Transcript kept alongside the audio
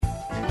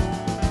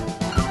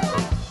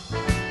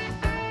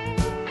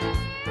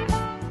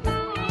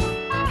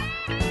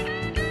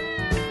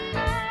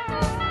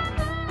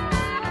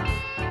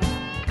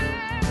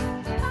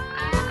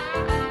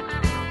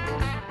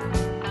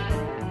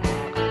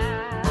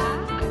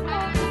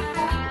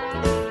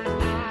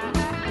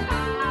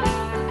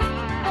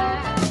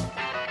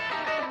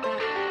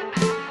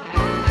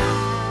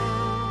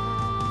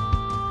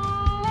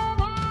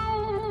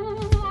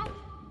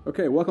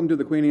Okay, welcome to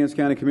the Queen Anne's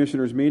County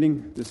Commissioners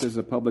meeting. This is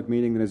a public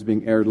meeting that is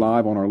being aired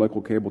live on our local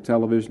cable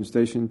television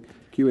station,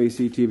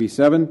 QAC TV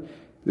 7.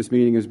 This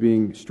meeting is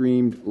being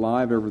streamed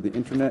live over the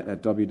internet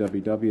at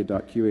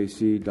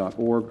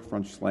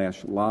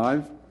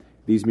www.qac.org/live.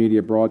 These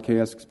media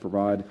broadcasts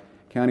provide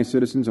county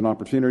citizens an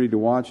opportunity to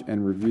watch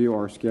and review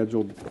our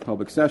scheduled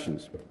public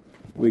sessions.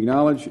 We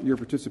acknowledge your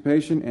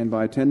participation, and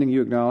by attending,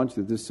 you acknowledge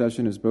that this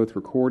session is both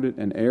recorded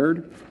and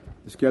aired.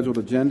 The scheduled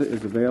agenda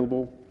is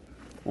available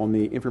on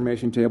the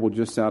information table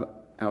just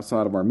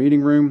outside of our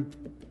meeting room.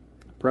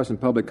 Press and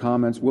public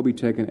comments will be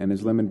taken and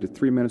is limited to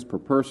 3 minutes per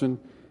person.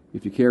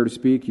 If you care to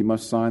speak, you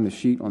must sign the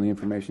sheet on the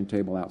information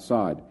table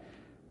outside.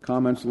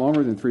 Comments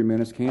longer than 3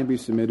 minutes can be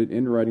submitted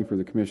in writing for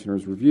the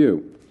Commissioner's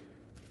review.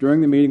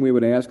 During the meeting, we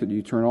would ask that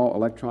you turn all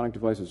electronic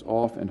devices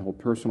off and hold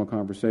personal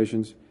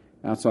conversations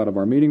outside of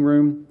our meeting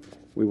room.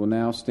 We will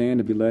now stand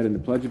and be led in the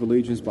Pledge of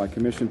Allegiance by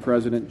Commission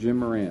President Jim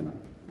Moran.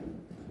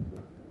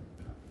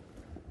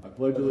 I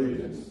pledge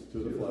allegiance to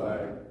the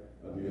flag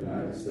of the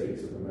United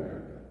States of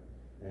America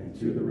and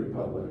to the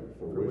republic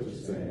for which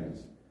it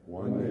stands,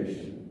 one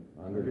nation,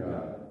 under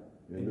God,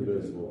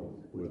 indivisible,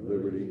 with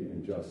liberty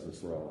and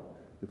justice for all.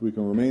 If we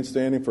can remain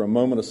standing for a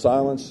moment of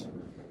silence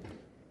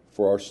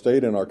for our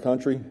state and our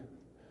country,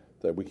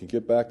 that we can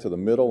get back to the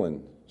middle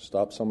and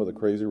stop some of the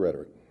crazy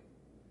rhetoric.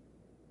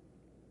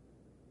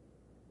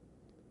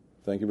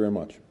 Thank you very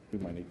much. We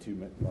might need 2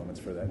 moments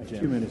for that, Jim.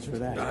 2 minutes for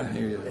that. I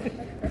hear you.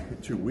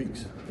 2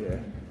 weeks.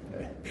 Yeah.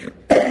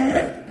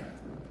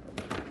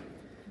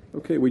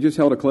 Okay, we just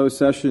held a closed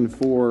session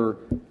for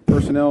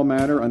personnel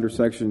matter under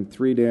Section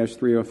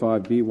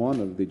 3-305B1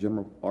 of the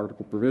General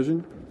Article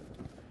Provision.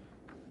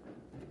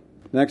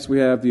 Next, we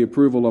have the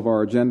approval of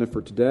our agenda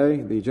for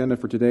today. The agenda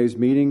for today's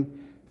meeting,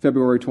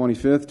 February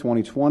 25th,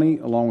 2020,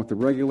 along with the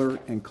regular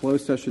and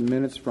closed session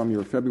minutes from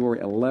your February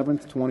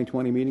 11th,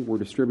 2020 meeting were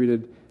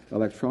distributed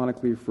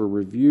electronically for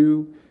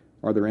review.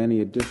 Are there any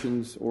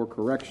additions or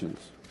corrections?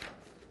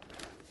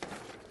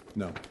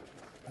 No.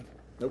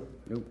 Nope.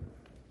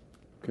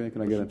 Okay,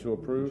 can I get to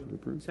approve?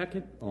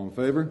 Second. All in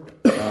favor?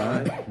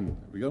 Aye. Here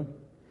we go.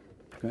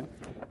 Okay.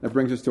 That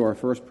brings us to our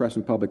first press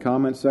and public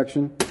comment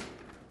section.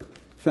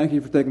 Thank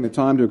you for taking the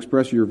time to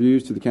express your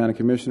views to the County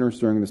Commissioners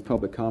during this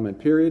public comment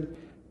period.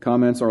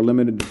 Comments are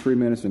limited to 3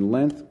 minutes in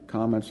length.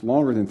 Comments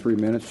longer than 3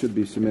 minutes should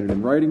be submitted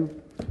in writing.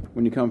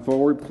 When you come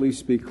forward, please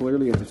speak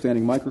clearly at the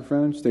standing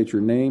microphone. State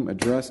your name,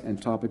 address,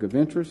 and topic of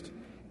interest.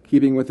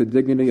 Keeping with the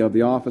dignity of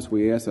the office,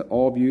 we ask that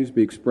all views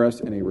be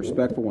expressed in a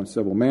respectful and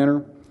civil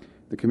manner.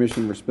 The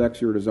Commission respects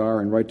your desire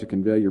and right to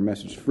convey your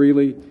message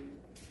freely.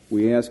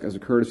 We ask, as a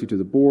courtesy to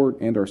the Board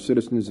and our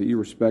citizens, that you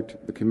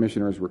respect the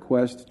Commissioner's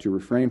request to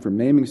refrain from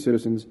naming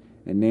citizens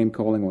and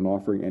name-calling when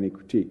offering any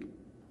critique.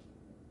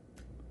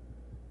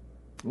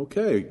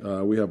 Okay,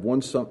 we have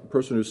one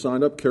person who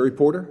signed up, Carrie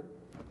Porter.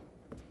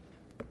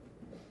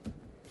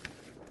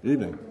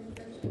 Evening.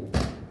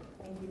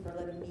 Thank you for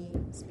letting me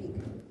speak.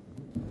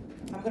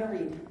 I'm going to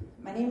read.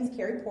 My name is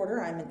Carrie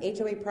Porter. I'm an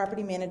HOA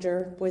property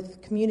manager with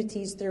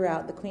communities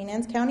throughout the Queen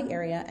Anne's County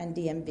area and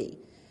DMV.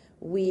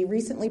 We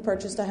recently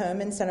purchased a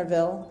home in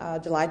Centerville,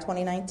 July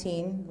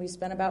 2019. We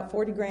spent about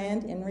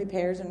 $40,000 in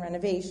repairs and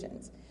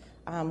renovations.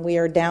 We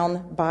are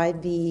down by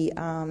the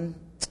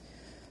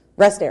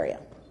rest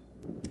area.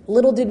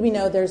 Little did we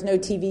know there's no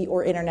TV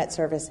or internet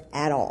service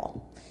at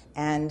all.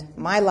 And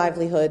my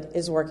livelihood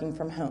is working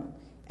from home.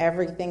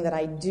 Everything that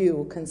I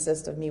do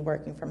consists of me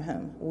working from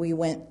home. We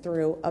went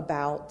through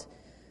about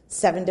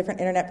 7 different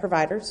internet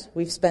providers.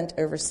 We've spent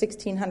over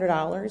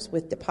 $1,600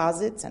 with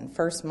deposits and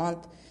first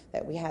month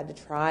that we had to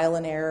trial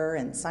and error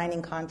and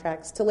signing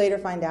contracts to later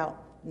find out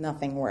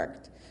nothing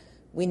worked.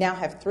 We now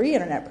have 3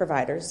 internet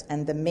providers,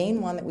 and the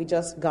main one that we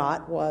just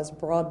got was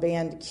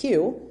Broadband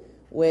Q,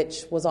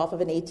 which was off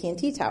of an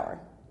AT&T tower.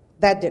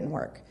 That didn't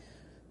work.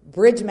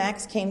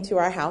 BridgeMax came to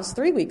our house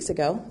 3 weeks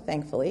ago,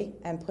 thankfully,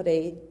 and put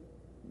a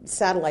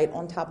satellite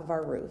on top of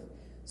our roof.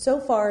 So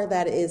far,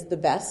 that is the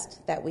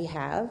best that we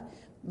have,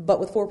 but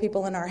with 4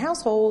 people in our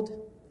household,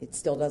 it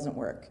still doesn't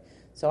work.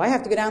 So I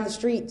have to go down the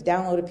street to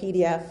download a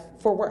PDF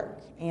for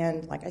work.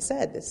 And like I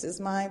said, this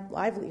is my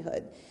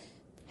livelihood.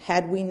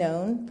 Had we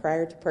known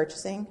prior to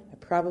purchasing, I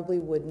probably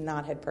would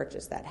not have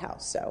purchased that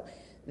house. So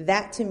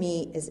that to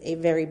me is a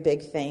very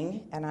big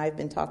thing, and I've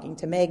been talking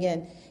to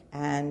Megan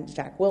and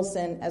Jack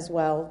Wilson as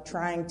well,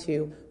 trying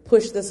to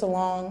push this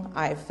along.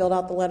 I've filled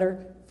out the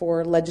letter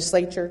for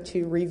legislature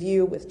to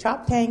review with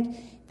Chop Tank,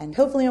 and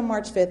hopefully on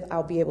March 5th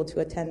I'll be able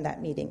to attend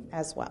that meeting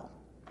as well.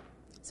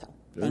 So,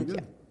 thank you.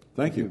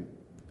 Thank you.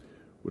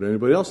 Would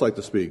anybody else like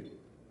to speak?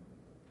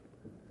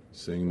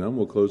 Seeing none,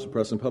 we'll close the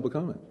press and public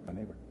comment. My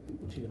neighbor.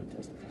 She's going to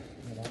testify.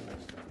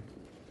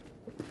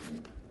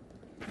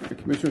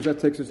 Commissioners, that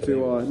takes us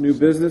to new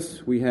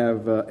business. We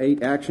have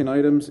 8 action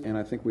items, and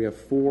I think we have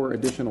 4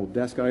 additional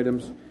desk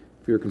items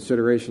for your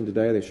consideration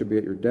today. They should be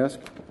at your desk.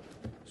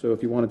 So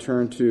if you want to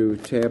turn to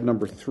tab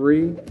number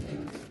 3,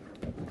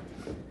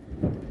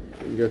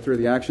 you go through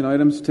the action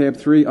items. Tab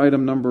 3,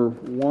 item number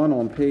 1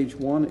 on page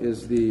 1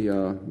 is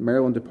the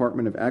Maryland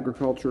Department of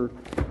Agriculture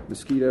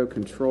mosquito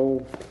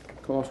control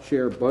cost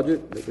share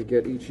budget that we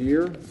get each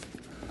year.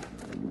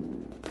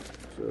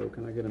 So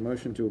can I get a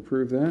motion to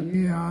approve that?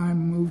 Yeah, I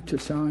move to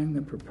sign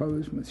the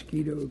proposed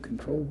mosquito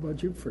control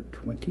budget for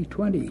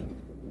 2020.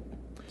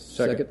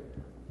 Second.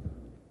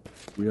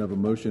 We have a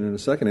motion and a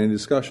second. Any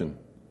discussion?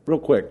 Real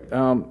quick,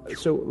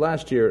 so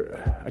last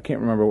year, I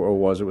can't remember what it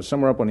was. It was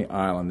somewhere up on the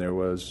island. There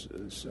was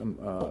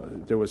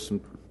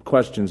some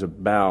questions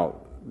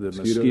about the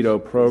mosquito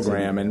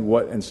program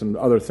and some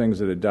other things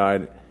that had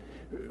died.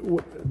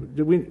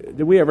 Did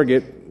we ever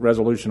get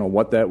resolution on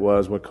what that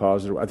was? What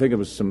caused it? I think it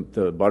was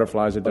the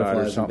butterflies that died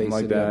or something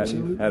like that.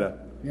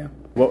 Yeah.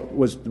 What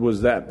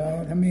was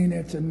that? I mean,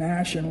 it's a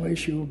national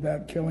issue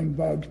about killing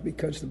bugs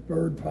because the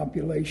bird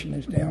population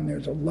is down.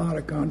 There's a lot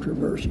of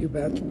controversy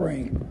about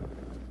spraying.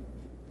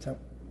 So,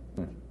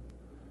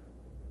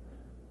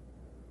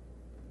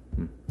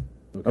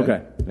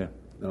 Okay. Yeah.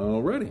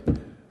 All righty.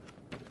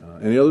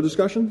 Any other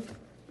discussion?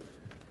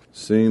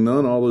 Seeing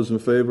none, all those in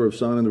favor of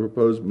signing the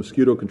proposed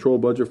mosquito control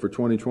budget for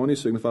 2020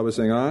 signify by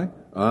saying aye.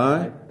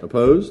 Aye.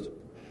 Opposed?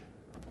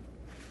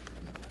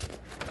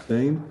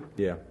 Abstained?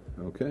 Yeah.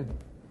 Okay.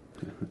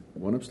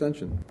 One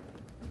abstention.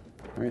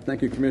 All right,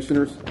 thank you,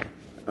 Commissioners.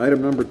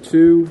 Item number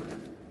 2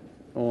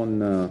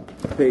 on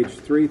page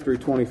 3 through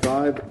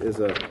 25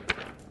 is a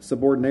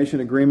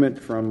subordination agreement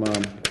for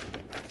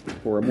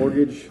a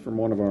mortgage from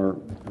one of our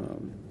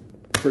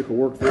critical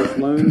workforce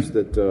loans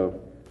that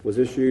was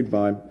issued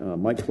by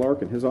Mike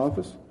Clark in his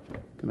office.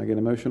 Can I get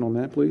a motion on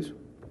that, please?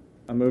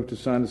 I move to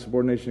sign the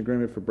subordination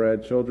agreement for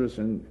Brad Childress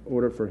in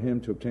order for him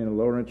to obtain a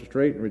lower interest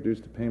rate and reduce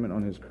the payment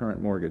on his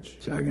current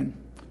mortgage. second.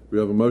 We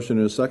have a motion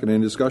and a second.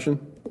 Any discussion?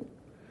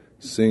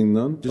 Seeing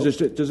none? Does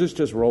this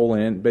just roll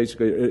in?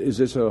 Basically, is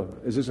this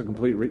a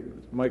complete?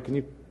 Mike, can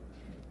you?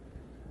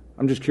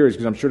 I'm just curious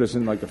because I'm sure this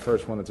isn't like the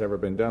first one that's ever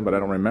been done, but I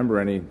don't remember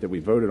any that we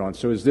voted on.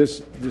 So is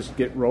this just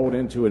get rolled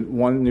into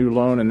one new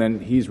loan and then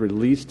he's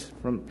released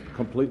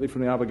completely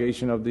from the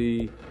obligation of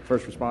the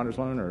first responders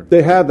loan, or?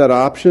 They have that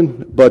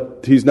option,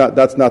 but he's not.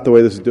 That's not the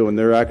way this is doing.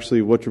 They're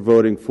actually what you're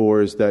voting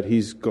for is that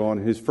he's gone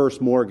his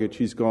first mortgage.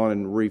 He's gone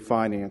and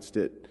refinanced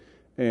it,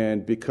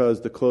 and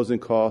because the closing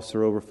costs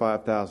are over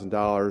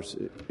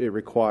 $5,000, it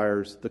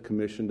requires the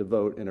commission to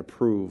vote and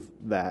approve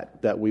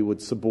that we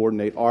would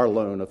subordinate our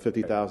loan of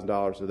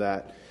 $50,000 to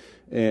that.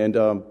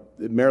 And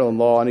Maryland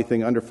law,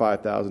 anything under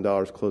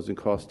 $5,000 closing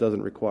costs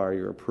doesn't require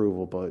your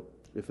approval, but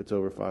if it's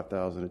over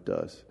 $5,000, it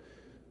does.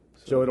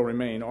 So it'll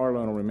remain. Our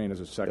loan will remain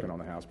as a second on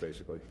the house,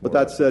 basically. But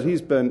that said,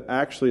 he's been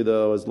actually,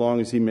 though, as long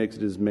as he makes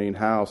it his main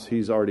house,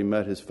 he's already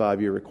met his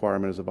 5-year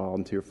requirement as a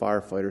volunteer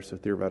firefighter. So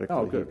theoretically,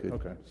 Oh, good. he could.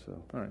 Okay.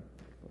 So. All right.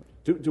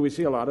 Do we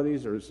see a lot of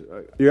these, or is?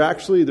 You're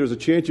actually, there's a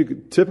chance you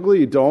could,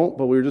 typically you don't,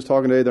 but we were just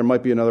talking today, there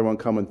might be another one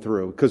coming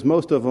through. Because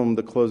most of them,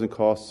 the closing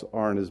costs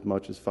aren't as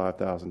much as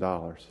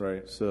 $5,000.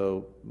 Right.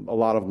 So a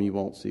lot of them you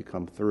won't see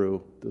come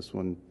through. This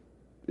one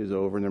is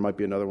over, and there might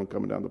be another one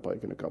coming down the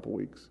pike in a couple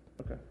weeks.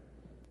 Okay.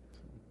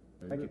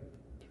 Thank you.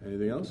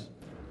 Anything else?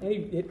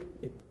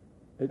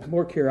 It's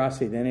more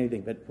curiosity than anything,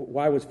 but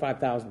why was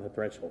 5,000 the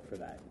threshold for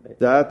that?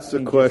 That's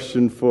a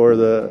question for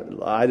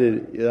I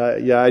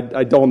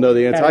don't know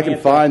the answer. I can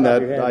find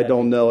that. I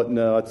don't know it.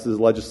 No, it's the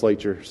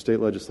legislature, state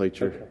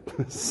legislature.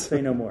 Okay.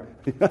 Say no more.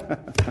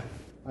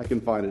 I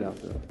can find it out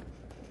though.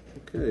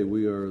 Okay,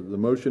 the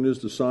motion is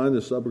to sign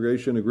the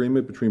subrogation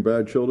agreement between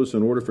Brad Childress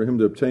in order for him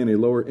to obtain a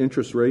lower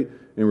interest rate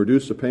and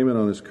reduce the payment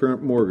on his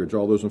current mortgage.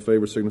 All those in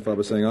favor signify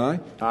by saying aye.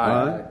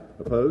 Aye.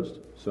 Opposed?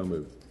 So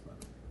moved.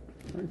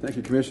 All right, thank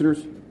you,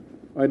 Commissioners.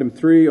 Item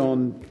 3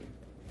 on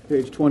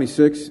page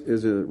 26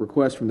 is a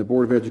request from the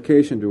Board of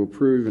Education to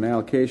approve an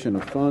allocation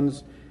of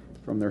funds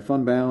from their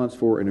fund balance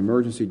for an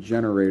emergency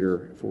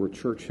generator for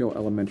Churchill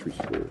Elementary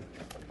School.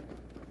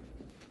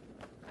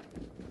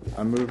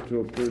 I move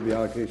to approve the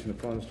allocation of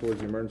funds towards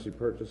the emergency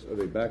purchase of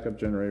a backup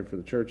generator for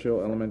the Churchill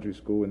Elementary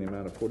School in the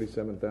amount of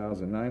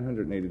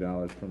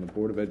 $47,980 from the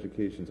Board of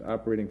Education's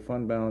operating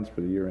fund balance for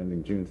the year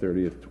ending June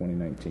 30th,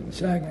 2019.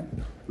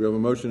 Second. We have a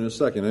motion and a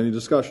second. Any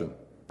discussion?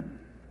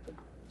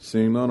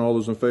 Seeing none, all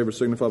those in favor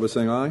signify by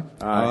saying aye.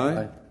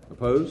 Aye.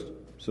 Opposed?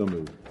 So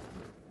moved. All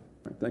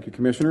right, thank you,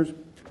 Commissioners.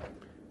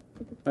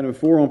 Item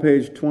 4 on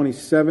page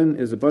 27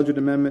 is a budget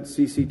amendment,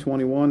 CC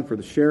 21, for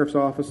the Sheriff's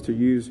Office to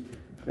use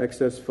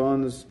excess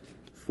funds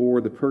for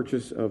the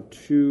purchase of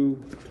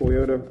 2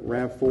 Toyota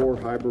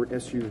RAV4 hybrid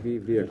SUV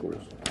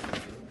vehicles.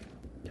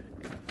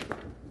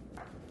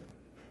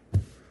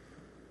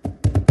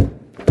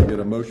 Get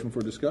a motion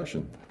for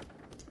discussion.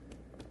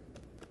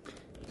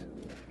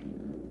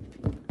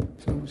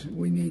 So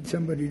we need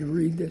somebody to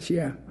read this.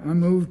 Yeah, I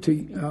move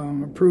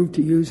to approve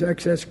to use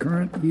excess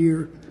current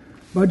year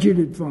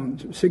budgeted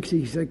funds of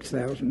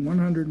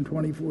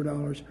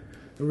 $66,124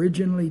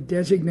 originally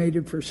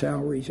designated for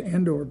salaries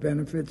and or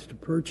benefits to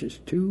purchase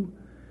 2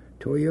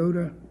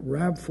 Toyota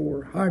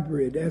RAV4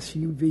 hybrid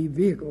SUV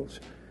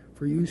vehicles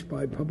for use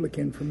by public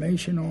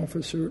information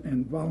officer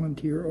and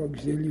volunteer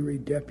auxiliary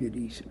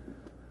deputies.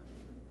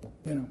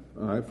 All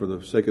right, for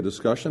the sake of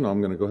discussion,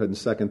 I'm going to go ahead and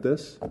second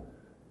this.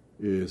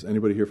 Is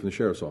anybody here from the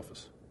Sheriff's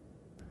Office?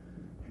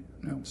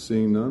 No.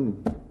 Seeing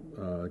none,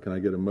 Can I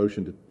get a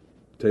motion to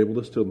table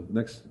this till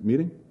next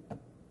meeting?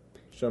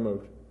 So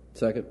moved.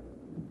 Second.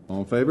 All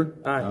in favor?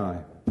 Aye.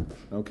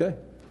 Okay,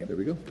 there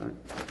we go. All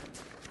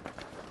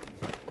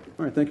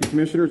right, thank you,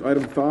 Commissioners.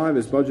 Item 5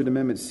 is Budget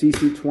Amendment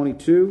CC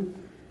 22,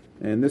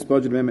 and this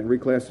budget amendment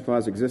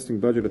reclassifies existing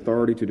budget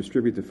authority to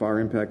distribute the fire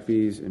impact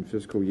fees in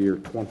fiscal year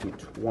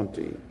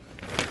 2020.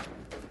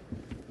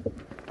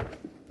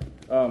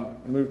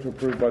 Move to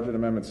approve Budget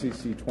Amendment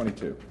CC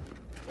 22.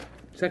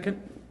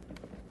 Second?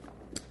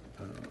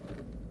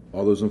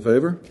 All those in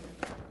favor?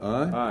 Aye.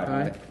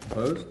 Aye.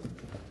 Opposed?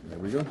 There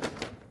we go.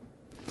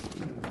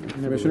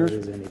 Commissioners? There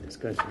is any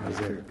discussion, is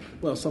there?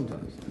 Well,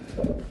 sometimes.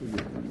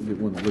 We get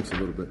one that looks a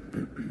little bit,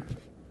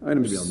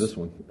 Items, maybe on this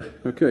one.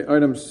 Okay,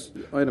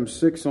 item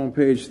 6 on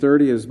page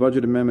 30 is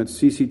Budget Amendment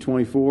CC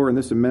 24, and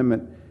this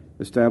amendment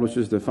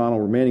establishes the final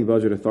remaining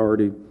budget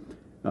authority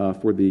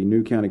for the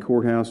new county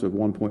courthouse of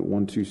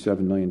 $1.127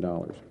 million.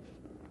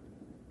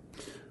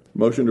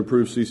 Motion to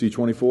approve CC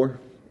 24.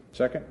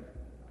 Second?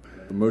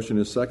 The motion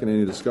is second.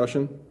 Any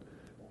discussion?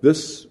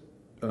 This,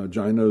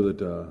 John, I know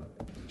that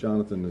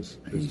Jonathan is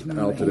He's not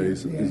out today. here.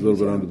 He's Yeah, a little he's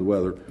bit out. under the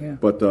weather. Yeah.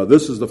 But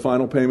this is the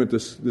final payment.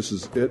 This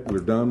is it. We're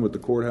done with the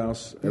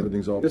courthouse.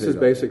 Everything's all This paid is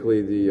up.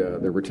 basically the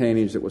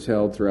retainage that was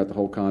held throughout the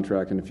whole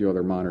contract and a few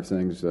other minor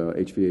things,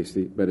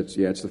 HVAC, but it's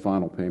the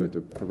final payment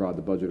to provide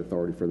the budget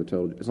authority for the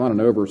total. It's not an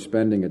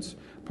overspending. It's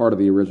part of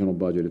the original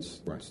budget.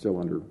 It's Right. still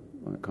under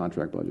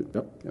contract budget.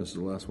 Yep, this is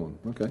the last one.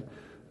 Okay.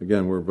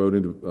 Again, we're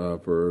voting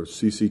for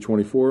CC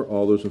 24.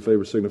 All those in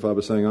favor signify by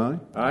saying aye.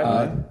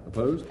 Aye.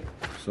 Opposed?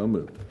 So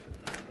moved.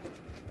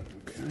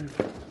 All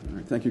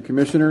right, thank you,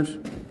 Commissioners.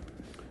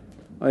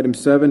 Item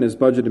 7 is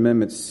Budget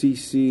Amendment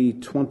CC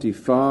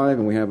 25,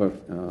 and we have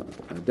a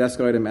desk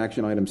item,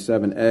 action item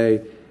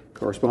 7A.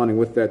 Corresponding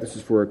with that, this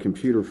is for a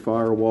computer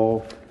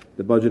firewall.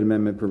 The budget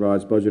amendment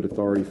provides budget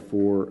authority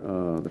for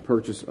the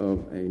purchase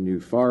of a new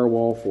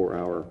firewall for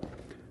our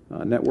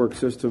network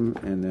system,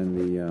 and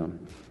then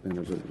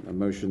there's a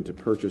motion to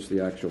purchase the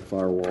actual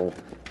firewall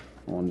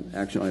on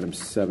action item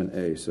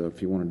 7A. So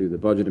if you want to do the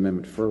budget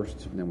amendment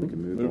first, and then we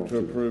can move on Move to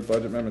approve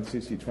Budget Amendment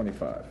CC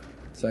 25.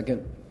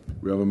 Second.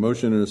 We have a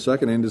motion and a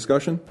second. Any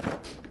discussion?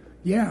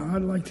 Yeah,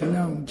 I'd like to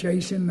know,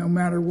 Jason, no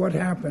matter what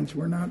happens,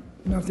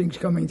 nothing's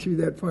coming through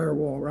that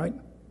firewall, right?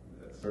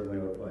 That's certainly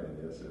our plan,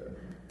 yes,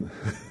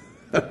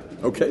 sir.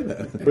 Okay,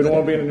 then. We don't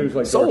want to be in the news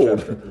like Sold.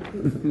 Dorchester.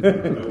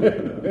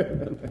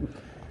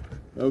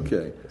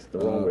 Okay. the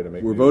wrong way to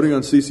make We're news. voting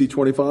on CC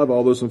 25.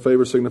 All those in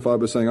favor signify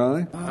by saying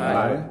aye.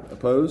 Aye.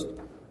 Opposed?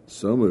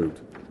 So moved.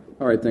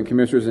 All right, then,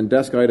 Commissioners, and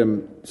desk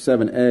item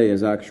 7A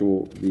is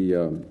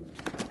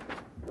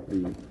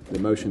the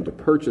motion to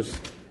purchase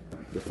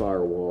the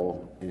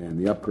firewall and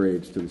the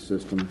upgrades to the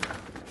system.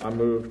 I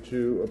move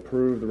to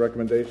approve the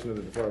recommendation of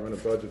the Department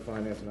of Budget,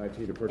 Finance, and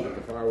IT to purchase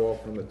the firewall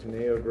from the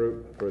Teneo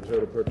Group for a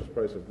total purchase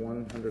price of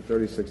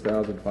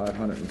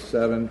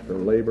 $136,507 for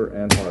labor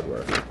and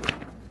hardware.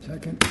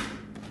 Second.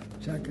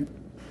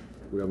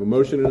 We have a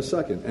motion and a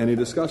second. Any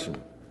discussion?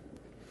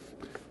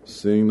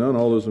 Seeing none,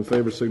 all those in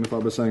favor signify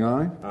by saying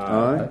aye.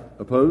 Aye.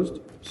 Opposed?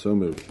 So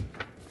moved.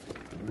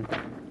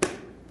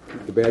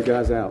 The bad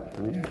guy's out.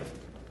 Right?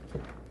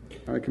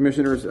 All right,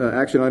 Commissioners,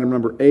 action item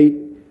number 8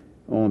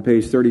 on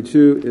page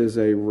 32 is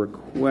a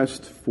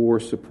request for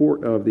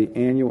support of the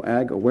annual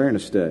Ag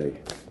Awareness Day.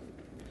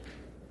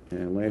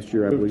 And last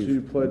year, I Move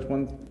believe... to pledge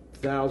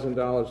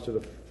 $1,000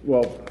 to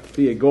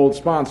be a gold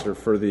sponsor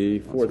for the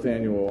 4th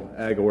Annual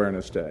Ag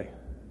Awareness Day.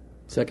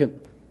 Second.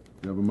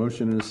 We have a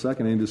motion and a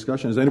second. Any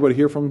discussion? Is anybody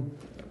here from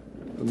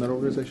that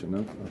organization? No?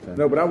 Okay.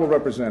 No, but I will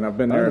represent. I've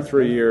been there know.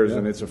 3 years, Yeah.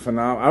 and it's a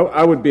phenomenal.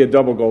 I would be a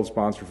double gold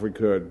sponsor if we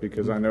could,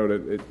 because I know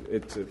that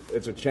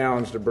it's a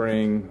challenge to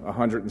bring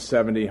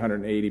 170,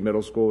 180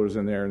 middle schoolers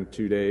in there in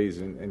 2 days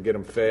and get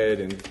them fed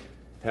and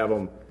have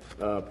them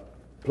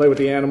play with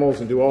the animals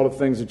and do all the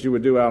things that you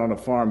would do out on a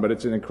farm. But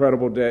it's an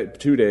incredible day,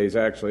 2 days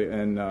actually,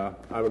 and I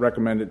would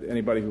recommend it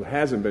anybody who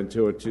hasn't been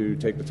to it to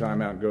take the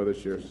time out and go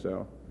this year.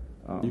 So.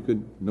 You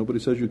could. Nobody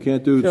says you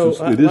can't do it. So,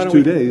 It is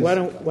 2 days. Why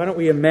don't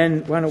we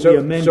amend So your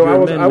I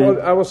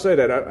amendment? will say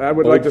that I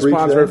would Oh, like to for each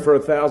sponsor it day? for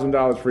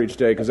 $1,000 for each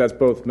day, because that's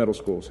both middle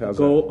schools. How's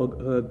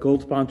that?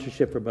 Gold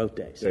sponsorship for both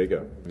days. There you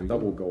go.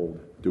 Double gold.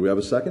 Do we have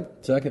a second?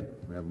 Second.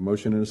 We have a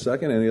motion and a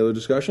second. Any other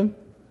discussion?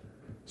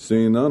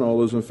 Seeing none, all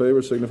those in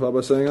favor signify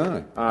by saying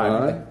aye.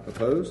 Aye.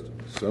 Opposed?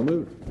 So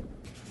moved.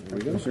 There we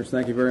go. Commissioners,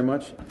 thank you very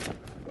much.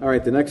 All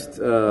right, the next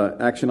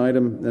action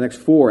item, the next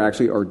 4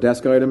 actually are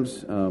desk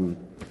items.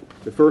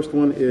 The first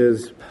one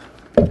is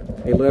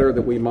a letter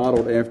that we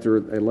modeled after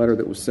a letter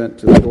that was sent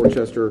to the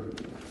Dorchester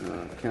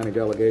County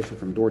delegation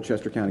from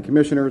Dorchester County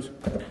Commissioners,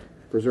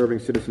 preserving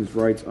citizens'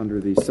 rights under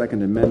the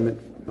Second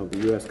Amendment of the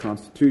U.S.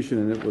 Constitution,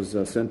 and it was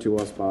sent to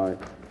us by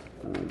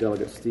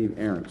Delegate Steve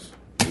Ahrens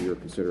for your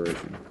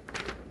consideration.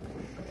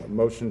 A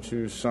motion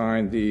to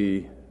sign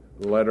the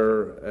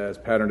letter as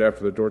patterned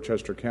after the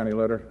Dorchester County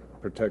letter,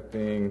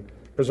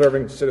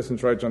 preserving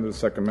citizens' rights under the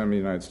Second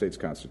Amendment of the United States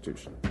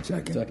Constitution.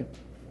 Second. Second.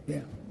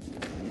 Yeah.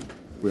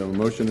 We have a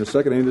motion and a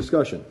second. Any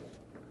discussion?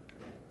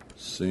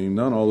 Seeing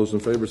none, all those in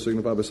favor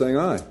signify by saying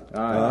aye.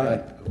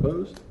 Aye.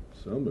 Opposed?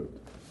 So moved.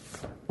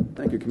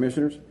 Thank you,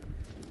 Commissioners.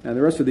 And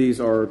the rest of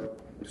these are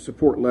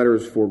support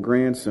letters for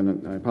grants,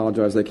 and I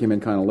apologize they came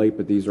in kind of late,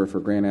 but these are for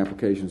grant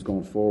applications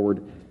going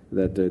forward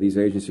that these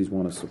agencies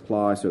want to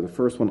supply. So the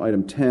first one,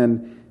 item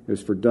 10,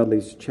 is for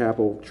Dudley's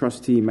Chapel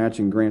trustee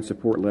matching grant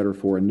support letter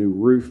for a new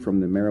roof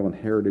from the Maryland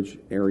Heritage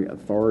Area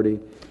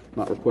Authority.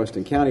 Not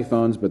requesting county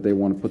funds, but they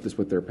want to put this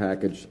with their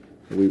package.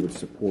 We would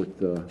support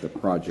the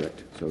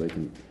project so they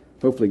can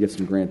hopefully get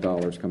some grant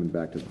dollars coming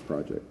back to the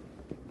project.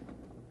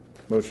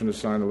 Motion to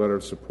sign a letter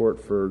of support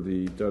for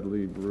the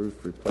Dudley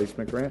roof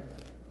replacement grant?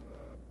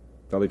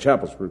 Dudley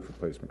Chapel's roof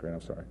replacement grant,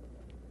 I'm sorry.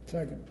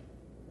 Second.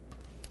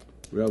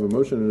 We have a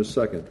motion and a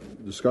second.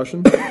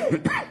 Discussion?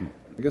 I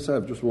guess I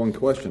have just one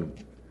question.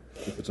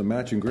 If it's a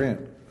matching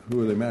grant,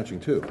 who are they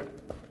matching to?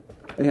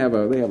 They have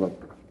other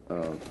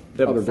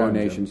fund,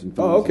 donations and funds.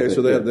 Oh, okay,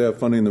 so they have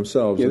funding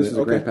themselves. Yeah, this is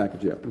a okay. grant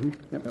package, yeah.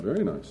 Mm-hmm. Yep.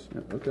 Very nice.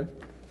 Okay.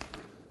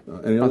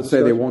 Any Not other to say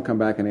they discussion? won't come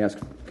back and ask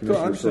No,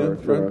 I commissioners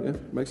understand. for Right,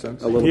 yeah, makes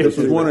sense. a little Just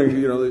was bit.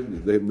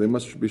 wondering, they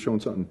must be showing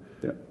something.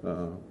 Yeah.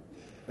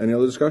 Any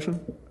other discussion?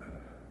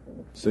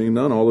 Seeing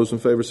none, all those in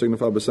favor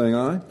signify by saying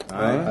aye.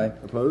 Aye.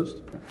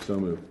 Opposed? So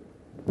moved.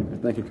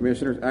 Thank you,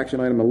 Commissioners. Action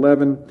item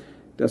 11,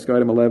 desk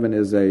item 11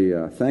 is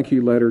a thank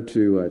you letter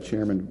to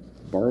Chairman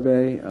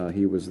Barbe.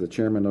 He was the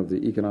chairman of the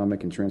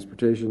Environment and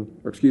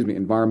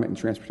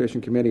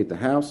Transportation Committee at the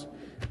House,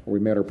 where we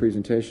made our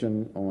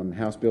presentation on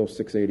House Bill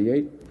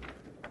 688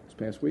 this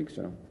past week.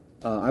 So,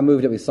 I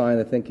move that we sign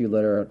the thank you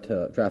letter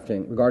to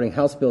drafting regarding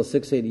House Bill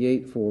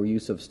 688 for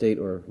use of state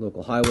or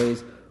local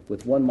highways,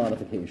 with one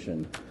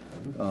modification.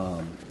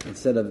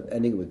 Instead of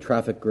ending with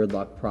traffic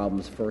gridlock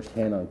problems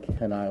firsthand on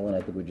Ken Island,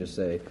 I think we just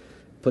say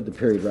put the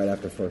period right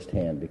after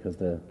firsthand, because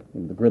the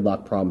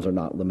gridlock problems are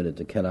not limited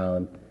to Ken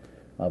Island.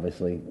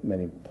 Obviously,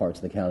 many parts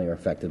of the county are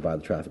affected by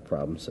the traffic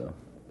problems. So,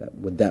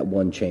 with that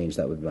one change,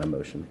 that would be my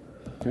motion.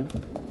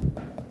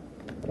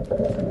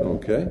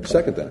 Okay,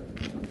 second that.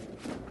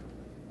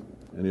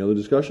 Any other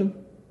discussion?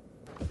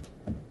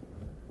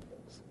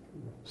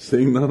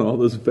 Seeing none, all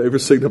those in favor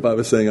signify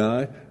by saying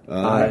aye.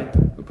 Aye.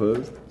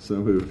 Opposed? So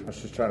moved. I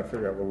was just trying to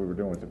figure out what we were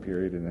doing with the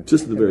period. And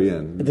Just at the very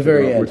end. At the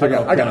very end. We're taking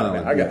I got out it.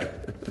 Ken I got Island.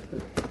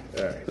 it.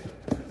 All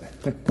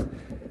right.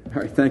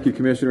 all right, thank you,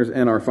 Commissioners.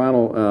 And our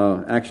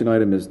final action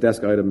item is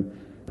desk item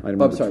I'm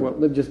number sorry. 12.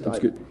 Let me just That's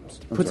good.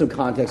 put some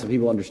context so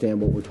people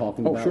understand what we're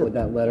talking about sure. with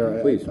that letter.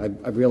 Please.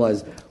 I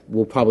realize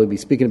we'll probably be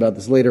speaking about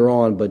this later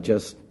on, but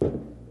just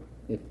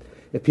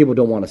if people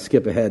don't want to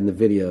skip ahead in the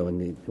video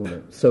and they want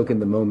to soak in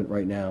the moment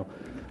right now,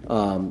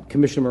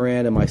 Commissioner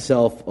Moran and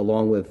myself,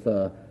 along with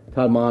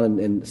Todd Mon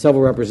and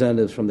several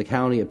representatives from the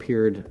county,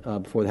 appeared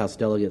before the House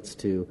delegates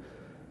to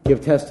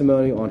give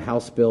testimony on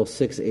House Bill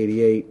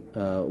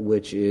 688,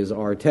 which is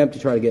our attempt to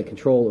try to get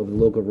control over the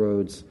local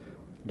roads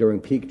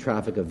during peak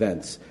traffic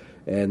events.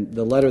 And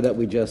the letter that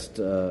we just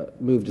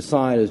moved to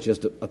sign is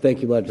just a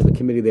thank you letter to the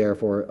committee there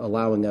for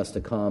allowing us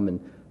to come and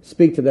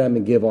speak to them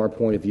and give our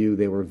point of view.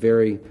 They were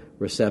very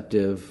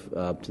receptive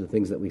to the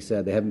things that we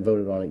said. They haven't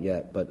voted on it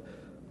yet, but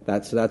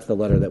that's the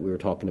letter that we were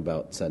talking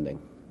about sending.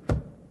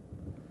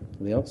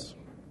 Anything else?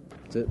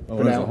 That's it. Oh,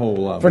 for there's now. a whole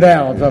lot For more.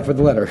 now, not for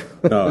the letter.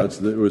 No,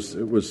 it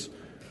was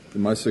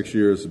in my 6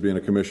 years of being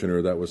a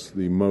commissioner, that was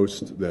the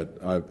most that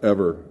I've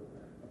ever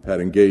had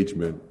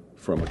engagement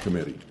from a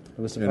committee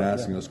and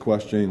asking us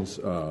questions.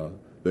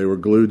 They were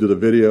glued to the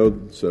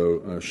video,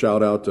 so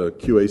shout out to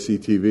QAC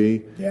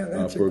TV Yeah,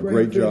 that's for a a great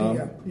great job.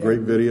 video. Yeah. Great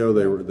video.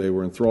 They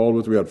were enthralled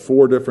with. We had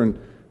 4 different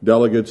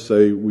delegates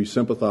say we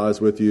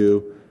sympathize with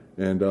you,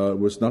 and it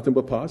was nothing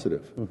but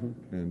positive.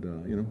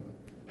 And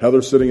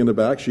Heather sitting in the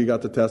back, she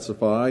got to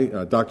testify.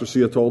 Dr.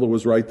 Ciatolda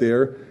was right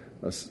there.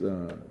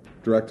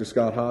 Director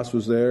Scott Haas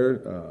was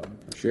there.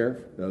 Sheriff?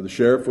 The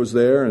sheriff was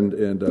there,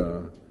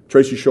 and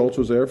Tracy Schultz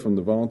was there from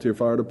the volunteer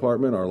fire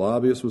department. Our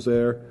lobbyist was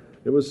there.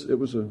 It was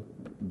a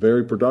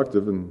very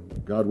productive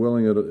and, God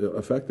willing,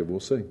 effective. We'll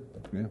see.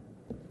 Yeah.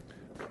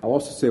 I'll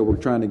also say we're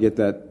trying to get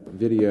that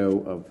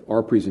video of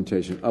our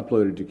presentation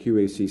uploaded to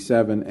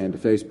QAC7 and to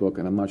Facebook,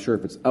 and I'm not sure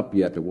if it's up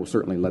yet, but we'll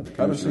certainly let the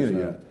I haven't seen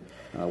commissioners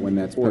it know when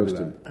that's Forward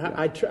to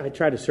posted. I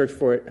tried to search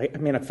for it. I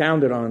mean, I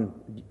found it on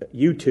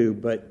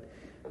YouTube, but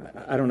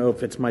I don't know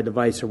if it's my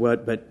device or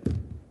what, but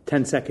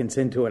 10 seconds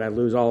into it, I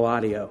lose all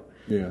audio.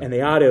 Yeah. And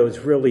the audio is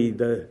really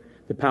the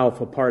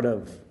powerful part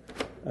of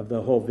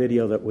the whole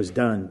video that was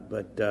done.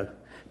 But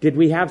did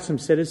we have some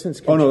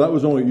citizens? Oh, no, that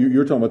was only,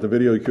 you're talking about the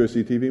video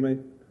QAC TV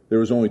made? There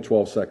was only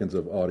 12 seconds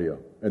of audio,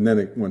 and then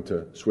it went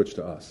to switch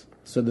to us.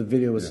 So the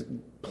video was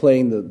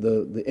playing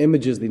the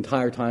images the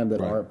entire time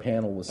that our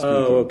panel was speaking.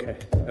 Oh,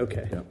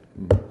 okay. Yeah.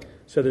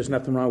 So there's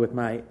nothing wrong with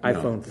my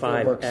iPhone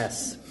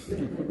 5S.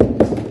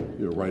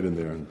 You're right in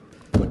there on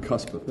the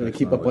cusp of To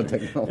keep up on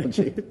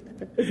technology.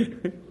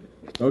 technology.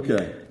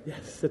 Okay.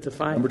 Yes, it's a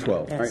 5. Number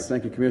 12. All right,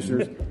 thank you,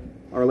 Commissioners.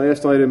 Our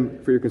last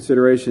item for your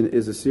consideration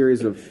is a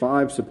series of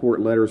 5 support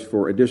letters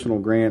for additional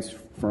grants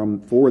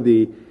for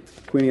the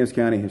Queen Anne's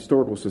County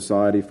Historical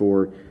Society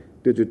for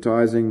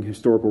digitizing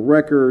historical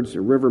records,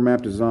 a river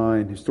map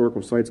design,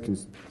 historical sites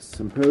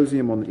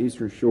symposium on the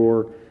Eastern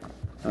Shore,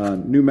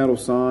 new metal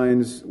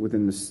signs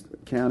within the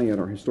county at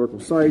our historical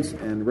sites,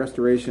 and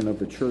restoration of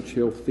the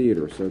Churchill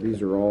Theater. So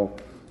these are all,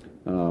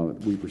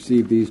 we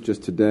received these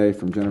just today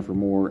from Jennifer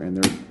Moore, and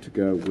they're to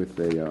go with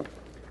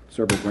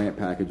several grant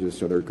packages,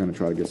 so they're going to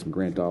try to get some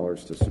grant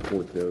dollars to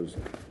support those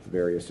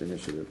various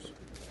initiatives.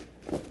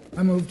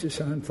 I move to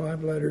sign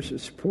 5 letters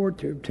of support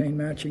to obtain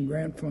matching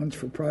grant funds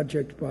for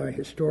projects by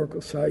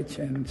historical sites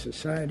and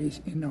societies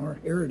in our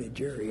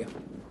heritage area.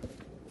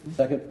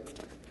 Second.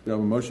 We have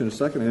a motion and a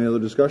second. Any other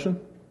discussion?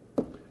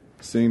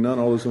 Seeing none,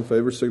 all those in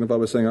favor signify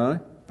by saying aye.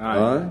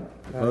 Aye.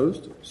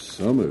 Opposed?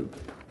 So moved.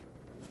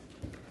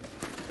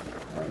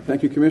 All right,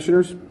 thank you,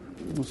 Commissioners.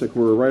 Looks like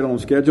we're right on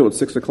schedule. At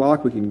 6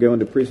 o'clock, we can go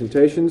into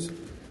presentations.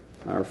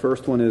 Our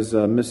first one is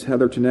Ms.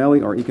 Heather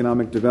Tonelli, our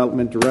Economic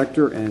Development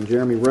Director, and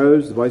Jeremy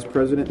Rose, the Vice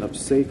President of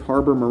Safe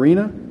Harbor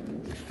Marina.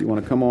 If you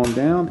want to come on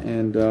down,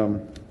 and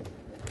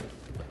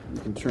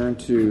you can turn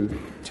to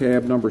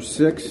tab number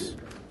 6,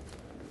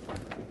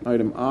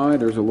 item I.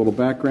 There's a little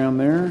background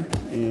there,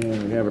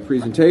 and we have a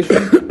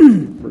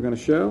presentation we're going to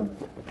show.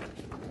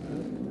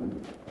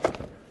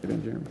 Get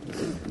in, Jeremy.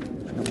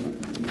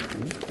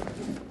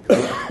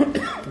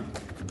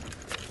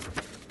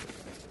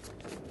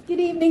 Good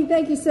evening.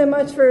 Thank you so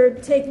much for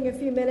taking a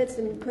few minutes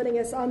and putting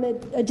us on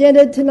the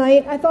agenda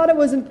tonight. I thought it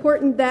was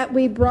important that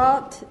we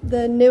brought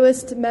the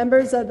newest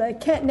members of the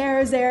Kent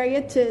Narrows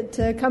area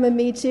to come and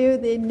meet you,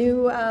 the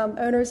new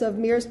owners of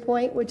Mears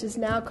Point, which is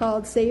now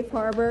called Safe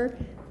Harbor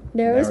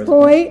Narrows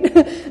Point.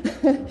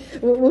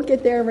 We'll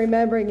get there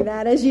remembering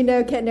that. As you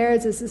know, Kent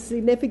Narrows is of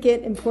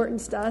significant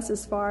importance to us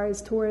as far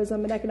as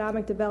tourism and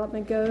economic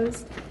development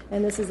goes,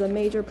 and this is a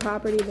major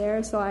property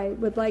there. So I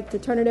would like to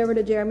turn it over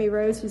to Jeremy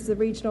Rose, who's the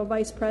Regional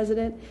Vice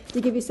President,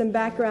 to give you some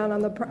background on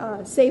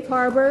the Safe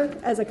Harbor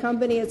as a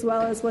company as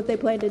well as what they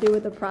plan to do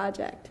with the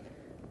project.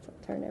 So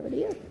I'll turn it over to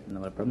you.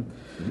 No problem.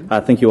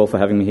 Thank you all for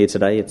having me here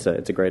today. It's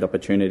a great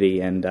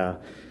opportunity, and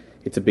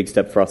it's a big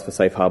step for us for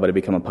Safe Harbor to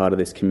become a part of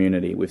this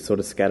community. We've sort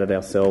of scattered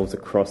ourselves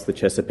across the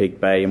Chesapeake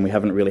Bay, and we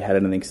haven't really had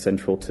anything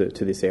central to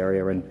this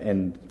area,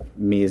 and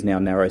Mears, now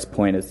Narrows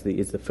Point, is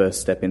the first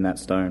step in that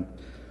stone.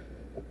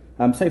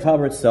 Safe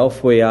Harbor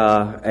itself, we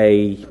are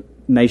a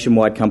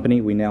nationwide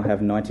company. We now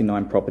have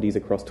 99 properties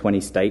across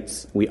 20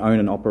 states. We own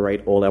and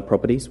operate all our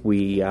properties.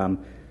 We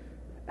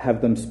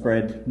have them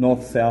spread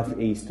north, south,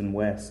 east, and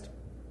west.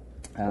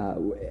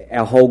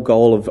 Our whole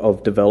goal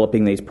of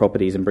developing these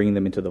properties and bringing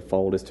them into the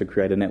fold is to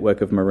create a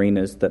network of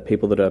marinas that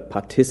people that are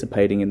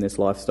participating in this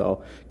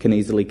lifestyle can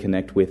easily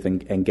connect with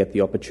and get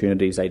the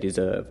opportunities they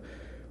deserve.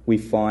 We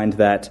find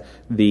that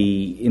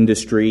the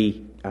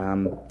industry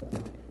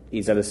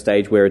is at a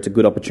stage where it's a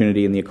good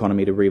opportunity in the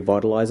economy to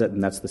revitalise it,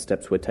 and that's the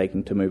steps we're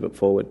taking to move it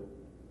forward.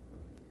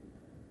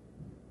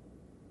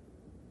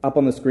 Up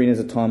on the screen is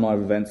a timeline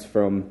of events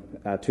from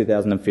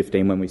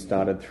 2015 when we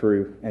started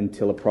through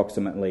until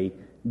approximately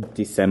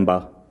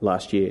December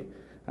last year.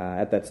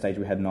 At that stage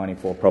we had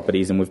 94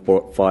 properties, and we've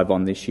brought 5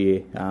 on this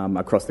year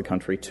across the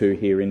country, 2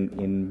 here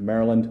in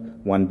Maryland,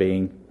 1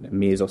 being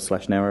Mears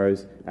 /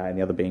 Narrows, and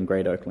the other being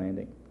Great Oak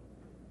Landing.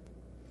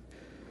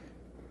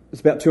 It's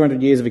about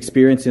 200 years of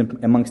experience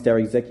amongst our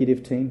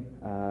executive team.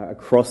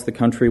 Across the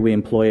country we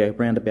employ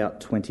around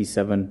about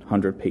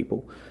 2,700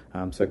 people,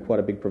 so quite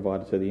a big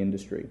provider to the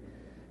industry.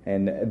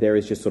 And there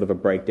is just sort of a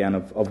breakdown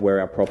of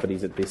where our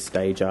properties at this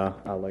stage are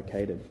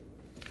located.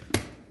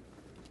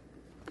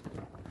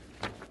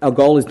 Our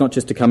goal is not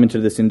just to come into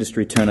this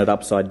industry, turn it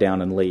upside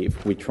down and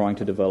leave. We're trying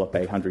to develop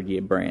a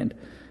 100-year brand,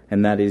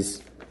 and that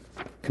is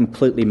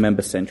completely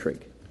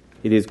member-centric.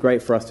 It is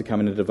great for us to come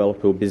in and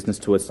develop a business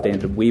to a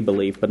standard we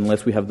believe, but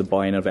unless we have the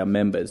buy-in of our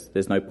members,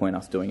 there's no point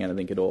us doing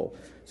anything at all.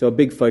 So a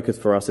big focus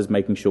for us is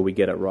making sure we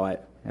get it right,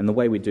 and the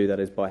way we do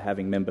that is by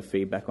having member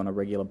feedback on a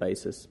regular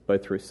basis,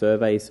 both through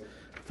surveys,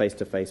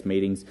 face-to-face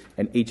meetings,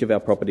 and each of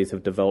our properties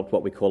have developed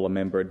what we call a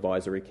member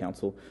advisory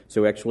council.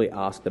 So we actually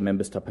ask the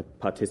members to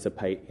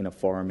participate in a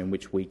forum in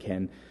which we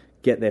can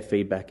get their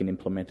feedback and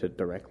implement it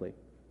directly.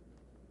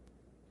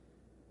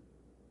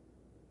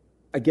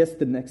 I guess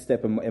the next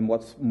step and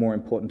what's more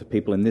important to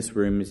people in this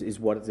room is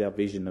what is our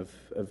vision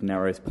of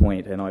Narrows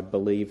Point, and I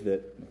believe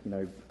that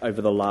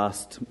over the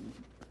last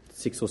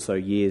 6 or so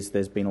years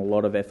there's been a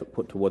lot of effort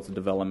put towards the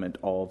development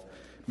of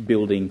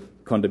building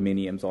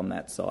condominiums on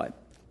that site.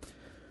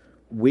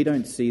 We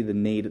don't see the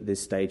need at this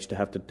stage to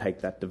have to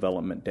take that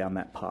development down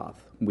that path.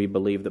 We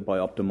believe that by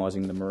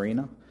optimising the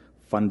marina,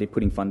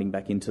 putting funding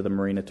back into the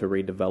marina to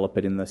redevelop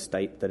it in the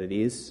state that it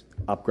is,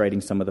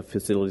 upgrading some of the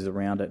facilities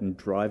around it and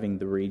driving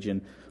the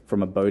region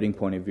from a boating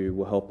point of view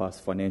will help us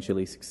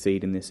financially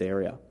succeed in this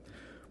area.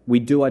 We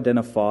do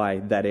identify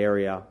that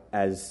area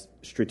as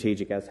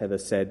strategic, as Heather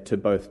said, to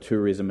both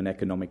tourism and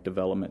economic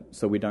development,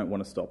 so we don't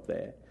want to stop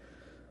there.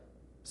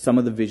 Some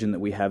of the vision that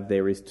we have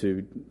there is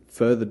to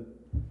further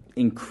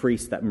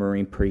increase that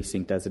marine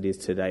precinct as it is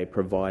today,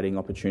 providing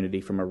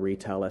opportunity from a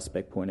retail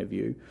aspect point of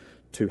view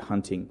to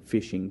hunting,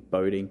 fishing,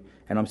 boating,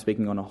 and I'm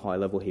speaking on a high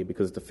level here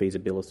because it's the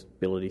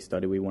feasibility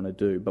study we want to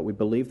do, but we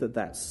believe that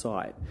that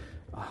site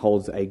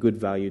holds a good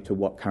value to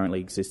what currently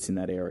exists in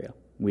that area.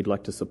 We'd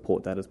like to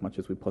support that as much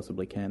as we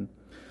possibly can.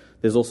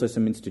 There's also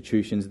some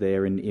institutions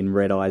there in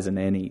Red Eyes and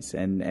Annie's,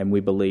 and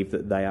we believe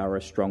that they are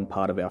a strong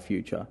part of our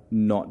future,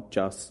 not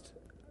just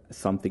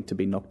something to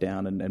be knocked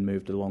down and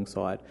moved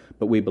alongside,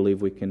 but we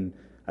believe we can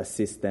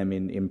assist them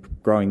in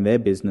growing their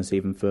business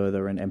even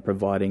further and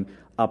providing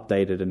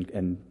updated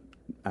and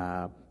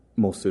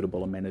more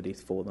suitable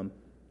amenities for them.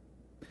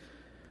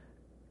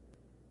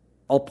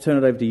 I'll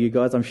turn it over to you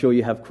guys. I'm sure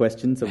you have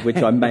questions of which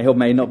I may or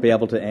may not be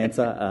able to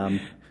answer.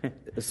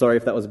 Sorry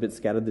if that was a bit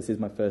scattered. This is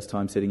my first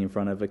time sitting in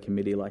front of a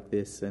committee like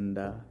this, and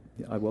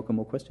I welcome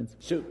more questions.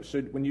 So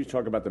when you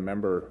talk about the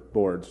member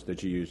boards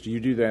that you use, do you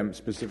do them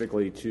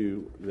specifically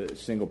to the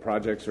single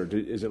projects, or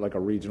is it like a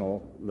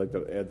regional, like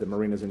the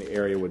marinas in the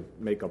area would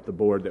make up the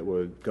board that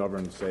would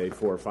govern, say,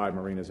 4 or 5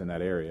 marinas in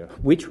that area?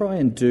 We try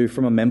and do,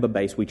 from a member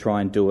base, we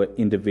try and do it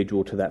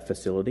individual to that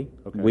facility.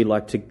 Okay. We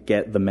like to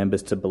get the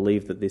members to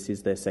believe that this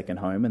is their second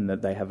home and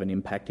that they have an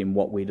impact in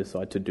what we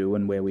decide to do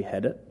and where we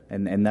head it,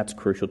 and that's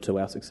crucial to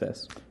our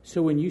success.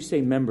 So when you say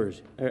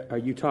members, are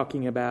you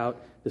talking about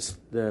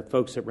the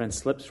folks that rent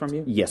slips from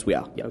you? Yes, we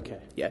are. Yeah. Okay.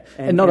 Yeah,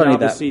 and not only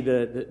obviously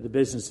the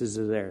businesses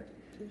are there.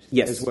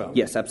 Yes, as well.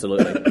 Yes,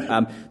 absolutely.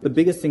 The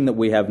biggest thing that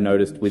we have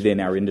noticed within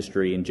our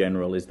industry in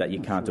general is that you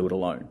can't do it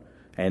alone,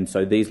 and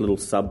so these little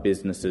sub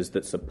businesses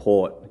that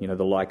support,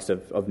 the likes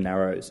of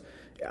Narrows,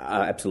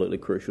 are absolutely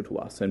crucial to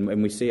us,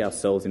 and we see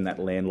ourselves in that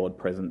landlord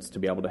presence to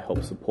be able to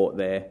help support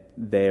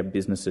their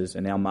businesses,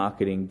 and our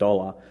marketing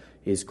dollar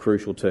is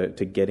crucial to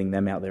getting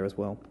them out there as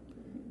well.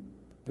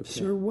 Okay.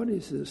 Sir, what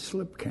is the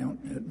slip count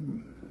at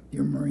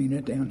your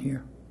marina down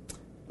here?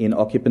 In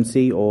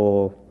occupancy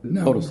or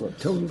total slip?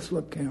 Total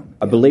slip count.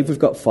 I believe we've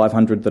got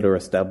 500 that are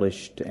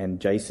established,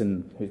 and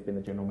Jason, who's been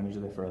the general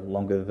manager there for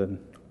longer than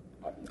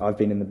I've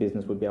been in the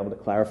business, would be able to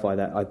clarify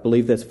that. I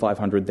believe there's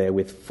 500 there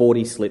with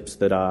 40 slips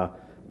that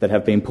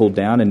have been pulled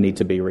down and need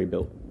to be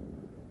rebuilt.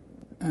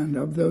 And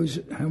of those,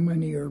 how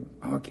many are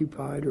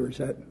occupied, or is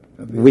that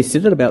available? We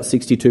sit at about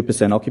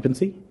 62%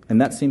 occupancy, and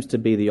that seems to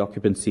be the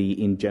occupancy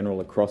in general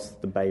across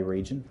the Bay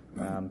region.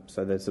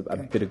 So there's a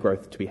bit of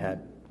growth to be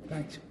had.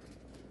 Thanks.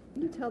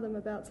 Can you tell them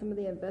about some of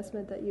the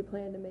investment that you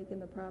plan to make in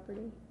the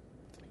property?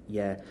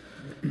 Yeah.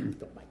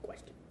 Don't my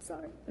question.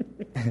 Sorry.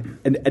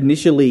 And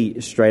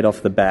initially, straight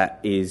off the bat,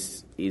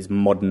 is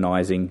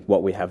modernising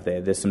what we have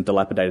there. There's some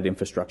dilapidated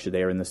infrastructure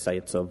there in the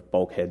states of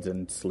bulkheads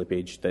and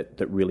slippage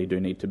that really do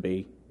need to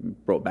be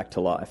brought back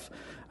to life.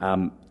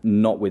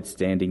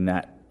 Notwithstanding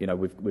that,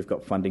 we've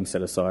got funding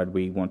set aside.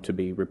 We want to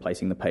be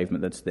replacing the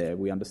pavement that's there.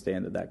 We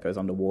understand that goes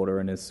underwater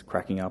and is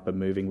cracking up and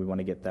moving. We want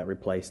to get that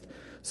replaced.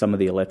 Some of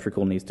the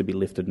electrical needs to be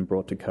lifted and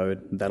brought to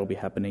code. That'll be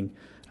happening.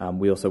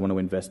 We also want to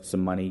invest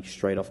some money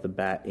straight off the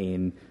bat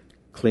in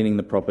cleaning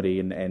the property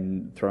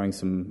and throwing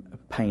some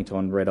paint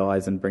on Red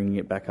Eyes and bringing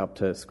it back up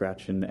to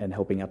scratch and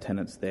helping our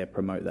tenants there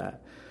promote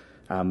that.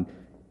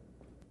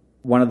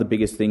 One of the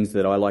biggest things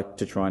that I like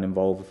to try and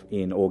involve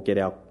in or get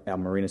our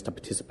marinas to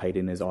participate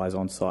in is Eyes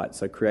on Site.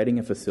 So creating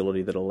a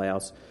facility that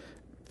allows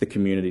the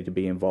community to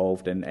be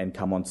involved and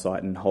come on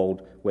site and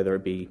hold, whether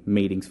it be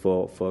meetings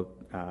for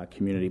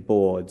community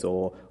boards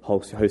or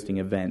hosting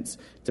events.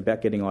 It's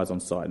about getting Eyes on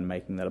Site and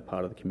making that a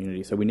part of the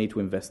community. So we need to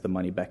invest the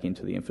money back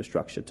into the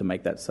infrastructure to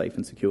make that safe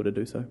and secure to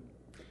do so.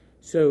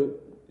 So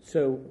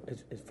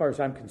as far as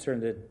I'm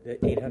concerned, the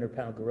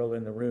 800-pound gorilla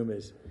in the room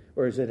is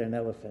it an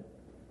elephant?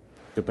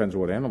 Depends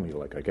what animal you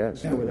like, I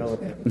guess. Yeah, with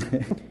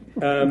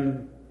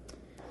elephant.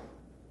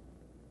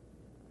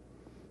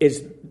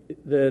 Is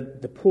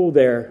the pool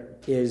there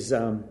is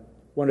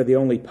one of the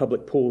only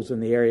public pools in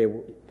the area,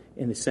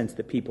 in the sense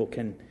that people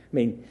can. I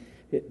mean,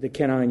 the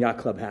Kent Island Yacht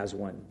Club has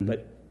one,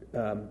 but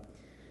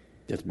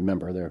just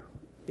remember there.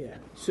 Yeah.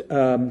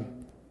 So,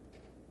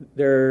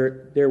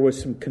 there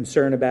was some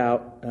concern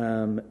about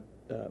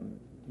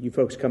you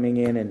folks coming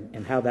in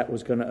and how that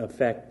was going to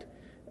affect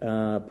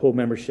pool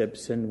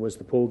memberships, and was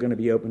the pool going to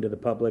be open to the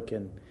public?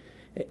 And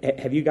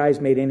have you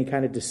guys made any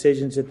kind of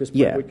decisions at this point?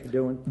 Yeah. What you're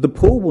doing? The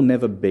pool will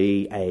never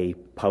be a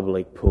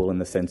public pool in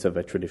the sense of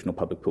a traditional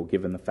public pool,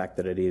 given the fact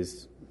that it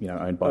is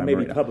owned by a maybe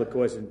marina. Public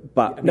wasn't,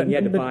 but you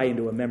had to buy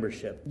into a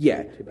membership.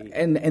 Yeah,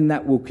 and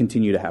that will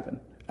continue to happen.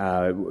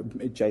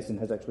 Jason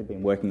has actually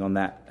been working on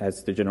that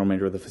as the general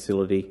manager of the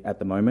facility at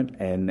the moment,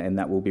 and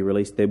that will be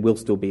released. There will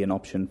still be an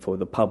option for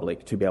the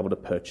public to be able to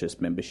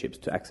purchase memberships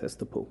to access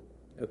the pool.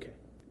 Okay.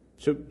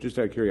 So just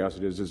out of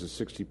curiosity, is this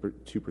a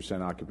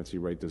 62% occupancy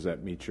rate? Does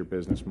that meet your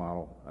business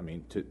model? I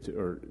mean,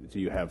 or do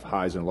you have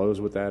highs and lows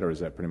with that, or is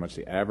that pretty much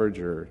the average?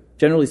 Or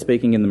generally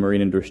speaking, in the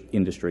marine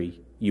industry,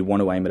 you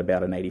want to aim at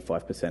about an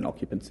 85%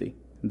 occupancy.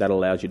 That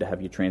allows you to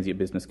have your transient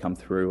business come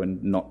through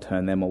and not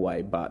turn them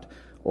away, but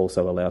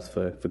also allows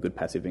for good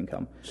passive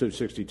income. So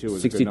 62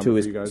 is a good number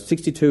for you guys?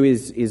 62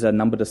 is a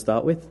number to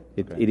start with.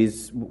 It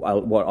is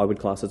what I would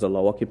class as a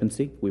low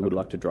occupancy. We would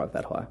like to drive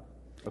that higher.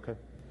 Okay.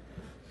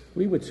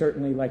 We would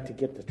certainly like to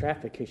get the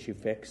traffic issue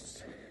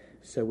fixed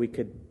so we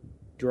could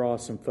draw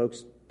some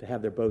folks to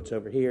have their boats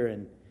over here.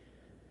 And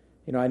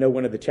I know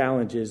one of the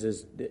challenges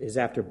is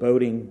after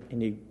boating,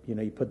 and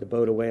you put the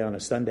boat away on a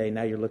Sunday.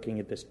 Now you're looking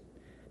at this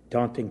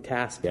daunting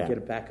task to get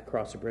it back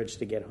across the bridge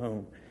to get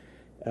home.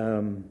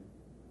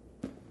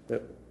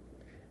 But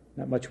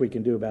not much we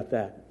can do about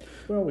that.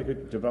 Well, we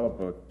could develop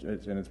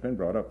and it's been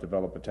brought up,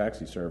 develop a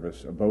taxi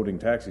service, a boating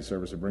taxi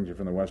service that brings you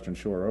from the Western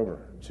Shore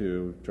over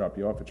to drop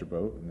you off at your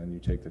boat, and then you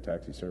take the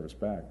taxi service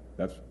back.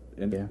 That's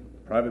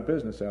private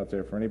business out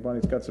there for anybody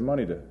that's got some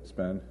money to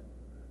spend.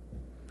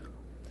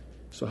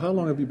 So how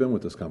long have you been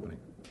with this company?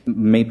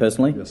 Me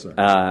personally? Yes, sir.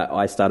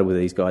 I started with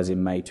these guys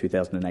in May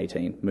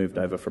 2018, moved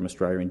over from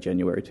Australia in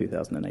January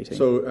 2018.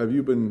 So have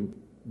you been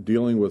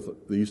dealing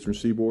with the Eastern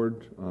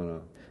Seaboard on a...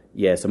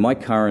 Yeah, so my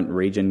current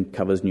region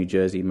covers New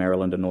Jersey,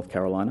 Maryland, and North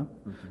Carolina.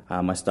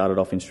 Mm-hmm. I started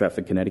off in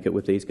Stratford, Connecticut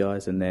with these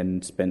guys, and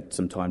then spent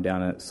some time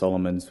down at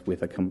Solomon's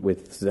with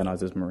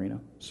Zenizers Marina.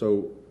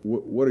 So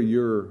what are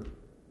your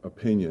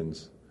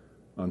opinions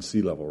on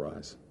sea level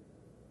rise?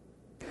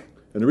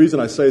 And the reason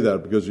I say that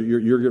is because you're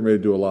getting ready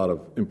to do a lot of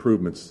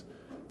improvements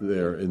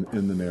there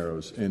in the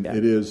Narrows, and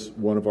it is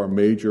one of our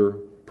major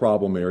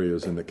problem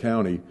areas in the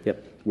county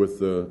with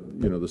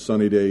the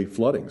sunny day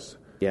floodings.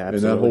 Yeah,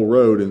 absolutely. And that whole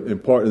road,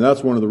 and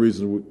that's one of the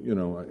reasons,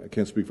 I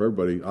can't speak for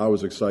everybody, I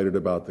was excited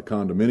about the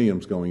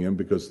condominiums going in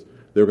because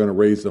they're going to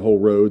raise the whole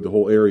road, the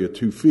whole area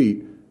 2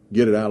 feet,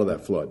 get it out of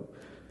that flood.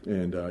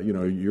 And,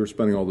 you're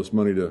spending all this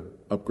money to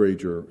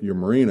upgrade your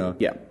marina,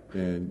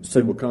 and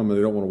people come and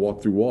they don't want to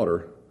walk through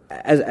water.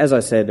 As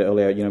I said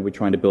earlier, we're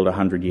trying to build a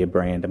 100-year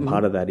brand, and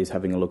part of that is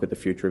having a look at the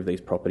future of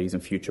these properties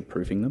and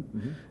future-proofing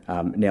them.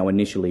 Mm-hmm. Now,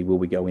 initially, will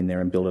we go in there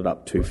and build it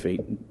up 2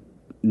 feet?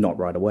 Not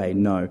right away,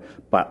 no.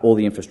 But all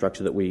the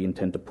infrastructure that we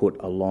intend to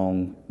put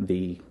along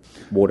the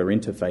water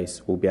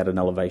interface will be at an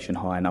elevation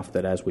high enough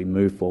that as we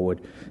move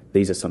forward,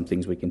 these are some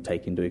things we can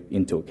take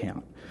into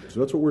account. So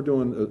that's what we're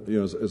doing,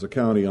 as a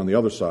county on the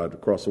other side,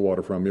 across the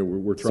water from you.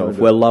 We're trying. So if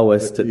we're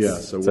lowest,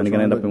 it's only going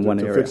to end up in one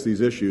area. To fix these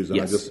issues,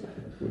 and I just,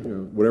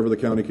 whatever the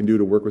county can do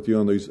to work with you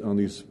on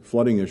these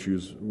flooding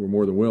issues, we're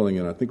more than willing.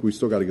 And I think we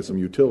still got to get some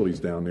utilities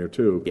down there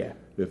too. Yeah.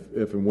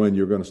 If and when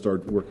you're going to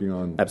start working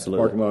on the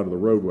parking lot of the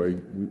roadway,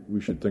 we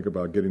should think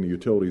about getting the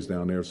utilities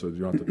down there so that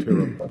you don't have to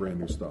tear up brand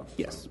new stuff.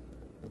 Yes.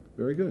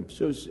 Very good.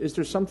 So is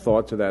there some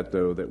thought to that,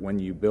 though, that when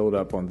you build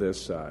up on this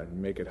side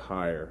and make it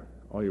higher,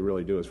 all you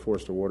really do is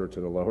force the water to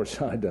the lower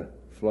side to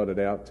flood it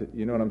out?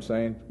 You know what I'm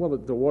saying? Well,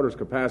 the water's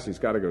capacity's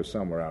got to go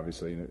somewhere,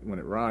 obviously. When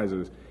it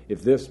rises,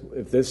 if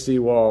this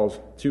seawall's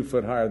 2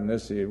 foot higher than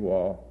this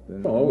seawall,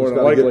 then more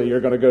than likely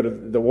you're going to go to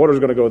the water's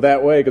going to go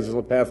that way because it's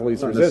the path of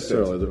least resistance. Not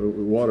necessarily.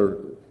 The water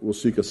will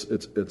seek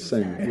its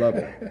same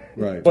level,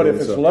 right? But if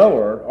it's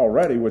lower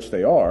already, which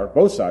they are,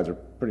 both sides are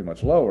pretty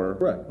much lower.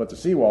 Right. But the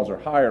seawalls are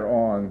higher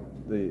on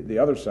the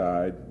other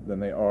side than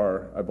they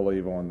are, I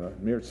believe, on the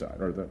Mears side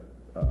or the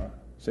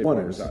safe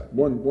harbor side.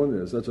 One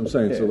is. That's what I'm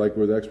saying. Yeah. So like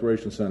where the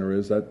exploration center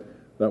is, that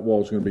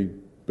wall is going to be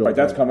built. Right.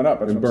 That's coming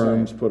up. That's and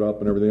berms put up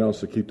and everything else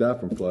to keep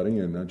that from flooding.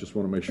 And I just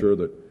want to make sure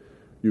that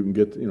you can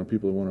get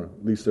people that want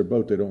to lease their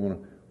boat. They don't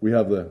want to. We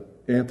have the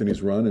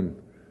Anthony's run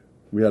and.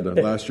 We had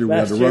last year. We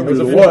had to run through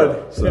the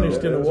flood.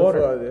 Finished in the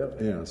water.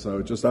 Yeah.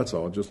 So that's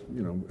all. Just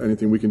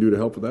anything we can do to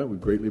help with that, we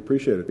greatly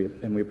appreciate it.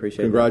 And we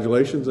appreciate.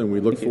 Congratulations, and we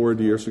look forward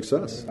to your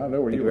success. I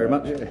know where you very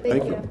much.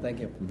 Thank you.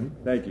 Thank you. Mm-hmm.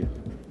 Thank you.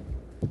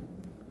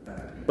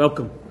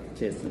 Welcome.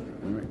 Cheers.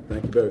 All right.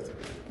 Thank you both.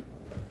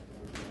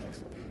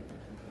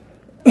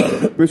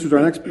 Commissioners, our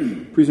next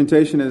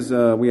presentation is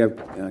we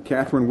have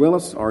Catherine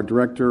Willis, our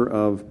Director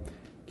of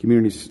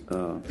Community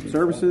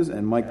Services,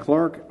 and Mike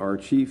Clark, our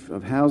Chief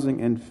of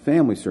Housing and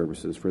Family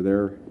Services, for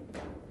their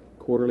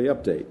quarterly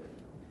update.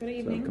 Good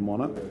evening. So come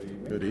on up.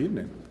 Good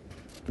evening.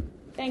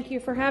 Thank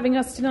you for having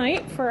us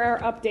tonight for our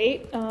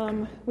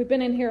update. We've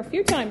been in here a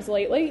few times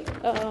lately.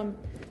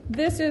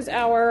 This is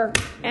our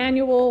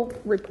annual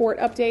report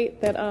update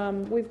that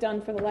we've done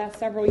for the last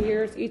several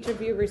years. Each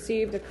of you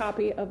received a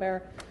copy of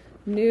our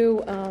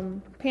new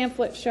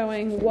pamphlet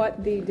showing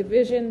what the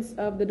divisions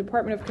of the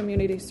Department of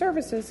Community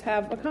Services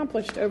have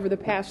accomplished over the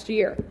past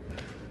year.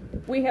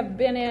 We have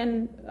been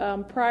in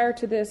prior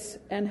to this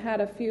and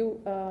had a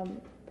few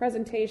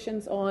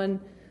presentations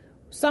on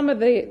some of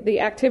the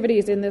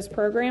activities in this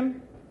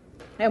program,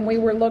 and we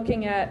were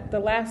looking at the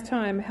last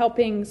time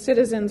helping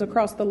citizens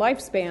across the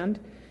lifespan,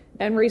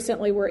 and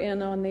recently we're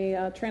in on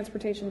the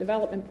Transportation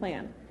Development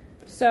Plan.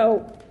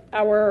 So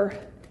our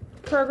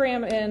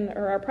program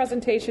our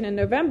presentation in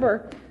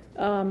November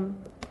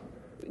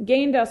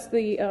gained us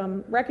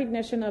the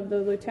recognition of the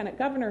Lieutenant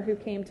Governor who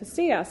came to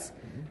see us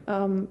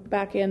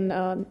back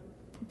in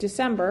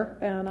December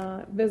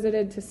and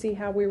visited to see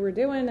how we were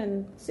doing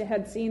and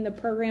had seen the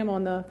program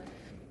on the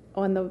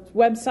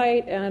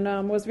website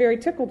and was very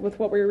tickled with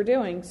what we were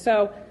doing.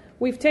 So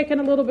we've taken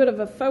a little bit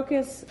of a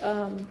focus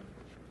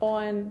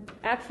on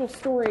actual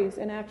stories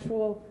and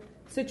actual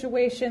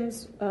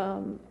situations,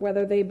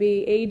 whether they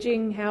be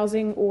aging,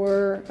 housing,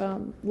 or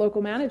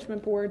local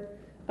management board,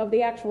 of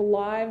the actual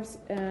lives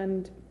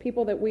and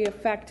people that we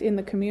affect in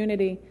the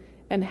community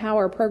and how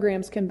our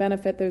programs can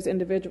benefit those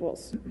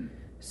individuals.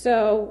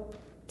 So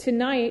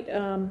tonight,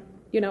 I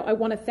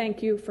want to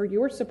thank you for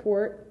your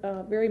support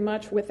very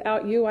much.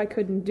 Without you, I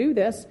couldn't do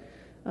this.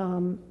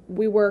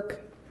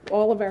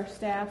 All of our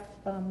staff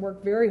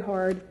work very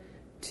hard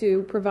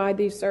to provide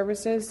these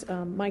services.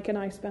 Mike and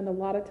I spend a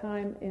lot of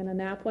time in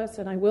Annapolis,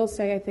 and I will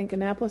say I think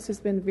Annapolis has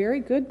been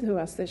very good to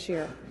us this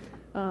year.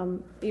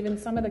 Even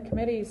some of the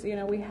committees,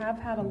 we have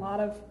had a lot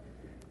of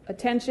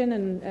attention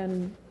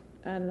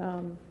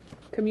and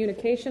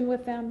communication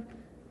with them.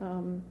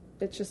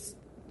 It's just,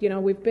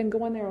 we've been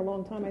going there a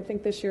long time. I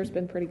think this year's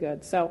been pretty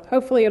good. So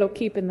hopefully it'll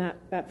keep in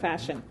that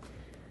fashion.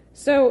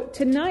 So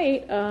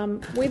tonight,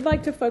 we'd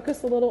like to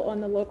focus a little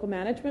on the local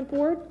management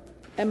board,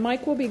 and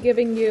Mike will be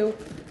giving you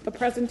a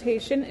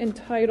presentation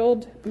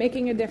entitled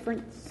Making a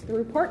Difference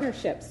Through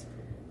Partnerships,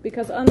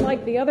 because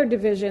unlike the other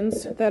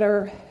divisions that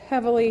are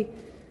heavily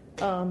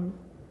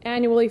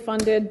annually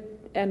funded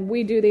and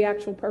we do the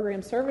actual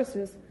program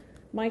services,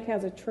 Mike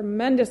has a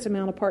tremendous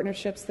amount of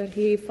partnerships that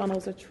he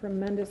funnels a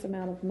tremendous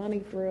amount of money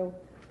through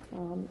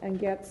and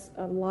gets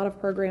a lot of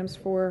programs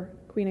for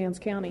Queen Anne's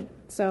County.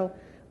 So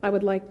I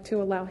would like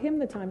to allow him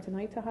the time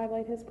tonight to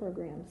highlight his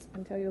programs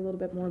and tell you a little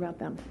bit more about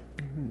them.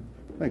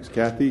 Thanks,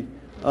 Kathy.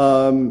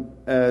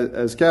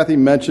 As Kathy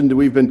mentioned,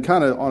 we've been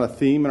kind of on a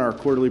theme in our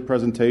quarterly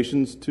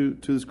presentations to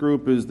this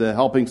group, is the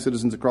helping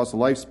citizens across the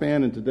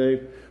lifespan. And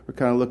today we're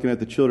kind of looking at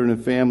the children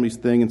and families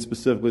thing, and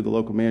specifically the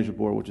local management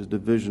board, which is a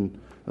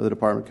division of the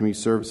Department of Community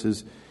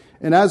Services.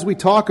 And as we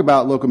talk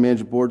about local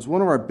management boards,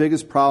 one of our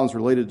biggest problems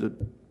related to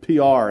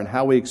PR and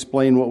how we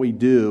explain what we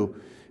do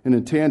in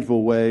a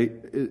tangible way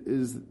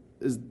is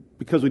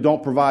because we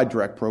don't provide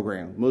direct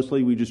programming.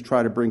 Mostly we just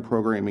try to bring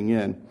programming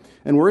in.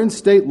 And we're in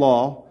state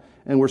law,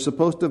 and we're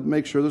supposed to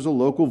make sure there's a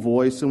local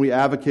voice, and we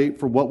advocate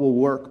for what will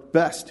work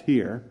best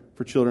here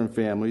for children and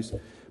families.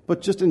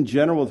 But just in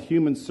general with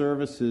human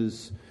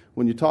services,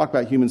 when you talk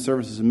about human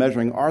services and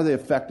measuring, are they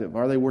effective?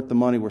 Are they worth the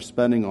money we're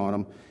spending on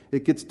them?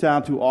 It gets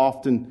down to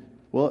often,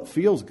 well, it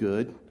feels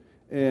good.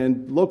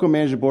 And local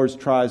management boards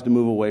tries to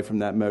move away from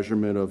that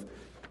measurement of,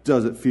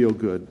 does it feel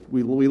good?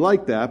 We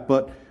like that,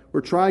 but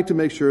we're trying to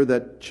make sure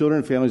that children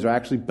and families are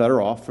actually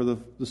better off for the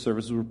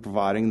services we're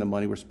providing and the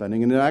money we're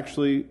spending, and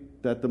actually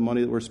that the money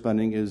that we're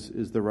spending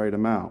is the right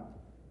amount.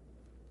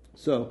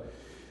 So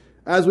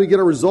as we get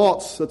our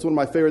results, that's one of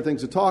my favorite things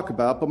to talk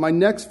about, but my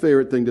next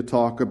favorite thing to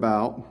talk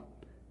about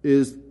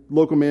is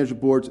local management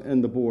boards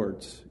and the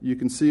boards. You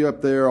can see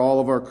up there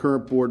all of our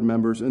current board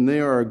members, and they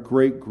are a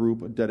great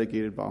group of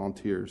dedicated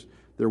volunteers.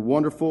 They're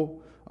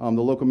wonderful. The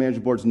local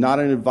management board is not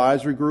an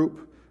advisory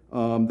group.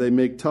 They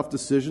make tough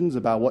decisions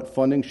about what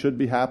funding should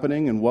be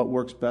happening and what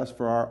works best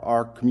for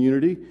our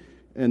community,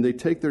 and they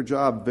take their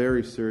job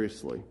very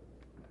seriously.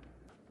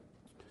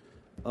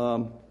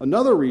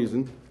 Another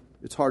reason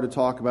it's hard to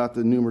talk about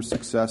the numerous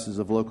successes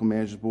of local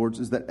management boards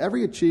is that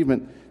every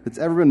achievement that's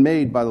ever been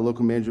made by the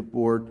local management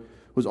board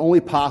was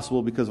only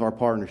possible because of our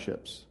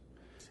partnerships.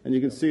 And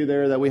you can see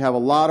there that we have a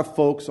lot of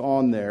folks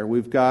on there.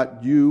 We've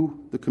got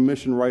you, the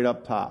commission, right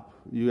up top.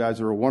 You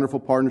guys are a wonderful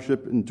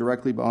partnership, and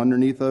directly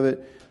underneath of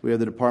it, we have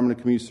the Department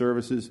of Community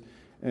Services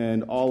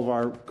and all of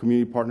our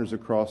community partners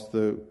across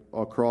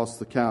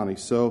the county.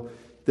 So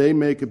they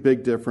make a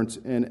big difference,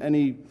 and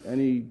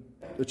any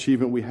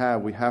achievement we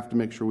have to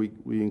make sure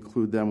we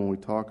include them when we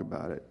talk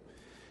about it.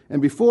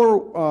 And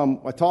before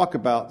I talk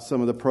about some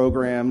of the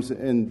programs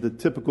and the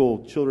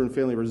typical children and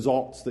family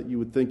results that you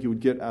would think you would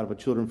get out of a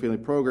children and family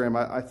program,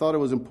 I thought it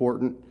was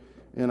important.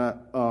 And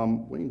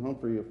Wayne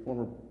Humphrey, a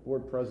former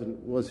board president,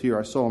 was here.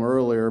 I saw him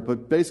earlier.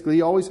 But basically,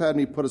 he always had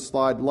me put a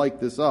slide like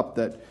this up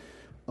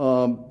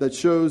that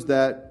shows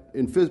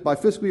that by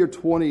fiscal year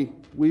 20,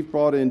 we've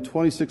brought in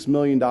 $26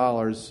 million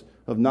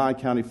of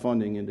non-county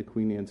funding into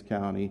Queen Anne's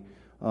County.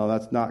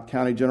 That's not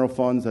county general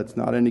funds. That's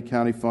not any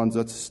county funds.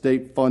 That's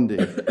state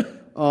funding.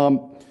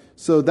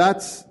 So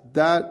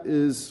that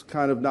is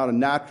kind of not a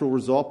natural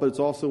result, but it's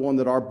also one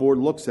that our board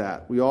looks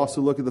at. We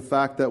also look at the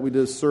fact that we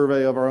did a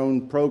survey of our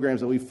own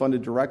programs that we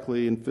funded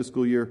directly in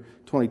fiscal year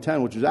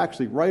 2010, which is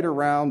actually right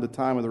around the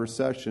time of the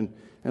recession,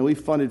 and we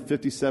funded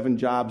 57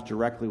 jobs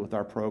directly with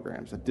our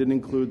programs. That didn't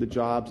include the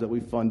jobs that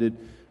we funded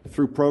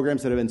through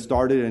programs that have been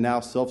started and now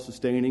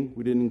self-sustaining.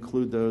 We didn't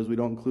include those. We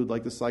don't include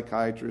like the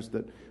psychiatrist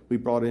that we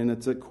brought in.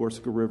 It's at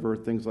Corsica River,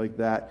 things like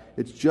that.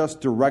 It's just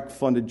direct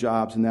funded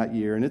jobs in that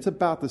year, and it's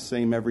about the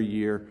same every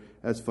year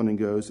as funding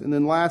goes. And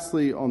then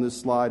lastly on this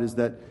slide is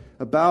that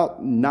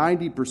about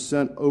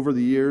 90% over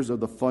the years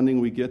of the funding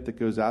we get that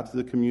goes out to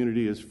the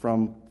community is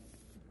from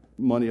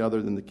money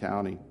other than the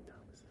county.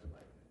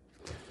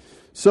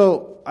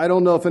 So I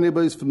don't know if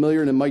anybody's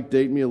familiar, and it might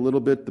date me a little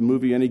bit, the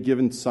movie Any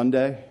Given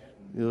Sunday.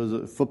 It was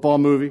a football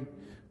movie.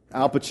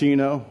 Al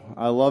Pacino.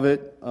 I love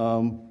it.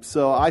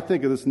 So I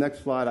think of this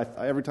next slide.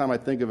 Every time I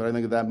think of it, I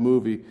think of that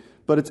movie.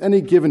 But it's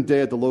any given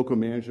day at the local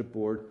management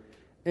board.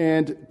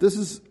 And this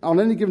is, on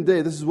any given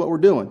day, this is what we're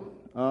doing.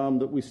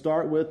 That we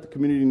start with the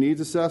community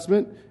needs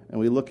assessment, and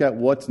we look at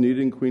what's needed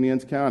in Queen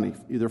Anne's County,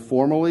 either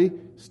formally,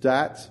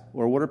 stats,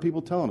 or what are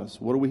people telling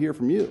us? What do we hear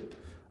from you?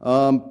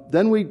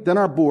 Then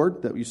our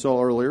board, that you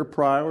saw earlier,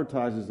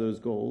 prioritizes those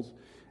goals.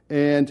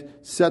 and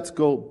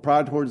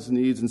prioritize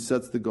needs and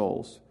sets the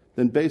goals.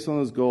 Then based on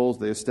those goals,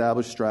 they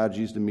establish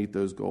strategies to meet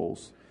those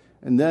goals.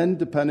 And then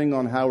depending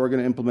on how we're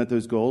going to implement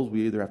those goals,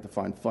 we either have to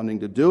find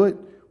funding to do it,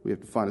 we have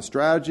to find a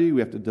strategy,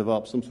 we have to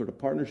develop some sort of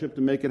partnership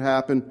to make it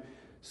happen.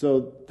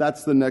 So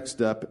that's the next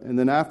step. And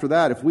then after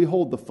that, if we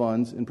hold the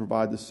funds and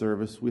provide the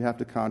service, we have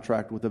to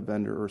contract with a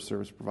vendor or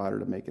service provider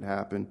to make it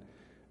happen.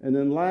 And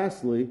then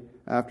lastly,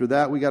 after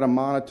that, we got to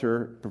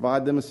monitor,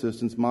 provide them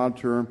assistance,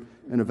 monitor them,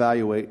 and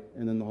evaluate,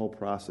 and then the whole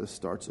process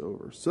starts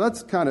over. So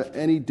that's kind of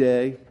any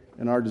day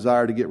and our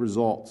desire to get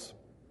results.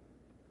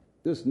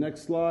 This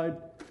next slide,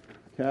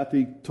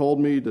 Kathy told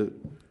me to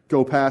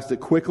go past it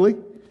quickly,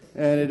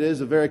 and it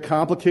is a very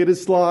complicated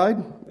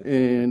slide,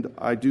 and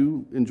I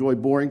do enjoy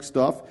boring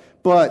stuff,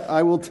 but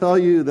I will tell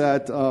you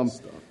that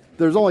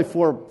there's only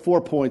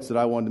four points that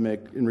I wanted to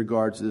make in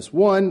regards to this.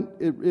 One,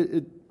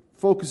 it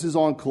focuses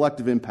on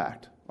collective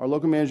impact. Our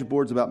local management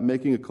board is about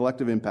making a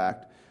collective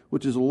impact,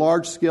 which is a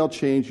large-scale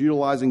change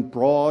utilizing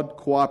broad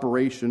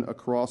cooperation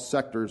across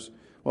sectors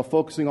while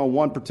focusing on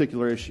one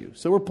particular issue.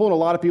 So we're pulling a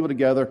lot of people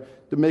together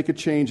to make a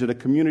change at a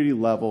community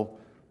level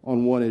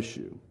on one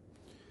issue.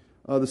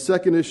 The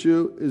second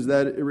issue is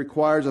that it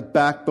requires a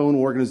backbone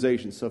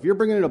organization. So if you're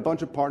bringing in a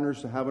bunch of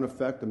partners to have an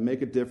effect and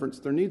make a difference,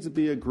 there needs to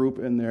be a group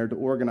in there to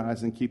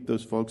organize and keep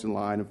those folks in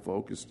line and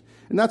focused.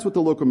 And that's what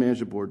the local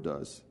management board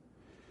does.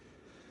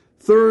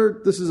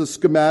 Third, this is a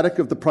schematic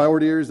of the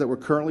priority areas that we're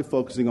currently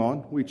focusing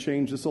on. We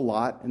change this a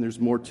lot, and there's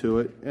more to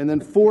it. And then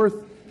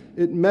fourth,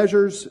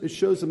 it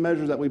shows the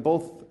measures that we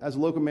both, as a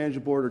local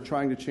management board, are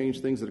trying to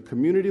change things at a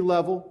community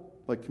level,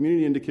 like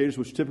community indicators,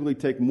 which typically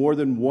take more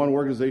than one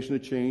organization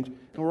to change.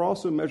 And we're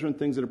also measuring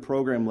things at a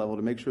program level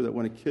to make sure that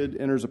when a kid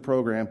enters a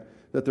program,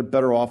 that they're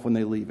better off when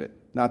they leave it.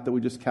 Not that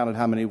we just counted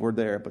how many were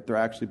there, but they're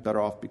actually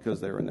better off because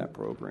they were in that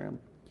program.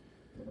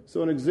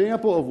 So an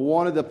example of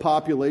one of the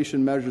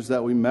population measures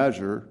that we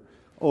measure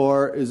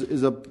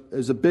is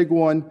a big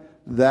one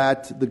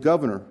that the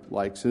governor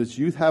likes, and it's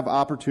youth have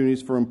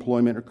opportunities for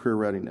employment or career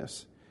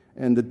readiness.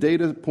 And the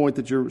data point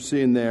that you're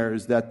seeing there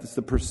is that it's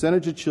the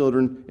percentage of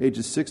children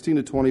ages 16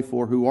 to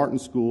 24 who aren't in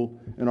school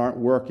and aren't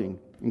working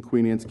in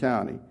Queen Anne's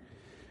County.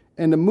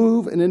 And to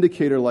move an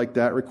indicator like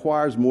that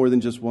requires more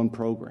than just one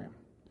program.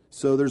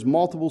 So there's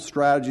multiple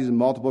strategies and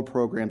multiple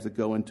programs that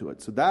go into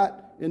it. So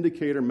that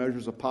indicator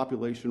measures a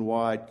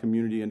population-wide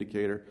community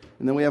indicator,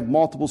 and then we have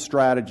multiple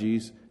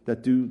strategies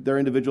that do their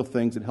individual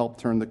things that help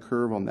turn the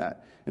curve on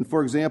that. And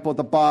for example, at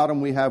the bottom,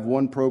 we have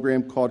one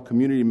program called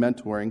Community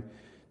Mentoring,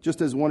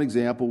 just as one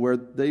example, where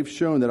they've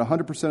shown that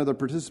 100% of their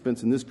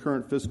participants in this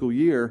current fiscal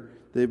year,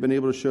 they've been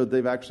able to show that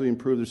they've actually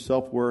improved their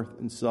self-worth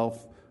and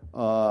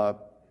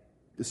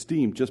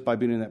self-esteem just by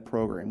being in that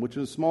program, which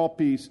is a small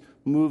piece,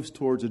 moves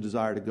towards a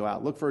desire to go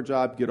out, look for a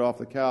job, get off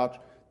the couch,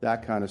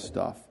 that kind of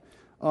stuff.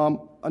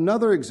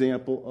 Another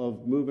example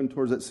of moving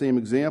towards that same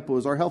example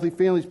is our Healthy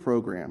Families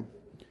program.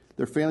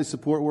 They're family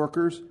support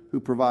workers who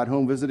provide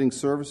home visiting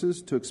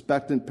services to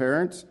expectant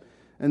parents,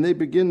 and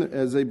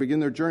as they begin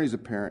their journey as a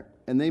parent,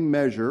 and they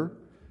measure,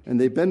 and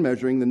they've been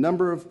measuring the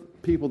number of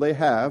people they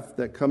have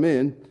that come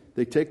in.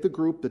 They take the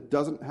group that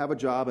doesn't have a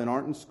job and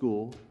aren't in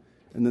school,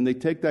 and then they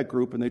take that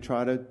group and they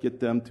try to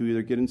get them to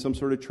either get in some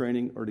sort of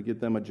training or to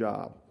get them a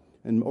job,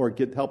 or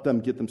help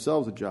them get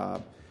themselves a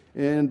job.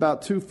 And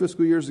about 2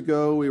 fiscal years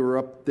ago, we were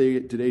up to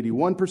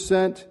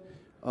 81%.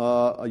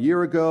 A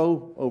year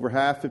ago, over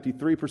half,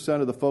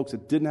 53% of the folks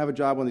that didn't have a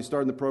job when they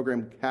started the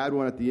program had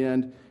one at the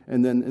end,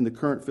 and then in the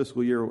current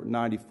fiscal year,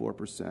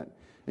 94%.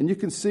 And you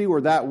can see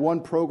where that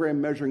one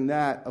program measuring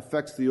that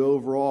affects the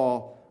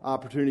overall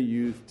opportunity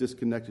youth,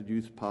 disconnected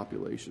youth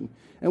population.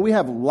 And we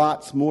have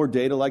lots more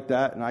data like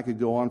that, and I could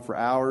go on for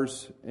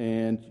hours,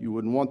 and you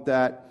wouldn't want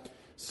that.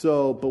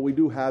 But we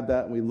do have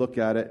that, and we look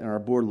at it, and our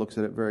board looks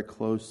at it very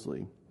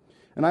closely.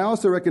 And I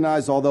also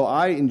recognize, although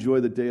I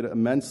enjoy the data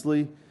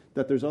immensely,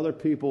 that there's other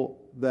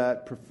people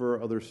that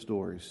prefer other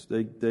stories.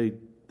 They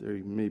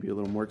may be a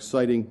little more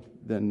exciting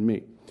than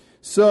me.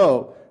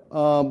 So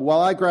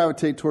while I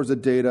gravitate towards the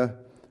data,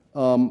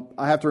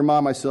 I have to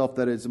remind myself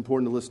that it's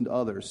important to listen to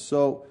others.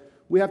 So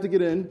we have to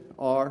get in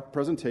our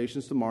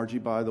presentations to Margie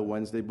by the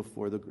Wednesday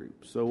before the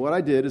group. So what I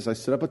did is I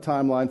set up a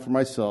timeline for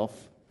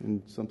myself,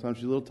 and sometimes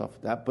she's a little tough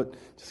with that, but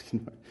just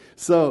kidding.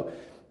 So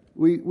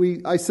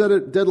I set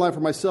a deadline for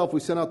myself. We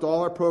sent out to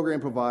all our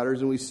program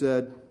providers, and we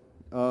said,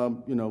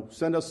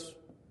 send us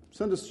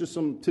just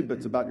some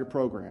tidbits about your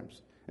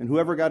programs. And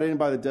whoever got in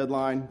by the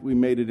deadline, we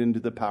made it into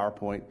the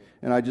PowerPoint,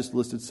 and I just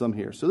listed some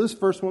here. So this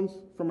first one's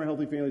from our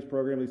Healthy Families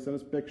program. They sent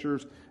us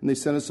pictures, and they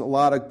sent us a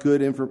lot of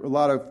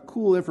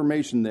cool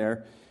information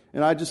there.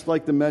 And I just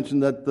like to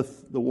mention that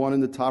the one in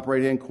the top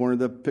right-hand corner,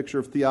 the picture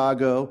of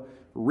Thiago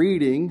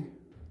reading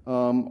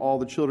all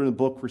the children in the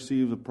book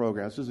receive the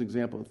program. It's just an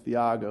example of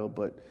Thiago,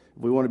 but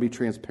if we want to be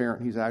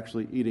transparent, he's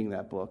actually eating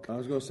that book. I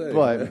was going to say.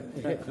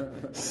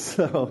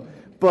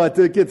 But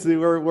it gets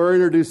we're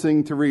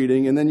introducing to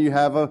reading, and then you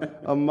have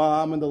a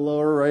mom in the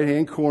lower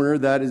right-hand corner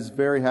that is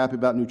very happy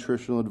about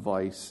nutritional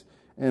advice.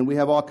 And we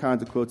have all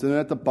kinds of quotes. And then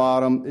at the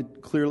bottom,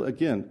 it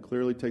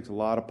clearly takes a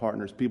lot of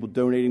partners, people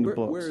donating the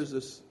books. Where is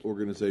this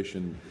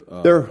organization?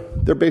 They're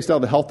based out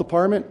of the health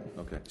department.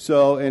 Okay.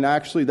 So, and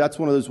actually, that's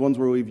one of those ones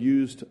where we've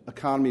used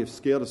economy of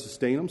scale to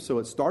sustain them. So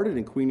it started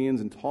in Queen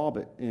Anne's and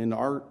Talbot, and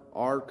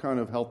our kind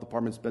of health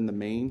department's been the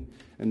main.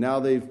 And now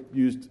they've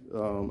used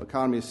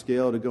economy of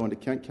scale to go into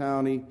Kent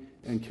County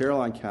and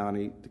Caroline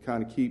County to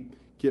kind of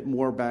get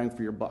more bang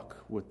for your buck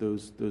with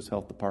those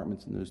health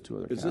departments and those two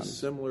other counties. Is this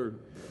similar?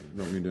 I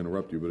don't mean to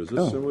interrupt you, but is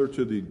this similar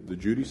to the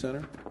Judy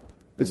Center?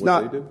 It's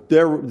not.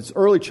 It's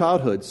early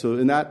childhood, so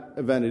in that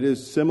event, it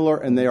is similar,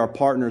 and they are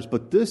partners.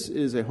 But this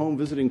is a home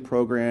visiting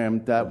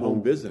program that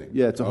home visiting.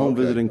 Yeah, it's a home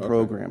visiting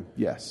program.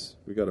 Yes,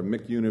 we got a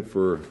MIC unit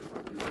for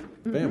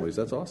families.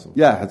 That's awesome.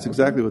 Yeah, that's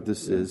exactly what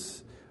this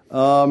is.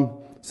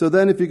 So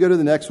then, if you go to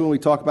the next one, we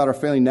talk about our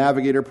Family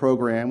Navigator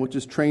program, which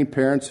is trained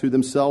parents who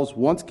themselves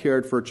once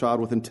cared for a child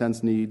with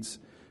intense needs,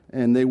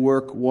 and they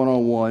work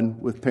one-on-one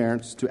with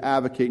parents to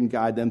advocate and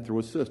guide them through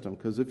a system.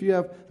 Because if you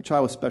have a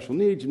child with special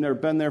needs you've never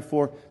been there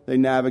for, they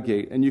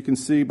navigate. And you can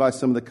see by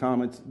some of the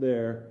comments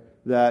there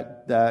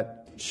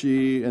that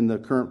she and the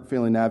current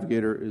Family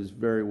Navigator is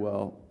very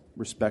well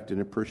respected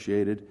and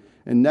appreciated.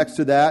 And next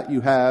to that,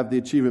 you have the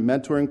Achievement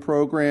Mentoring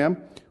Program,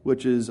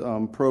 which is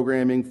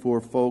programming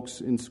for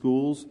folks in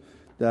schools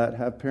that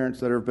have parents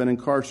that have been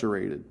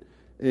incarcerated.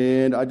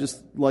 And I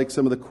just like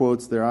some of the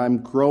quotes there. I'm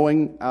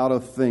growing out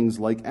of things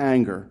like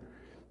anger.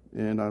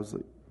 And I was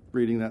like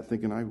reading that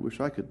thinking, I wish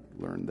I could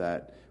learn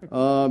that.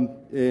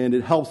 And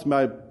it helps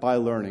me by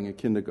learning, a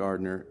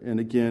kindergartner. And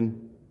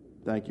again,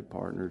 thank you,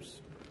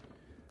 partners.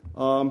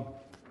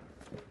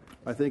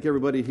 I think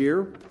everybody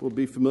here will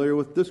be familiar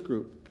with this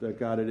group that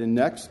got it in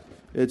next.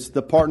 It's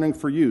the Partnering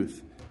for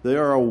Youth. They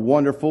are a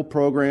wonderful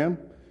program.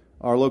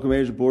 Our local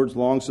management boards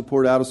long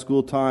support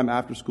out-of-school time,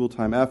 after-school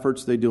time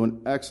efforts. They do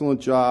an excellent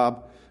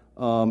job.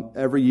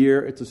 Every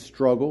year, it's a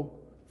struggle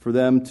for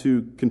them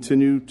to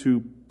continue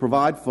to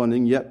provide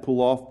funding, yet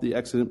pull off the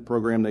excellent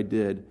program they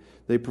did.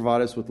 They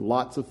provide us with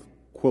lots of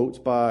quotes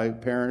by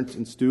parents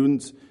and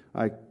students.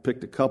 I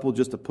picked a couple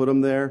just to put them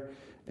there.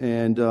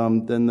 And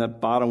then that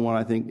bottom one,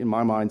 I think, in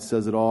my mind,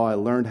 says it all. I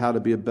learned how to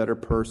be a better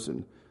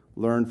person,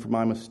 learned from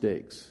my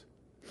mistakes.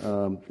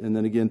 And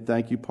then again,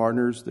 thank you,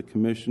 partners, the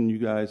commission. You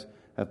guys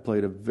have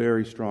played a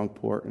very strong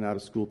part in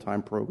out-of-school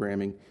time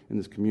programming in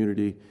this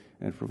community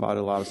and provided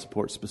a lot of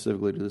support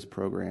specifically to this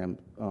program,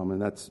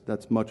 and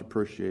that's much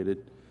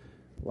appreciated.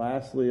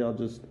 Lastly, I'll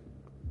just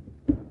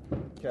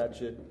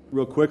catch it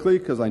real quickly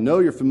because I know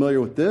you're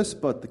familiar with this,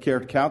 but the Care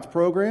Counts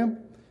program,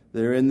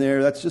 they're in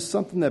there. That's just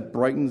something that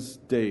brightens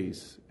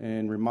days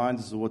and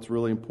reminds us of what's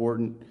really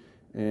important,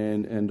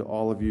 and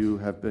all of you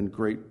have been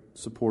great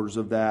supporters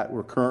of that.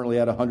 We're currently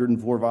at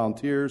 104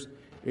 volunteers.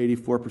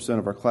 84%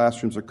 of our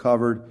classrooms are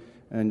covered,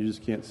 and you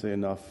just can't say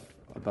enough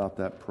about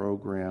that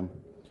program.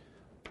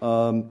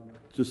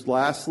 Just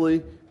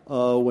lastly,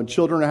 when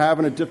children are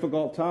having a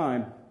difficult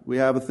time, we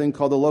have a thing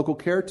called the local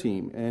care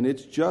team, and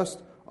it's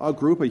just a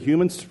group of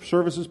human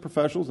services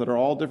professionals that are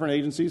all different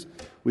agencies.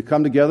 We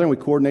come together and we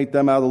coordinate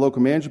them out of the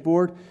local management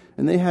board,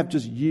 and they have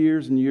just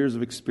years and years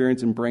of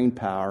experience and brain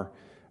power.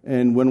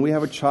 And when we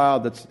have a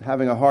child that's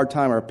having a hard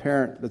time or a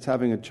parent that's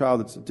having a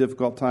child that's a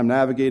difficult time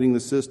navigating the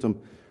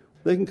system,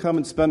 they can come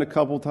and spend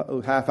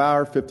a half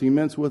hour, 15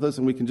 minutes with us,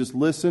 and we can just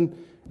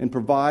listen and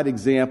provide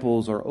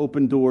examples or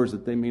open doors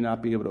that they may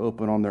not be able to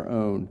open on their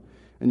own.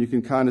 And you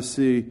can kind of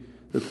see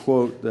the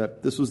quote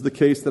that this was the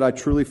case that I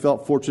truly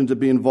felt fortunate to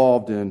be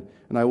involved in.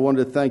 And I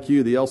wanted to thank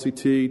you, the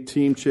LCT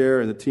team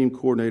chair and the team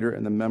coordinator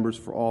and the members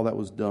for all that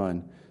was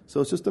done.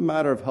 So it's just a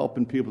matter of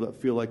helping people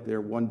that feel like they're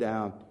one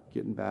down,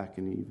 getting back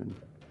and even.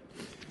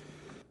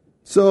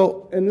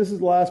 So, and this is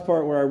the last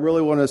part where I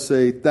really want to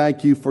say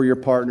thank you for your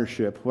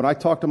partnership. When I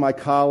talk to my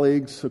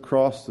colleagues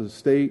across the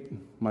state,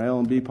 my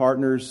L&B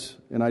partners,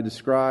 and I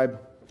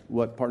describe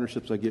what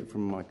partnerships I get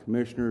from my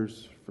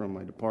commissioners, from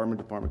my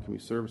Department of Community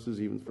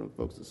Services, even from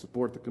folks that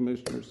support the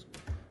commissioners,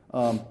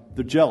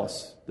 they're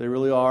jealous. They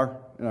really are,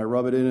 and I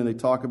rub it in and they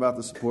talk about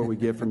the support we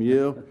get from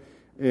you.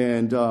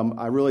 And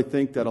I really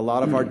think that a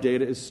lot of our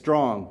data is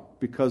strong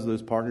because of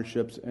those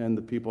partnerships and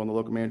the people on the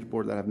local management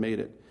board that have made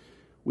it.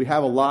 We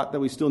have a lot that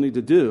we still need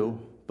to do,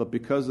 but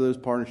because of those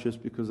partnerships,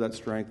 because of that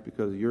strength,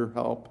 because of your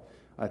help,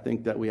 I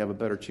think that we have a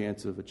better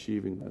chance of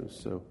achieving those.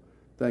 So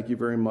thank you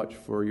very much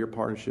for your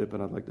partnership,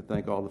 and I'd like to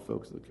thank all the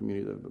folks in the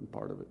community that have been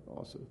part of it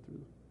also through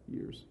the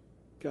years.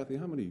 Kathy,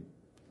 how many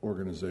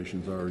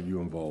organizations are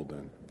you involved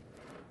in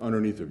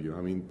underneath of you?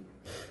 I mean,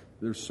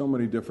 there's so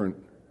many different,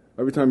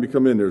 every time you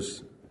come in,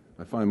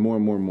 I find more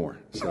and more and more.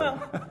 So.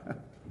 Well,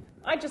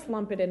 I just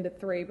lump it into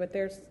three, but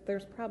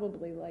there's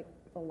probably like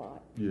a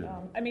lot. Yeah.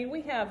 I mean,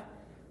 we have,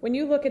 when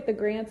you look at the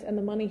grants and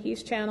the money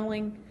he's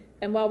channeling,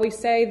 and while we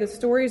say the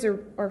stories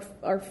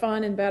are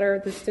fun and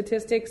better, the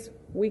statistics,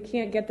 we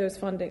can't get the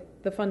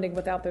funding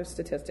without those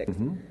statistics.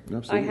 Mm-hmm.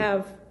 Absolutely. I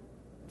have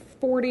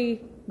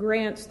 40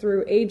 grants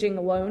through aging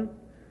alone.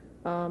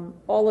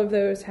 All of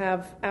those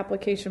have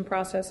application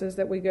processes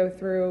that we go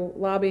through,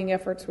 lobbying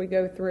efforts we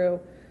go through.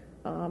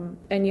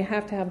 And you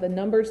have to have the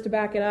numbers to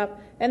back it up.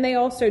 And they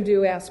also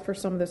do ask for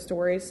some of the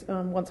stories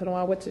once in a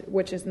while,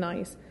 which is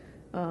nice.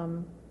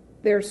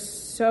 There's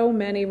so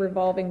many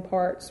revolving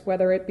parts,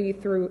 whether it be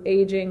through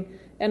aging,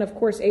 and of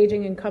course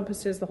aging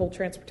encompasses the whole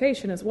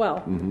transportation as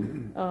well.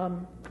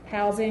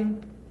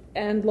 Housing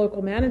and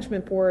local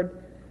management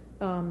board.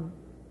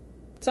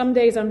 Some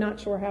days I'm not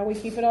sure how we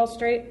keep it all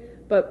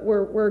straight, but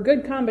we're a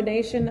good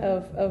combination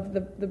of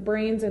the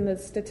brains and the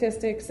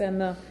statistics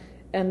and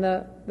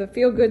the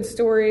feel-good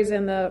stories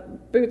and the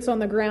boots on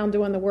the ground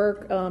doing the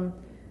work.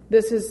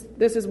 This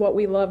is what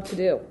we love to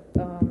do,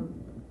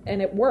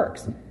 and it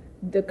works.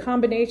 The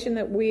combination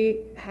that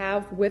we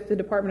have with the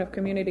Department of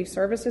Community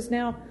Services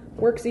now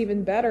works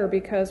even better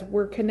because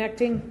we're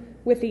connecting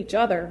with each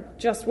other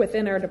just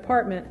within our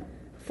department.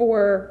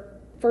 For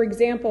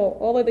example,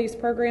 all of these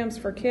programs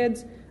for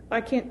kids,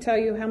 I can't tell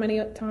you how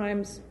many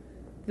times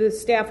the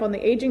staff on the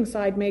aging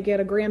side may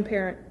get a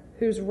grandparent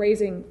who's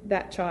raising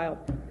that child,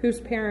 whose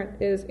parent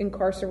is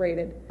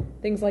incarcerated,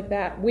 things like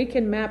that. We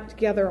can map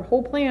together a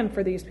whole plan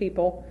for these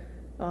people,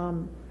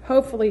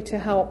 hopefully to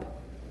help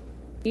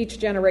each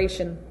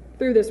generation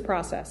through this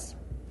process.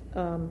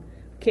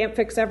 Can't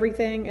fix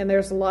everything, and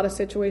there's a lot of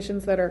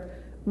situations that are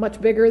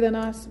much bigger than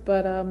us,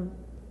 but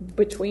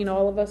between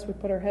all of us, we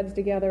put our heads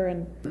together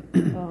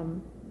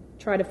and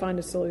try to find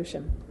a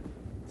solution.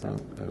 So.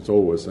 As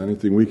always,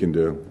 anything we can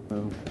do.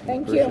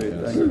 Thank you.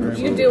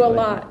 You do a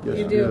lot. Yes,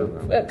 you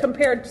do.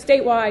 Compared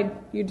statewide,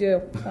 you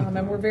do,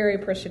 and we're very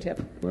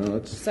appreciative. Well,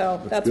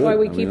 that's why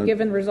we keep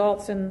giving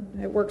results,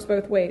 and it works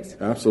both ways.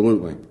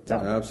 Absolutely. So.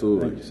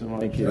 Absolutely. Thank you so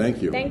much. Thank you.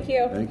 Thank you.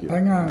 Thank you.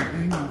 Hang on.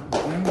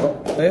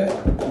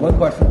 One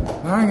question.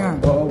 Hang on.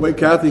 Oh, wait,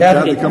 Kathy,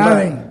 Kathy, come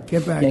back.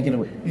 Get back. Can't get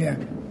away. Yeah.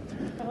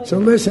 So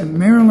listen,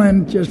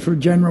 Maryland, just for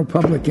general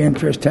public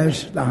interest,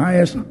 has the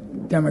highest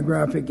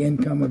demographic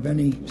income of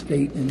any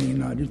state in the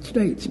United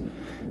States.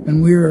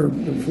 And we're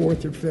the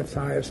fourth or fifth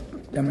highest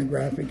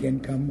demographic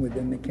income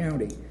within the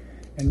county.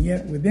 And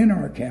yet within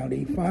our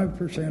county,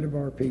 5% of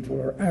our people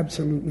are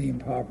absolutely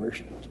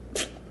impoverished,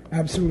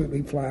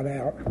 absolutely flat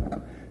out.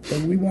 So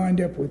we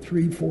wind up with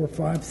 3,000,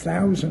 4,000,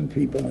 5,000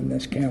 people in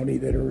this county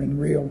that are in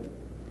real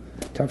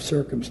tough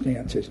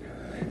circumstances.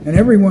 And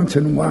every once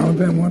in a while,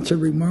 then once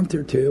every month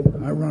or two,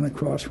 I run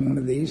across one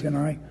of these and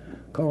I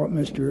call up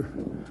Mr.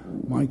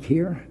 Mike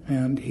here,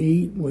 and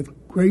he, with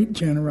great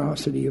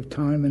generosity of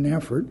time and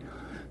effort,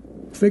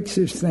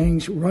 fixes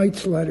things,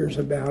 writes letters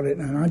about it,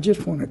 and I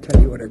just want to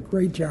tell you what a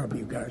great job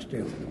you guys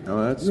do.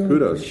 Oh, that's Really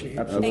kudos. appreciate it.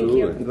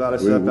 Absolutely. I'm glad I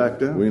sat back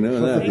down. We know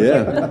that,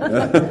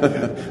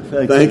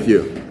 yeah. Thank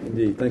you.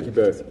 Indeed. Thank you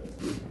both.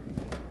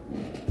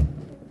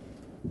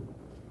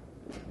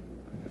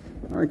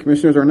 All right,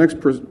 Commissioners, our next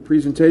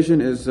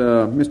presentation is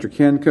Mr.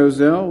 Ken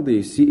Kozel, the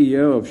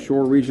CEO of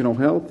Shore Regional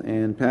Health,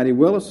 and Patty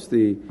Willis,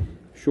 the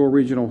Shore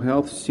Regional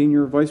Health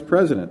Senior Vice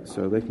President.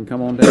 So they can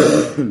come on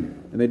down.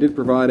 And they did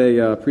provide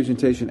a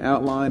presentation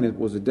outline. It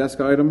was a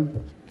desk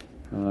item.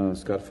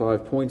 It's got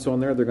 5 points on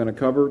there they're going to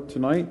cover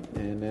tonight.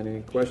 And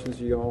any questions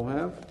you all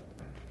have,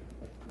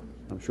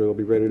 I'm sure they'll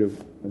be ready to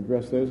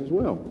address those as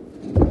well.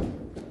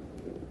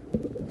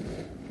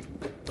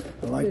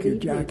 I like your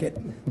jacket.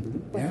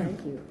 Well,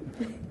 thank you.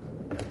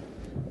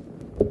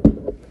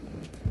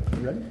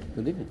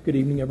 Good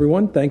evening,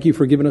 everyone. Thank you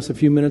for giving us a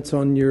few minutes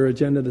on your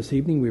agenda this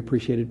evening. We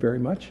appreciate it very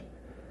much.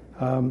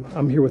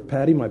 I'm here with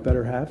Patty, my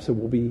better half, so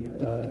we'll be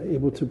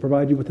able to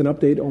provide you with an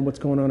update on what's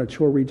going on at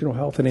Shore Regional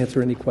Health and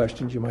answer any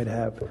questions you might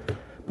have.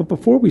 But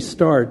before we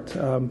start,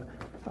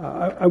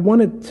 I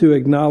wanted to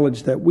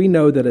acknowledge that we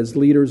know that as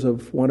leaders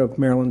of one of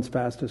Maryland's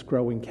fastest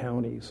growing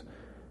counties,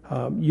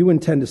 you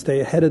intend to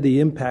stay ahead of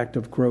the impact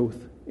of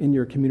growth in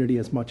your community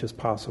as much as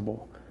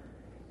possible.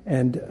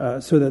 And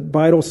so that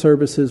vital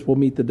services will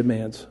meet the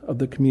demands of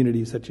the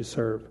communities that you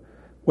serve,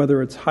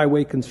 whether it's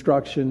highway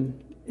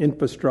construction,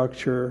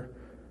 infrastructure,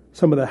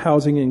 some of the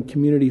housing and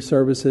community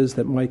services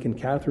that Mike and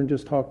Catherine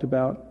just talked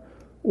about,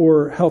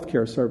 or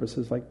healthcare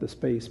services like the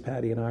space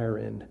Patty and I are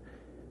in.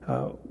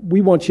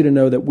 We want you to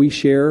know that we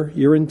share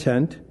your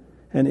intent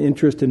and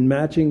interest in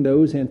matching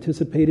those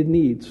anticipated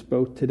needs,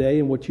 both today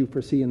and what you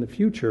foresee in the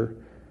future,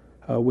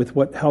 with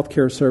what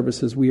healthcare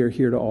services we are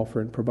here to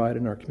offer and provide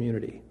in our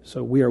community.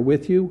 So we are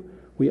with you.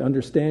 We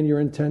understand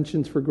your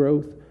intentions for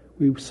growth.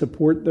 We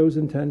support those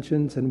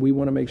intentions, and we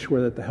want to make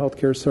sure that the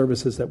healthcare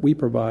services that we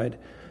provide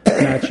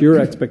match your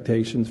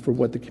expectations for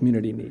what the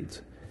community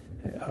needs.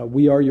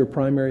 We are your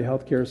primary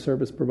healthcare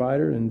service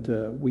provider,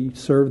 and we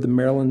serve the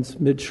Maryland's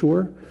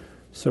Midshore.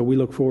 So we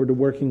look forward to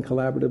working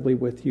collaboratively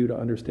with you to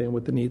understand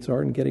what the needs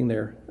are and getting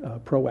there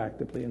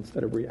proactively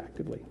instead of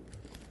reactively.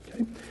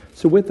 Okay.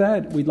 So with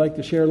that, we'd like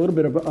to share a little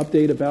bit of an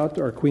update about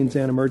our Queens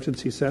Anne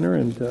Emergency Center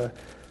and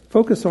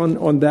focus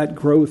on that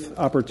growth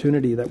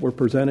opportunity that we're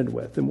presented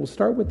with. And we'll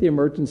start with the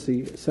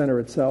Emergency Center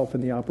itself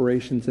and the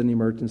operations in the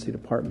emergency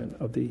department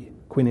of the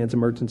Queen Anne's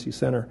Emergency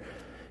Center.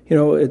 You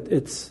know,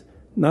 it's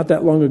not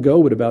that long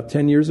ago, but about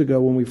 10 years ago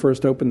when we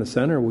first opened the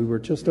center, we were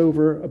just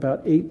over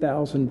about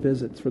 8,000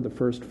 visits for the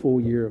first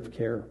full year of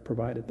care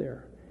provided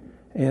there.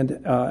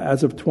 And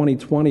as of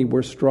 2020,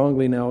 we're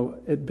strongly now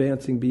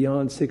advancing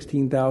beyond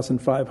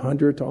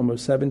 16,500 to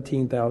almost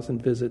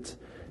 17,000 visits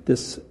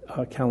this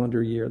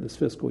calendar year, this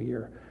fiscal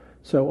year.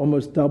 So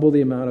almost double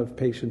the amount of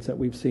patients that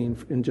we've seen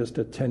in just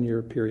a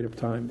 10-year period of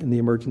time in the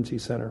emergency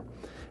center.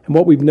 And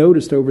what we've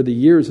noticed over the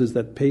years is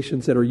that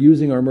patients that are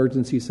using our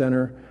emergency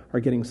center are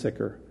getting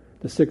sicker.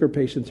 The sicker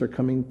patients are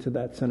coming to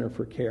that center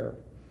for care.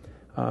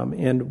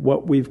 And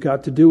what we've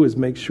got to do is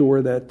make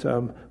sure that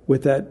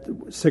with that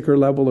sicker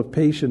level of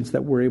patients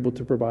that we're able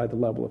to provide the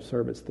level of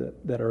service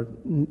that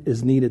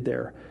is needed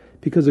there.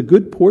 Because a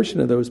good portion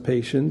of those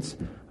patients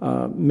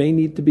may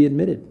need to be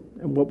admitted.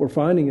 And what we're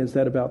finding is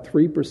that about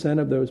 3%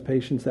 of those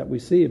patients that we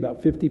see,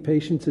 about 50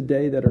 patients a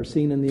day that are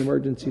seen in the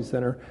emergency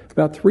center,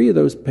 about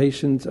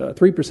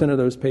 3% of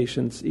those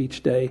patients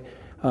each day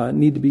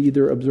need to be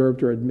either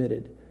observed or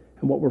admitted.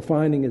 And what we're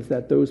finding is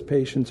that those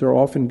patients are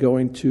often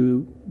going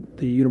to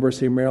the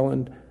University of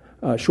Maryland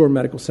Shore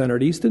Medical Center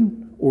at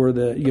Easton or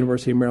the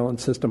University of Maryland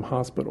System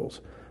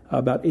hospitals.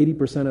 About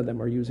 80% of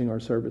them are using our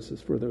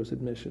services for those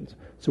admissions.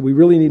 So we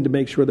really need to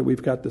make sure that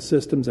we've got the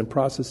systems and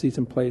processes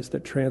in place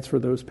that transfer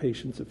those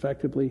patients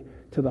effectively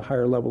to the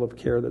higher level of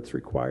care that's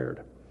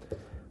required.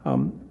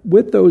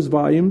 With those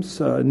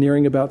volumes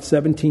nearing about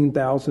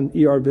 17,000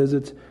 ER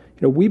visits,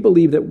 we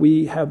believe that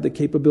we have the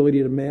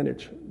capability to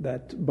manage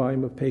that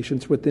volume of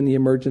patients within the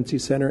emergency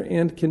center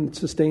and can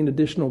sustain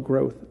additional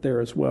growth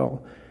there as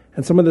well.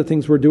 And some of the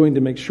things we're doing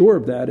to make sure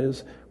of that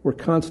is we're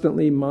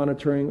constantly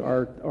monitoring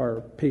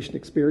our patient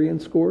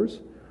experience scores,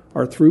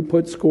 our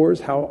throughput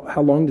scores,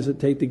 how long does it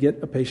take to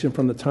get a patient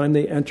from the time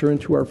they enter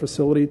into our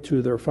facility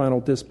to their final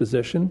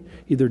disposition,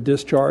 either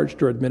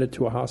discharged or admitted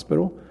to a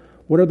hospital.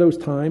 What are those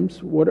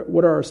times? What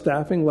are our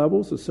staffing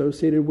levels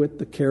associated with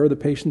the care of the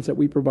patients that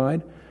we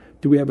provide?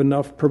 Do we have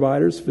enough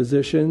providers,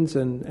 physicians,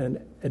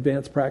 and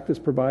advanced practice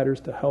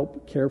providers to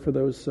help care for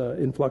those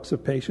influx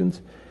of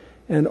patients?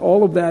 And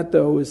all of that,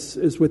 though,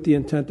 is with the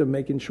intent of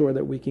making sure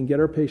that we can get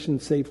our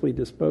patients safely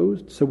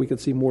disposed so we can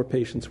see more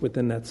patients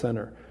within that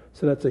center.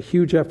 So that's a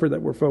huge effort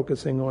that we're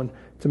focusing on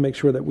to make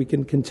sure that we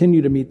can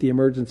continue to meet the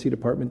emergency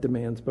department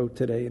demands both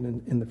today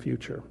and in the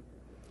future.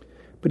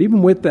 But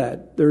even with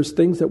that, there's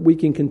things that we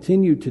can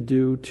continue to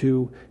do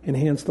to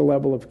enhance the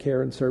level of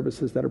care and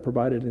services that are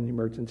provided in the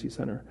emergency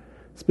center.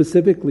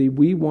 Specifically,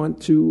 we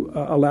want to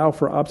allow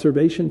for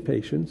observation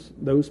patients,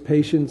 those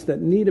patients that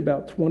need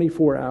about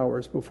 24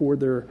 hours before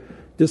their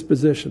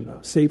disposition,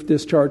 safe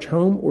discharge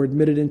home or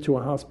admitted into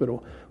a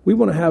hospital. We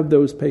want to have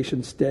those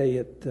patients stay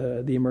at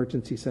the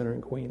emergency center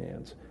in Queen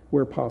Anne's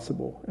where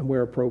possible and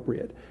where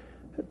appropriate.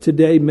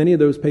 Today, many of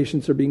those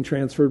patients are being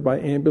transferred by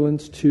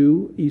ambulance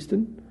to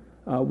Easton,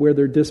 where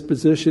their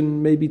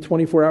disposition may be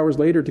 24 hours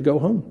later to go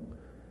home.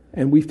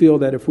 And we feel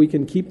that if we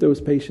can keep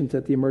those patients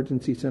at the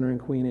emergency center in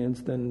Queen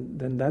Anne's,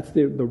 then that's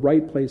the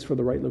right place for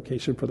the right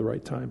location for the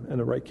right time and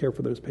the right care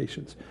for those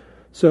patients.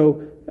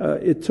 So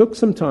it took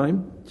some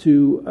time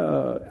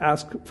to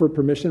ask for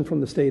permission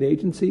from the state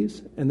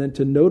agencies and then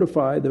to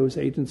notify those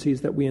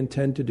agencies that we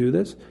intend to do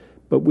this.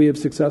 But we have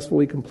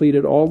successfully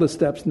completed all the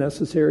steps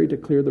necessary to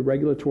clear the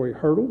regulatory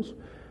hurdles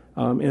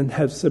and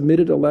have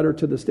submitted a letter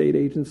to the state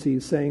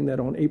agencies saying that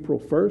on April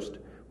 1st,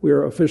 we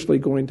are officially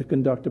going to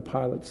conduct a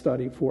pilot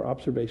study for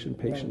observation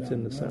patients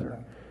in the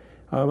center.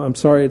 I'm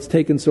sorry it's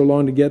taken so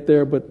long to get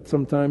there, but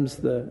sometimes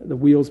the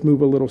wheels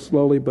move a little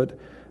slowly. But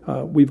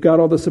we've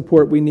got all the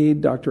support we need.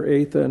 Dr.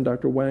 Atha and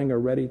Dr. Wang are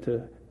ready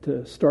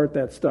to start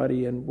that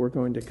study, and we're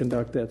going to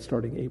conduct that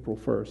starting April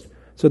 1st.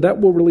 So that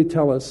will really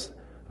tell us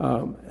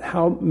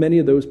how many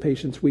of those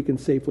patients we can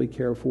safely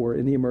care for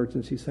in the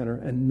emergency center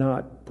and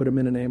not put them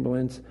in an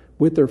ambulance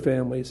with their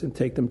families and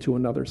take them to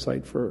another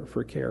site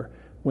for care,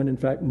 when in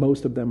fact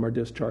most of them are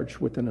discharged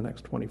within the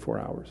next 24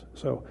 hours.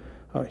 So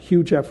a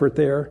huge effort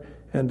there,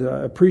 and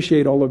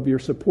appreciate all of your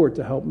support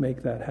to help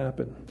make that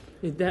happen.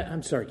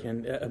 I'm sorry,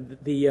 Ken.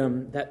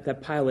 That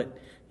pilot,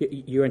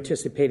 you're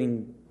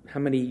anticipating how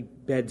many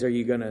beds are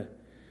you going to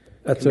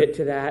commit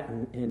to that?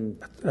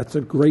 And That's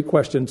a great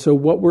question. So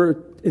what we're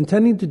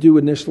intending to do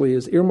initially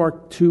is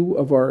earmark 2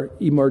 of our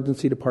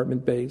emergency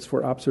department bays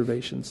for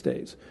observation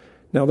stays.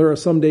 Now, there are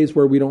some days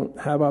where we don't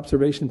have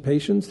observation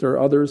patients. There are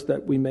others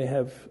that we may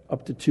have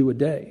up to 2 a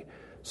day.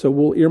 So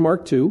we'll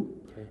earmark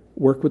 2,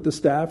 work with the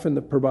staff and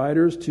the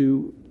providers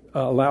to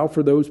allow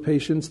for those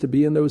patients to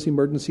be in those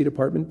emergency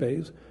department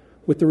bays.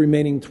 With the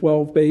remaining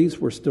 12 bays,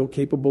 we're still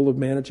capable of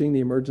managing the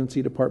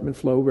emergency department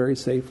flow very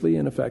safely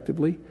and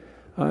effectively,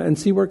 and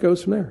see where it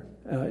goes from there.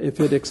 If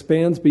it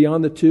expands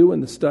beyond the 2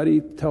 and the study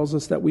tells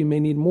us that we may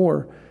need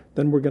more,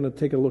 then we're going to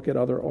take a look at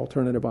other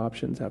alternative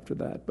options after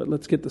that. But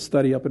let's get the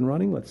study up and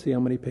running. Let's see how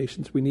many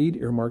patients we need,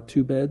 earmark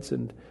 2 beds,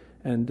 and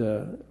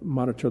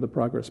monitor the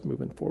progress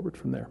moving forward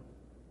from there.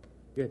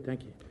 Good,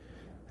 thank you.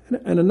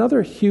 And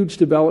another huge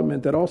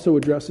development that also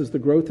addresses the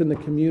growth in the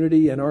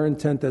community and our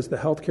intent as the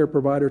healthcare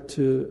provider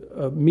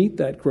to meet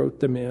that growth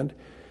demand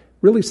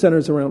really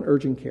centers around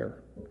urgent care.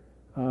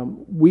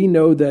 We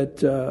know that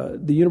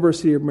the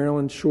University of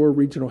Maryland Shore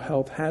Regional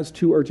Health has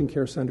 2 urgent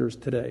care centers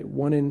today,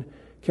 one in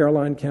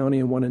Caroline County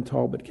and one in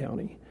Talbot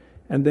County.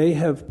 and they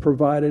have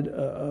provided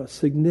a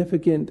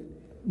significant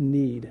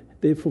need.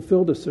 They've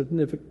fulfilled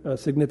a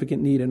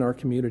significant need in our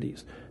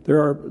communities. There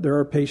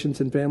are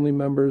patients and family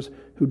members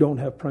who don't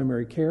have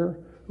primary care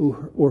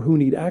or who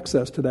need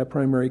access to that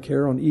primary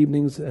care on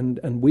evenings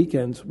and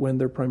weekends when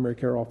their primary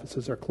care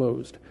offices are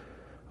closed.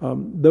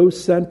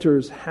 Those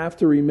centers have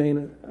to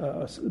remain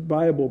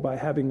viable by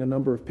having a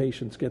number of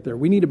patients get there.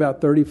 We need about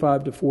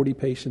 35 to 40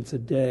 patients a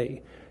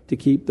day to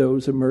keep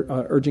those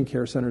urgent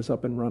care centers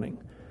up and running.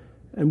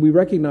 And we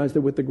recognize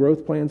that with the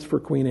growth plans for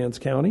Queen Anne's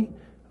County,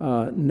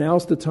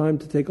 now's the time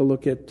to take a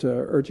look at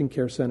urgent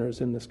care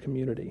centers in this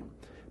community.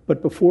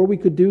 But before we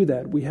could do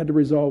that, we had to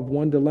resolve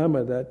one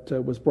dilemma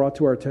that was brought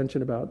to our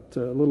attention about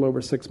a little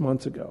over 6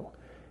 months ago.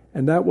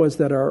 And that was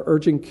that our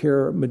urgent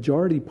care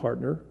majority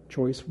partner,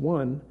 Choice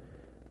One,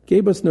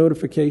 gave us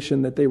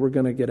notification that they were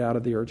going to get out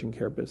of the urgent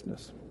care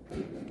business.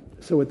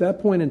 So at that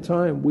point in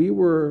time, we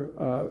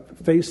were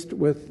faced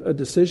with a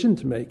decision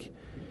to make.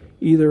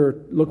 Either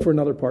look for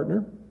another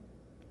partner,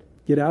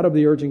 get out of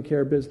the urgent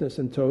care business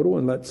in total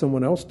and let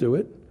someone else do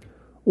it,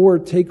 or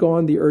take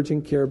on the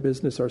urgent care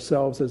business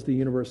ourselves as the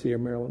University of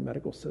Maryland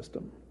Medical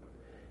System.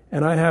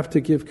 And I have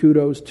to give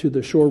kudos to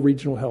the Shore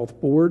Regional Health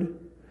Board,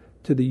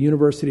 to the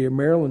University of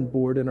Maryland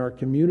Board in our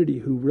community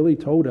who really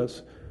told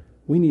us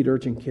we need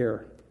urgent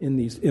care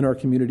in our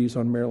communities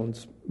on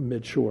Maryland's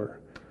Midshore.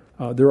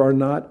 There are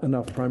not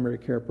enough primary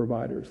care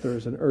providers. There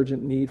is an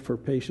urgent need for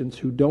patients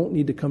who don't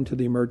need to come to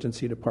the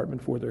emergency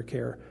department for their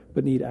care,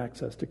 but need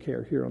access to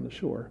care here on the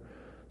shore.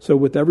 So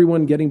with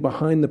everyone getting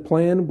behind the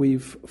plan,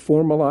 we've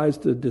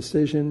formalized a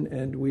decision,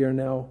 and we are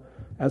now,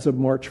 as of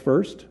March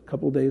 1st, a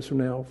couple of days from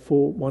now,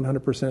 full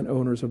 100%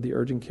 owners of the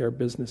urgent care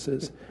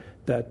businesses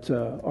that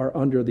are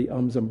under the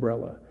UMS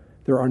umbrella.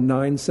 There are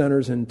 9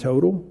 centers in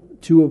total,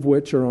 2 of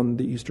which are on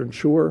the Eastern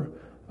Shore.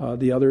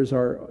 The others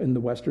are in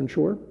the Western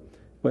Shore.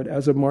 But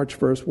as of March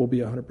 1st, we'll be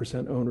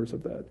 100% owners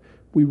of that.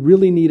 We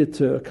really needed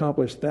to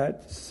accomplish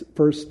that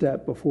first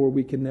step before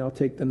we can now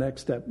take the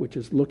next step, which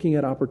is looking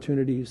at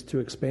opportunities to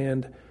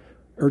expand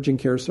urgent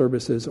care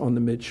services on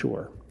the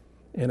Midshore.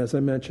 And as I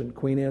mentioned,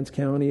 Queen Anne's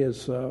County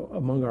is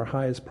among our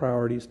highest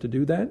priorities to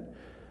do that.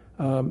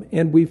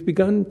 And we've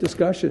begun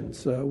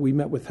discussions. We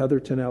met with Heather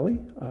Tonelli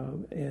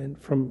and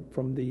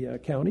from the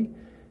county,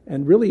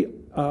 and really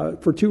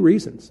for 2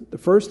 reasons. The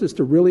first is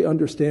to really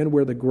understand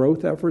where the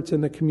growth efforts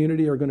in the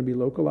community are going to be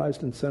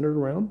localized and centered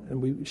around.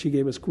 And she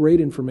gave us great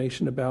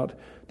information about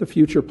the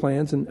future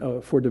plans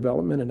for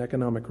development and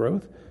economic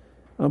growth.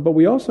 But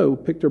we also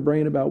picked her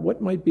brain about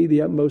what might be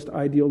the most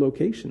ideal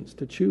locations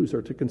to choose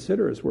or to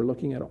consider as we're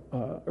looking at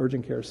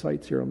urgent care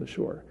sites here on the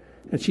shore.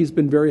 And she's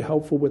been very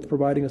helpful with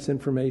providing us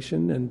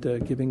information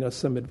and giving us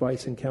some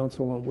advice and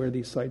counsel on where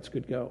these sites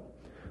could go.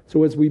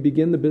 So as we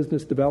begin the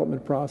business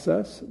development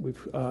process,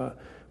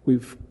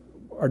 we've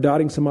are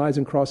dotting some I's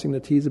and crossing the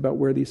T's about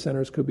where these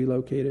centers could be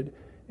located,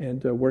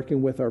 and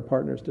working with our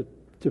partners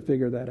to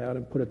figure that out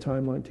and put a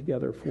timeline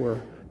together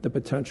for the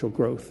potential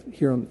growth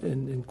here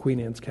in Queen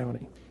Anne's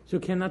County. So,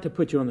 Ken, not to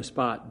put you on the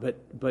spot,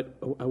 but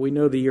we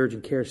know the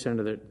urgent care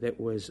center that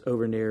was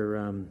over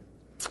near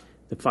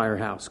the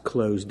firehouse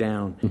closed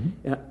down.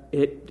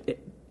 Mm-hmm.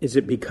 Is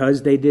it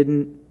because they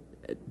didn't?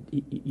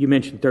 You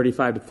mentioned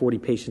 35 to 40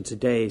 patients a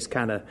day is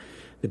kind of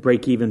the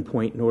break-even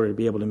point in order to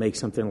be able to make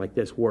something like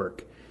this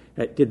work.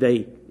 Did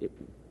they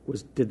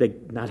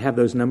not have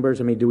those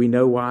numbers? I mean, do we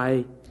know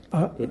why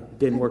it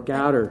didn't work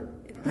out? Or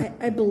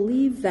I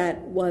believe that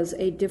was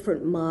a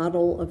different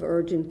model of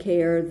urgent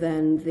care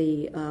than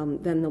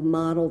the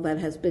model that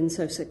has been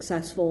so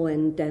successful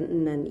in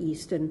Denton and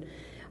Easton.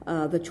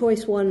 The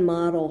Choice One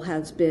model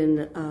has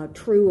been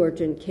true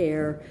urgent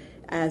care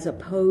as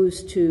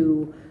opposed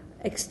to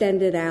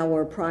extended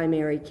hour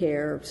primary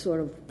care, sort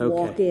of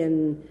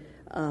walk-in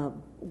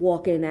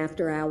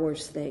after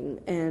hours thing,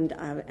 and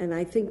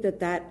I think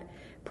that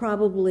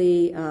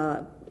probably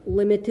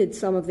limited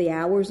some of the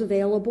hours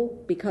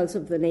available because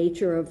of the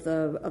nature of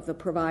the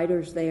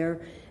providers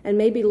there, and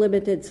maybe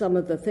limited some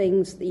of the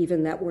things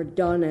even that were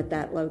done at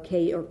that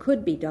location or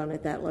could be done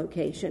at that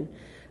location.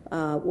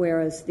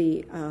 Whereas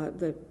the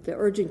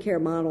urgent care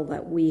model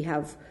that we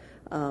have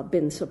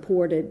been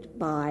supported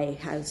by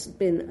has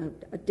been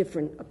a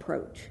different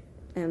approach,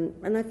 and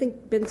I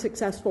think been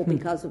successful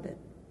because of it.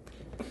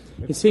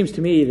 It seems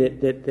to me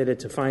that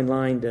it's a fine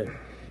line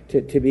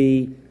to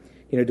be,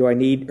 do I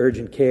need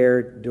urgent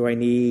care? Do I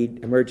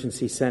need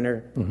emergency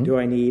center? Mm-hmm. Do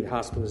I need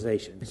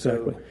hospitalization?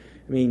 Exactly. So,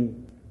 I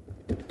mean,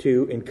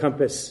 to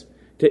encompass,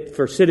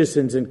 for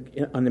citizens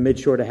on the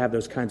Midshore to have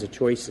those kinds of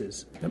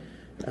choices. Yep.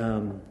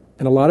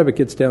 And a lot of it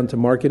gets down to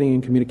marketing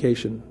and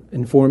communication,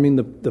 informing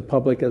the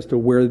public as to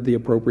where the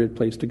appropriate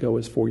place to go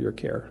is for your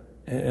care.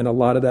 And a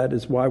lot of that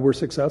is why we're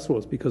successful,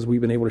 is because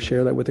we've been able to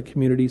share that with the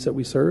communities that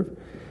we serve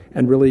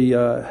and really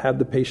have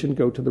the patient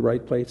go to the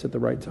right place at the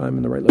right time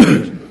in the right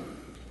location.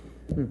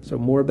 So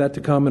more of that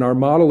to come, and our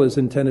model is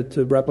intended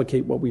to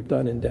replicate what we've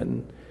done in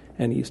Denton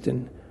and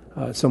Easton,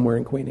 somewhere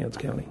in Queen Anne's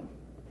County.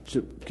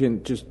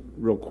 just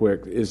real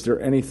quick, is there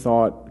any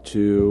thought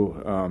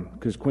to,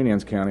 because Queen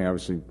Anne's County,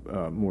 obviously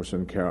more so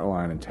than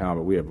Caroline in town,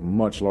 but we have a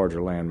much larger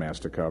landmass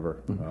to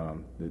cover.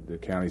 The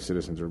county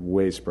citizens are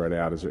way spread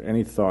out. Is there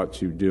any thought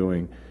to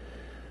doing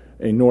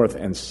a north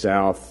and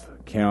south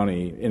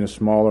county in a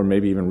smaller,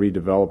 maybe even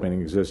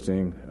redeveloping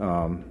existing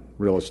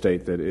real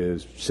estate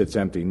that sits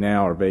empty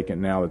now or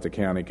vacant now, that the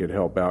county could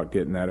help out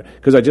getting that?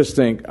 Because I just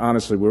think,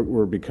 honestly,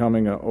 we're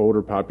becoming an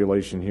older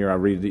population here. I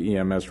read the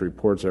EMS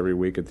reports every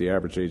week at the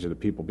average age of the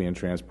people being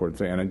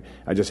transported, and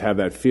I just have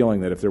that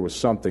feeling that if there was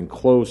something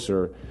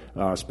closer,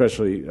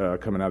 especially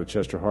coming out of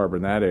Chester Harbor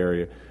in that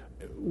area,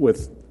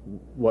 with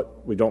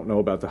what we don't know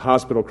about the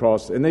hospital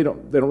cross, and they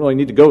don't really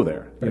need to go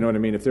there. You know what I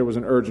mean? If there was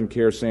an urgent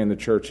care, say in the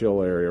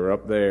Churchill area or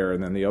up there,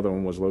 and then the other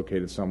one was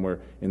located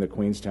somewhere in the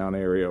Queenstown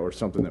area or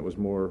something that was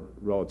more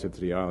relative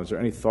to the island, is there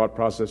any thought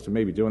process to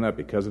maybe doing that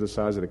because of the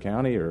size of the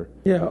county? Or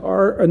yeah,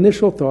 our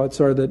initial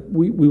thoughts are that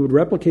we would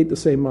replicate the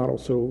same model.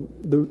 So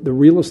the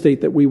real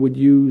estate that we would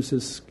use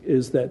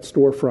is that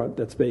storefront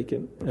that's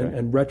vacant,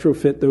 and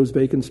retrofit those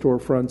vacant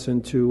storefronts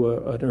into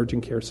an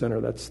urgent care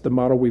center. That's the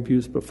model we've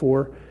used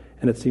before,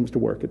 and it seems to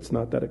work. It's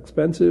not that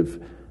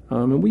expensive,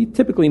 and we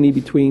typically need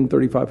between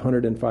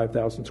 3,500 and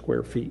 5,000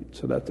 square feet.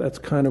 So that's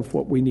kind of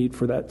what we need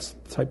for that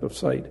type of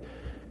site.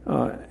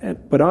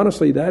 But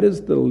honestly, that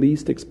is the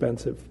least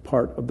expensive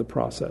part of the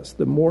process.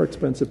 The more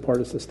expensive part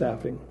is the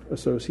staffing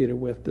associated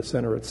with the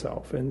center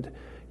itself. And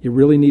you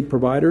really need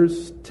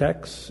providers,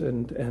 techs,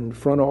 and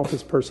front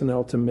office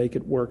personnel to make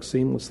it work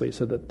seamlessly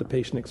so that the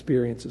patient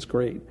experience is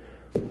great.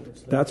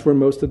 That's where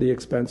most of the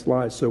expense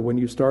lies. So when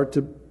you start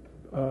to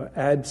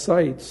add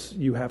sites,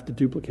 you have to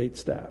duplicate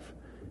staff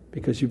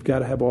because you've got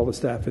to have all the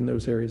staff in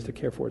those areas to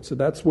care for it. So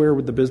that's where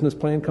the business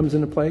plan comes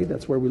into play.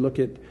 That's where we look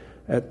at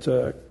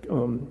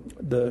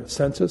the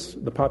census,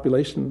 the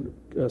population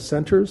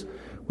centers.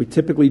 We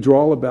typically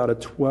draw about a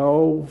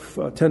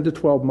 10 to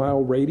 12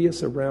 mile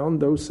radius around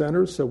those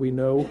centers, so we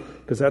know,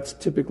 because that's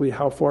typically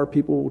how far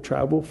people will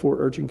travel for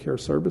urgent care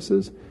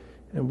services.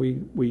 And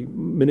we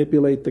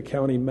manipulate the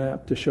county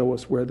map to show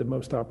us where the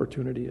most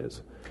opportunity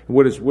is.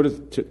 What are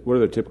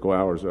the typical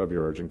hours of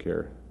your urgent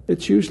care?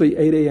 It's usually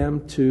 8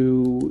 a.m.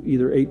 to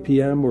either 8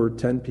 p.m. or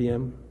 10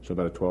 p.m. So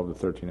about a 12 to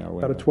 13 hour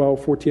window. About a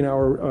 12,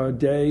 14-hour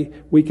day.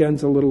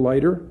 Weekends a little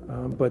lighter,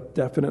 but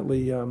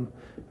definitely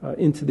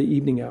into the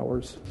evening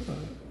hours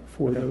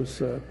for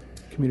those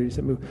communities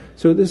that move.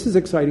 So this is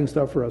exciting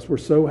stuff for us. We're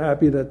so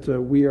happy that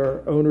we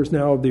are owners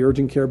now of the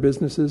urgent care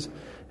businesses.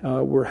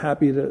 We're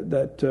happy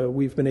that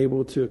we've been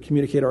able to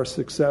communicate our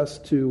success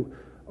to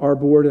our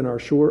board and our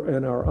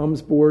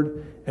UMS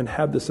board, and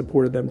have the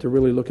support of them to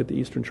really look at the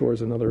Eastern Shore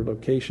as another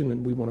location,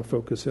 and we want to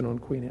focus in on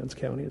Queen Anne's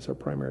County as our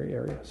primary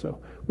area. So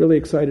really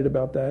excited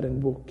about that,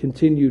 and we'll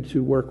continue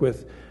to work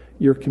with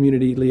your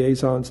community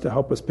liaisons to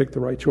help us pick the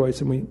right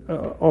choice. And we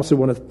also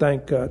want to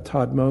thank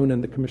Todd Moan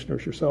and the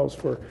commissioners yourselves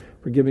for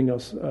giving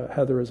us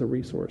Heather as a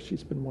resource.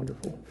 She's been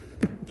wonderful.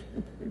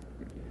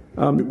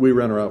 We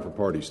rent her out for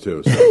parties,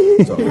 too.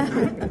 So.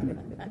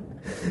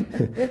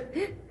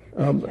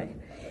 Okay.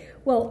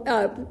 Well,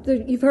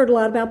 you've heard a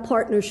lot about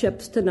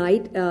partnerships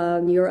tonight,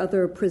 your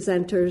other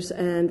presenters,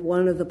 and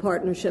one of the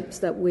partnerships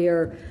that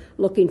we're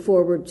looking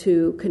forward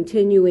to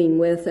continuing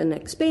with and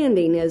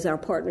expanding is our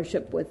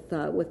partnership with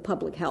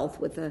public health,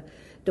 with the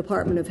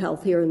Department of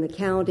Health here in the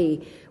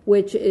county,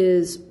 which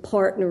is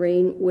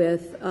partnering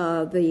with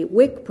the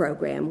WIC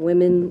program,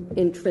 Women,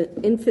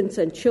 Infants,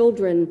 and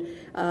Children.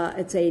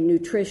 It's a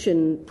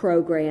nutrition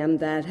program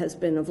that has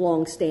been of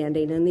long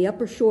standing, and the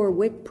Upper Shore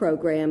WIC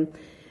program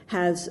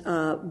has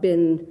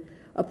been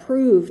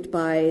approved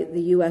by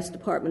the U.S.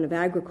 Department of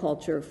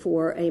Agriculture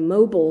for a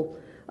mobile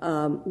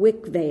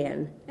WIC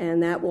van,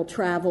 and that will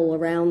travel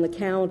around the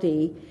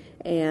county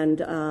and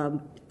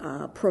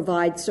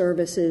provide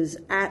services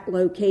at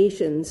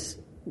locations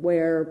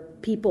where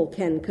people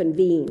can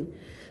convene.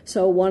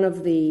 So one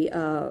of the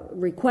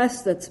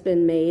requests that's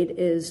been made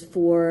is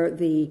for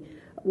the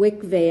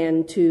WIC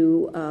van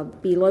to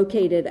be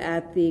located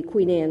at the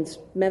Queen Anne's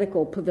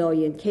Medical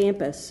Pavilion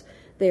campus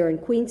there in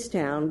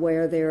Queenstown,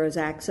 where there is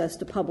access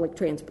to public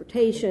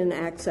transportation,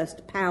 access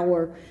to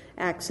power,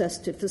 access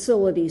to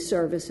facility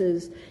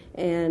services,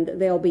 and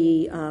they'll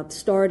be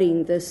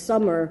starting this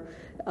summer,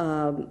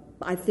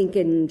 I think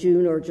in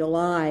June or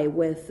July,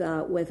 with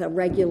a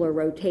regular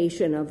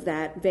rotation of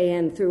that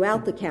van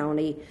throughout the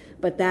county.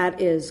 But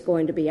that is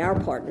going to be our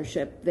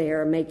partnership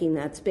there, making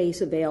that space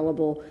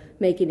available,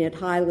 making it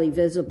highly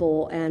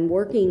visible, and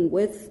working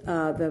with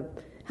the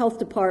Health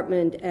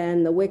Department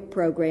and the WIC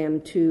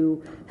program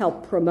to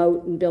help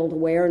promote and build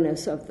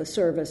awareness of the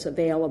service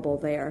available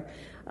there.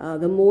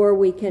 The more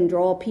we can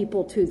draw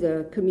people to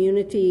the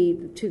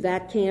community, to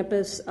that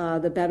campus,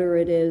 the better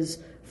it is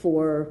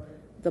for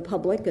the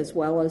public as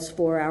well as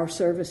for our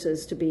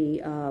services to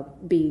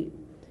be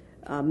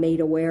made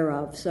aware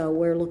of. So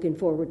we're looking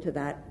forward to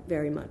that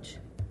very much.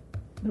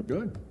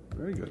 Good.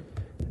 Very good.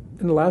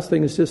 And the last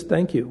thing is just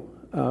thank you.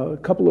 A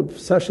couple of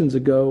sessions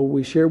ago,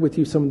 we shared with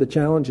you some of the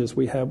challenges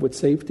we have with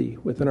safety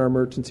within our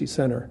emergency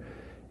center.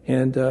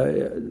 And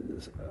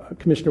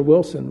Commissioner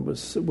Wilson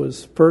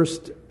was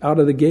first out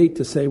of the gate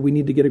to say we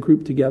need to get a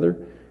group together,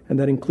 and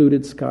that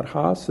included Scott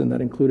Haas, and that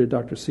included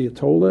Dr.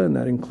 Ciatola, and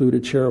that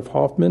included Sheriff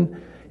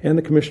Hoffman, and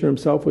the commissioner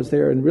himself was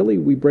there. And really,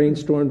 we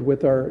brainstormed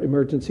with our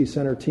emergency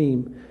center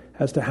team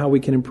as to how we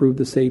can improve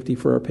the safety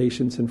for our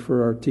patients and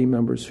for our team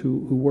members who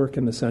work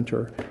in the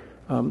center.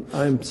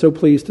 I'm so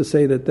pleased to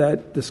say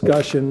that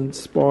discussion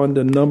spawned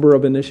a number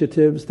of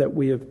initiatives that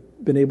we have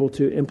been able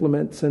to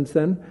implement since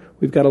then.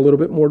 We've got a little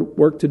bit more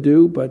work to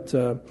do, but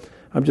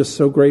I'm just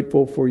so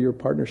grateful for your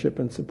partnership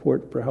and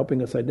support for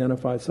helping us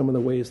identify some of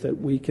the ways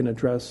that we can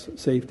address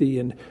safety,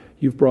 and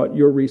you've brought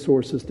your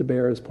resources to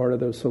bear as part of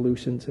those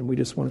solutions, and we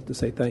just wanted to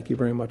say thank you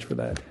very much for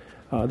that.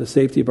 The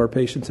safety of our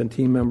patients and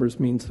team members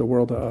means the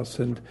world to us,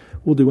 and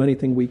we'll do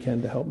anything we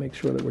can to help make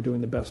sure that we're doing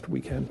the best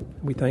we can.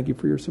 We thank you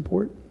for your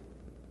support.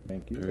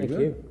 Thank you. Thank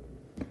you.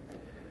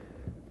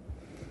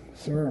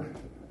 Sir,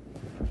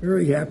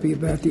 very happy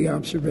about the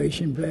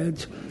observation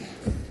beds.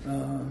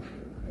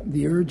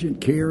 The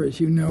urgent care, as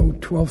you know,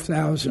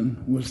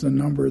 12,000 was the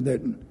number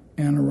that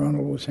Anne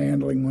Arundel was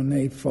handling when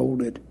they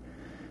folded.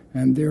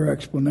 And their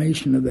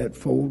explanation of that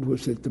fold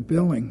was that the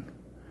billing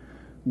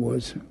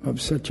was of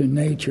such a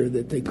nature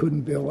that they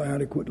couldn't bill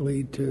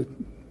adequately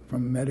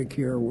from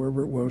Medicare or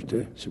wherever it was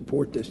to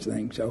support this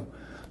thing. So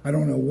I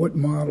don't know what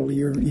model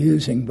you're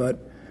using, but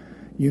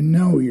you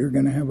know you're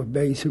going to have a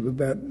base of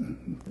about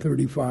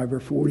 35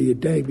 or 40 a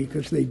day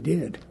because they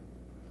did.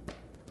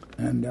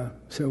 And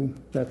so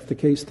that's the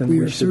case, then we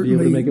we are should be able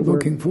to certainly make it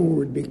work. looking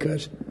forward,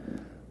 because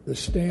the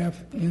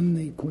staff in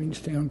the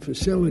Queenstown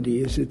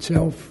facility is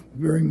itself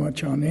very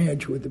much on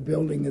edge with the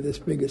building of this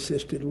big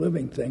assisted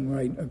living thing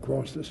right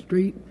across the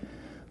street,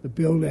 the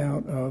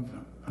build-out of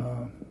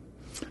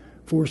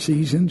Four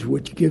Seasons,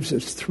 which gives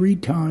us 3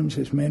 times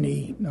as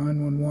many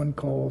 911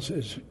 calls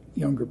as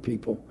younger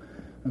people.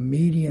 A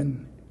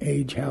median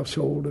age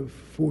household of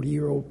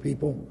 40-year-old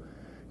people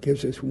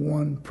gives us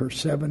 1 per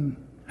 7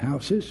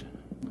 houses,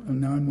 a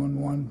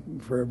 911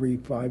 for every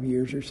 5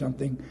 years or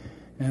something.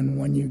 And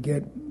when you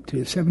get to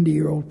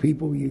 70-year-old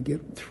people, you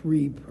get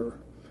 3 per.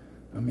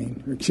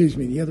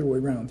 The other way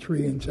around,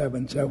 3 and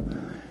 7. So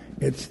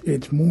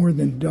it's more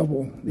than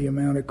double the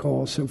amount of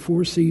calls. So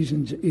Four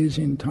Seasons is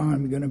in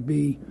time going to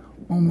be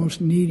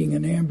almost needing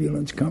an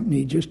ambulance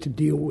company just to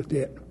deal with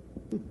it.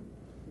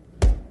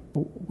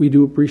 We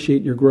do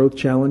appreciate your growth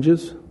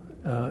challenges,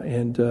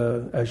 and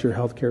as your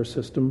healthcare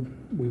system,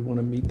 we want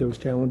to meet those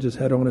challenges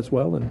head on as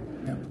well, and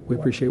we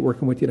appreciate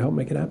working with you to help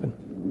make it happen.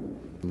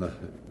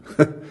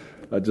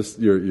 Just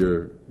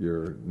your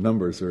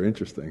numbers are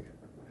interesting.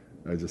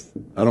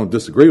 I don't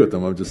disagree with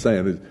them. I'm just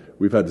saying that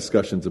we've had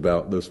discussions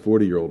about those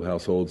 40-year-old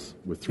households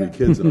with 3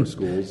 kids in our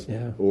schools,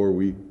 or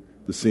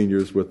the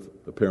seniors with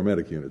a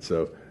paramedic unit.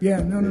 So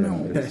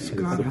no. It's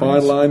a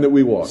fine line that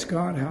we walk.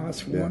 Scott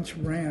Haas once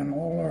ran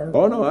all our.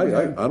 Oh no,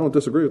 I don't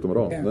disagree with them at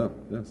all. Yeah. No,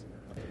 yes.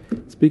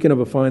 Speaking of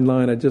a fine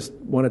line, I just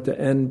wanted to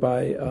end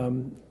by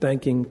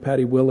thanking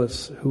Patty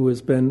Willis, who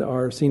has been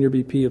our Senior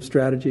VP of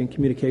Strategy and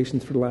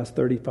Communications for the last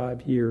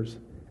 35 years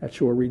at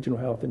Shore Regional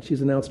Health, and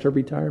she's announced her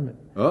retirement.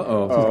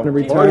 Uh-oh. She's going to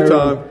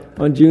retire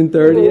on June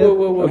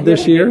 30th of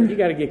this year. You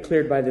got to get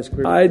cleared by this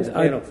group.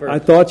 I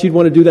thought you'd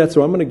want to do that,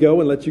 so I'm going to go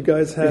and let you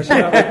guys hash it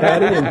out with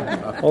Patty,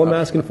 and all I'm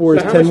asking for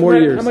is 10 more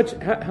years.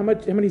 How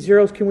many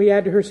zeros can we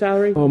add to her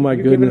salary? Oh, my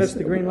You're goodness. giving us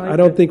the green light? I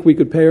don't think we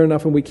could pay her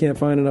enough, and we can't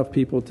find enough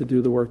people to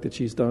do the work that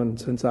she's done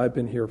since I've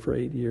been here for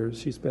 8 years.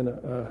 She's been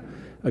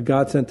a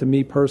godsend to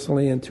me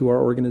personally and to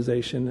our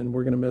organization, and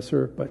we're going to miss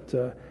her, but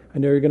I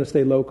know you're going to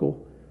stay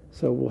local.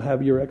 So we'll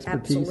have your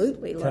expertise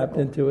tapped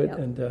into it,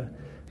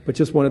 but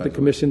just wanted the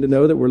commission to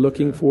know that we're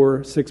looking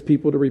for 6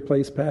 people to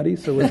replace Patty.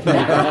 So if you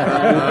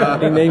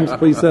have any names,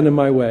 please send them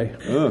my way.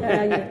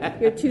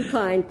 You're too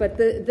kind, but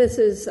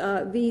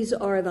these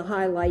are the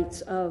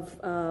highlights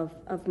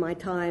of my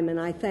time, and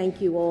I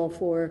thank you all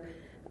for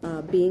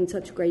being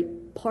such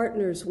great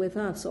partners with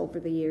us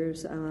over the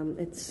years.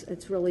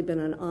 It's really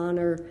been an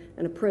honor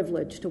and a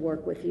privilege to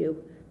work with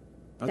you.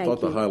 I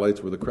thought the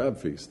highlights were the crab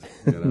feast.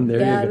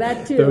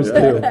 That too. Those 2.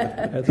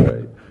 That's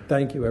right.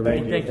 Thank you,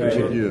 everyone. Thank you.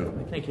 Thank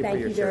you. Thank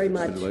you very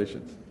much.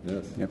 Congratulations.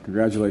 Yes. Yep,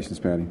 congratulations,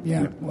 Patty.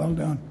 Yeah, well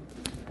done.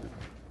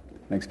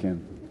 Thanks,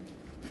 Ken.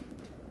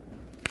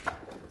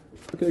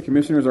 Okay,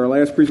 Commissioners, our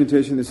last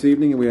presentation this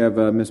evening, we have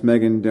Ms.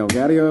 Megan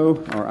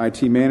Delgadio, our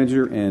IT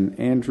Manager, and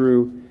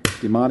Andrew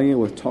DiMattia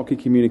with Talkie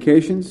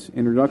Communications,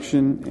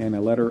 introduction and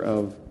a letter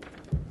of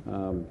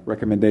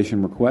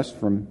recommendation request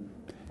from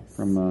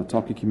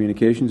Talkie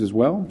Communications as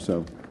well.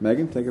 So,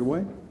 Megan, take it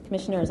away.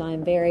 Commissioners, I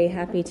am very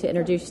happy to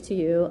introduce to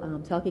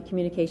you Talkie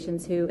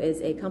Communications, who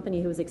is a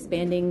company who is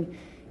expanding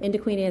into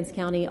Queen Anne's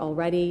County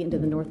already, into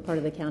the north part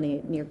of the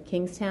county near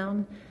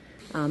Kingstown.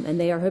 And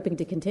they are hoping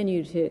to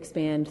continue to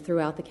expand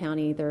throughout the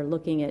county. They're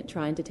looking at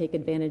trying to take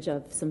advantage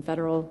of some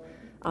federal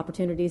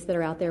opportunities that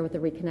are out there with the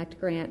Reconnect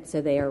grant.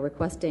 So they are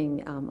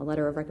requesting a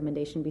letter of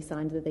recommendation be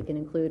signed that they can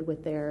include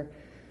with their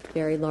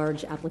very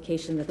large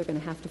application that they're going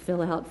to have to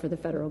fill out for the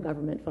federal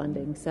government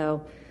funding.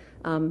 So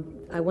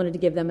I wanted to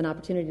give them an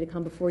opportunity to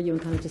come before you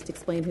and kind of just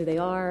explain who they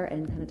are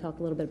and kind of talk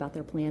a little bit about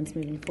their plans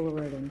moving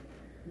forward. And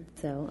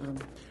so,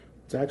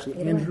 it's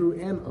actually Andrew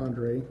and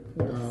Andre.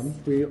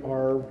 We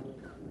are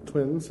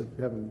twins. If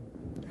you haven't,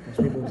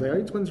 most people say, "Are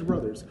you twins or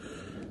brothers?"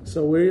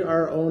 So we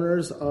are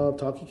owners of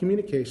Talkie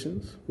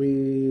Communications.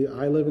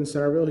 I live in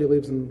Centerville. He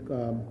lives in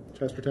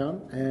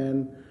Chestertown,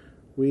 and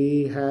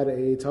we had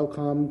a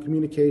telecom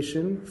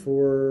communication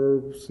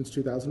since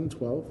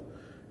 2012,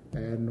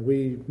 and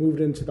we moved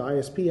into the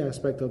ISP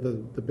aspect of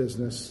the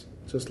business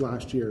just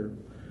last year.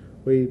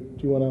 Do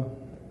you want to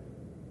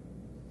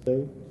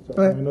say?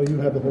 So, I know you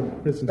have the whole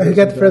presentation. I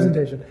got the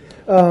presentation.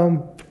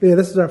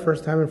 This is our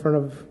first time in front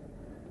of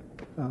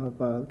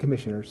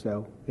commissioners,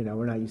 so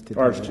we're not used to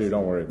ours this. too.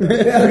 Don't worry about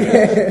it.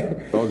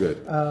 Okay. All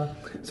good.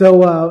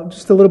 So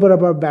just a little bit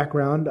of our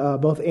background.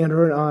 Both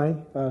Andrew and I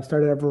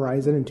started at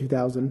Verizon in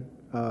 2000.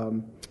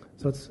 So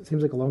it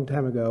seems like a long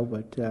time ago,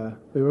 but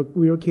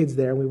we were kids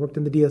there. We worked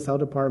in the DSL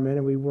department,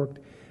 and we worked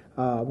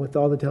with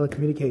all the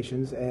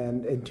telecommunications.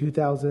 And in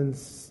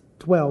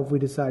 2012, we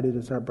decided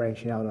to start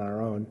branching out on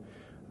our own.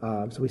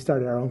 So we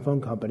started our own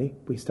phone company.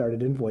 We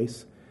started in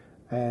voice.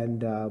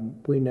 And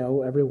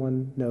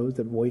everyone knows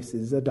that voice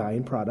is a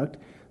dying product.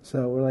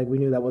 So we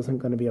knew that wasn't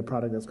going to be a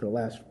product that's going to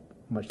last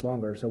much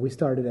longer. So we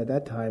started at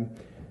that time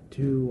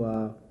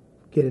to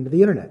get into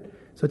the internet.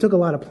 So it took a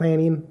lot of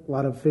planning, a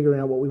lot of figuring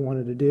out what we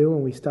wanted to do.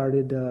 And we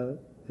started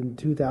in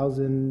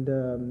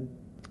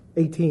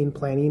 2018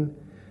 planning,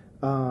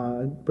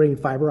 bringing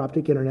fiber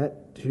optic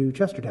internet to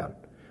Chestertown.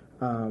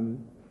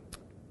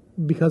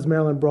 Because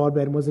Maryland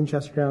Broadband was in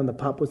Chestertown, the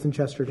POP was in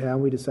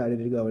Chestertown, we decided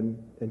to go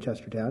in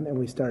Chestertown, and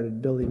we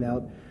started building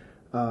out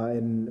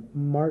in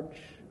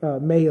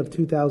May of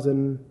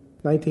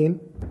 2019.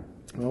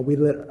 We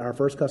lit our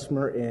first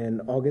customer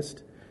in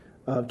August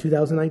of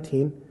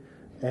 2019,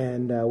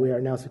 and we are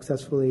now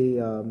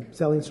successfully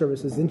selling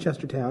services in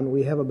Chestertown.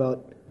 We have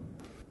about,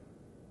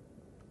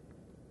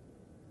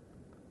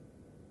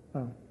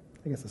 I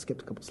guess I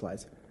skipped a couple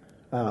slides,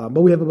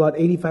 but we have about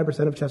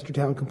 85% of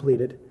Chestertown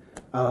completed.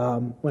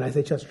 When I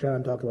say Chestertown,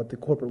 I'm talking about the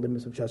corporate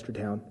limits of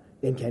Chestertown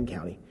in Kent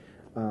County.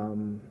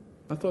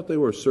 I thought they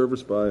were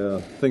serviced by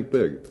Think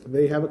Big.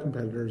 They have a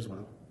competitor as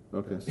well.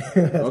 Okay.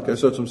 Okay,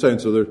 so that's what I'm saying.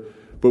 So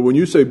but when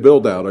you say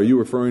build out, are you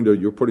referring to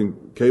you're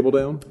putting cable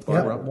down?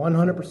 Yeah,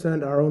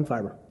 100% our own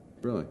fiber.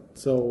 Really?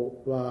 So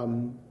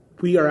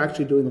we are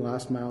actually doing the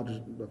last mile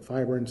of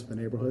fiber into the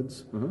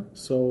neighborhoods. Uh-huh.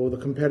 So the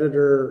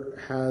competitor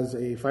has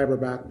a fiber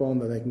backbone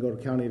that they can go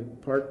to county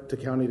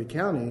to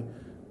county,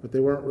 but they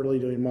weren't really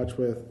doing much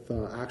with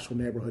actual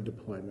neighborhood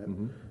deployment.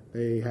 Mm-hmm.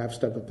 They have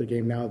stepped up the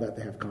game now that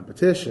they have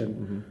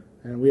competition,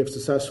 and we have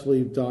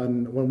successfully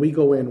done, when we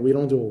go in, we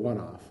don't do a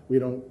one-off. We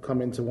don't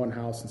come into one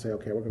house and say,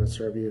 okay, we're going to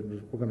serve you,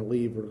 and we're going to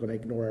leave, we're going to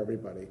ignore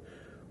everybody.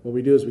 What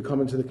we do is we come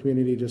into the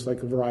community just like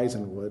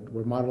Verizon would.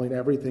 We're modeling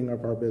everything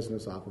of our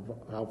business off of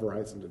how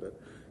Verizon did it.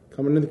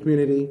 Come into the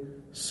community,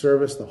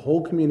 service the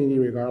whole community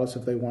regardless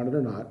if they want it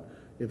or not.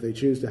 If they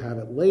choose to have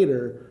it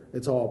later,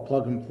 it's all a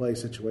plug-and-play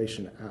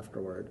situation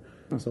afterward.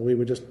 So we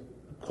would just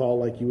call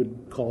like you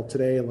would call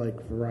today, like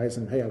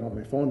Verizon, hey, I want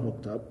my phone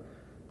hooked up.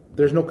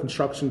 There's no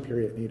construction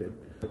period needed.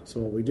 So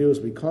what we do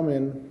is we come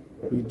in,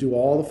 we do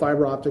all the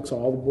fiber optics,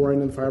 all the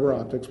boring and fiber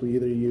optics. We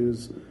either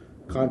use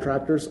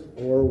contractors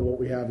or what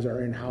we have is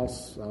our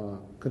in-house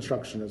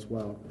construction as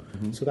well.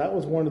 So that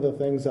was one of the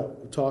things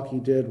that Talkie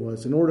did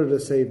was in order to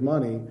save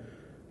money,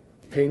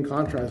 paying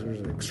contractors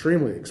is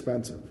extremely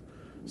expensive.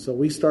 So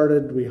we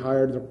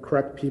hired the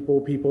correct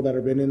people that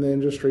have been in the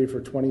industry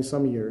for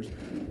 20-some years.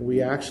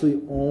 We actually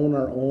own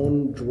our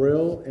own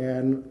drill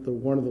and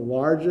one of the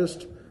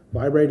largest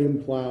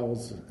vibrating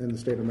plows in the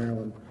state of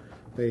Maryland.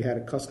 They had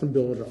a custom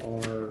build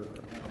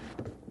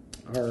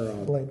our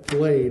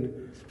blade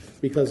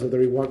because of the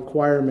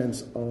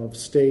requirements of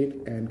state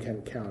and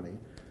Kent County.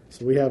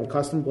 So we have a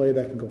custom blade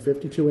that can go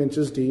 52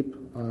 inches deep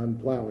on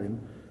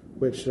plowing,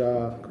 which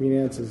Queen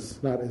Anne's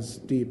is not as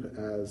deep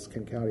as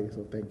Kent County,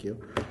 so thank you.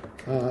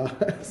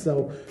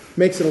 So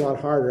makes it a lot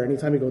harder.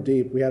 Anytime you go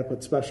deep, we had to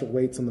put special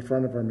weights on the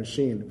front of our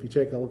machine. If you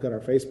take a look at our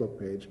Facebook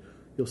page,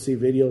 you'll see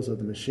videos of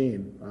the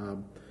machine.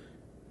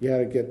 You had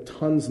to get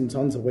tons and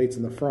tons of weights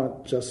in the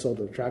front just so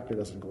the tractor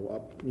doesn't go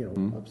up,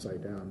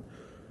 upside down.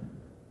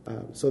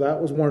 So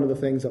that was one of the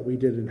things that we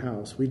did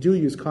in-house. We do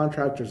use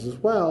contractors as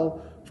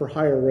well for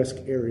higher risk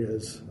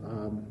areas,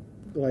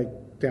 like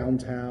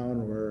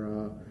downtown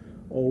or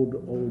old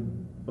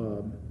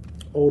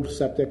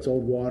septics,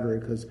 old water,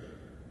 because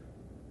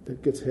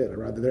it gets hit. I'd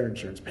rather their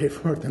insurance pay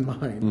for it than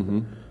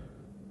mine.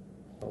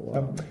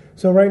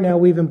 So right now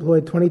we've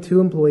employed 22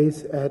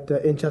 employees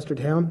in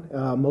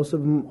Chestertown. Most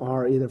of them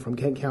are either from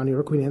Kent County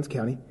or Queen Anne's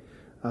County.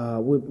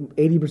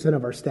 80%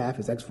 of our staff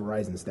is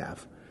ex-Verizon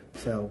staff.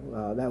 So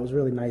that was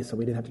really nice, so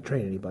we didn't have to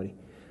train anybody.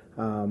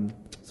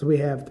 So we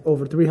have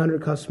over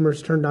 300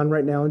 customers turned on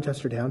right now in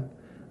Chestertown.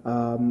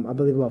 I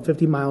believe about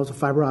 50 miles of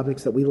fiber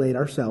optics that we laid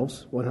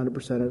ourselves,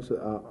 100%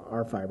 of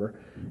our fiber.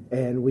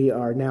 And we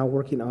are now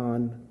working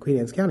on Queen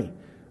Anne's County.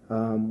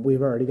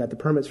 We've already got the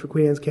permits for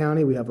Queen Anne's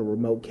County. We have a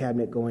remote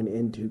cabinet going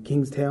into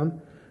Kingstown.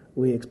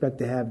 We expect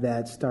to have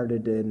that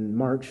started in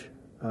March,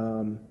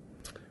 and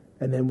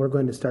then we're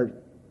going to start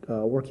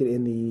working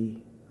in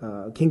the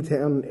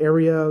Kingstown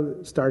area,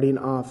 starting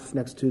off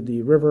next to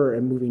the river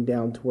and moving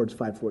down towards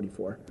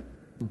 544.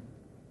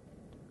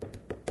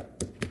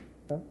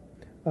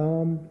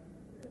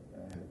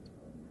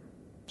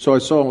 So I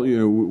saw,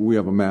 we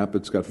have a map.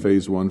 It's got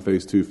phase 1,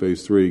 phase 2,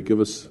 phase 3. Give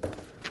us,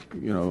 a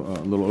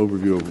little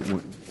overview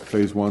of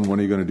phase 1. When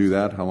are you going to do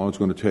that? How long it's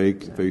going to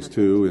take? Phase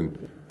 2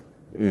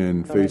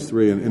 and phase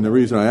 3. And the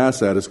reason I ask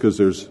that is because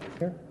there's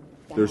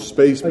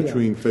space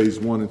between phase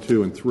 1 and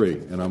 2 and 3.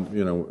 And I'm,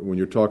 when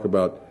you talk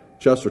about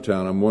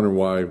Chestertown, I'm wondering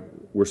why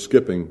we're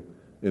skipping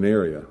an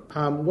area.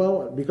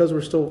 Well, because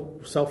we're still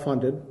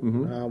self-funded,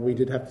 we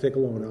did have to take a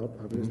loan out.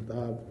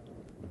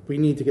 We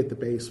need to get the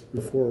base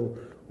before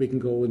we can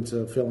go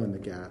into fill in the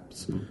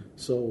gaps.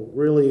 So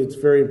really, it's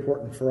very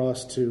important for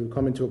us to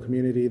come into a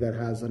community that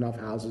has enough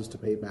houses to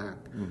pay back.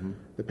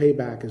 The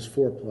payback is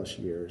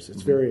 4+ years.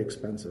 It's very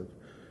expensive.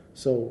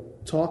 So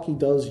Talkie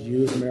does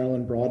use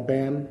Maryland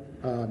Broadband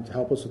to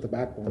help us with the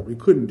backbone. We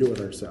couldn't do it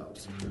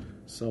ourselves.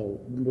 So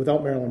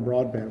without Maryland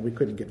Broadband, we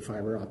couldn't get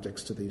fiber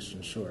optics to the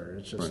Eastern Shore.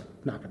 It's just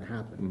not going to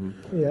happen.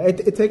 Yeah,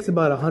 it takes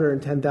about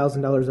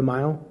 $110,000 a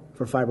mile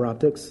for fiber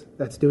optics.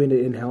 That's doing it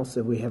in-house.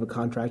 If we have a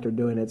contractor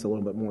doing it, it's a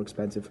little bit more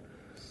expensive.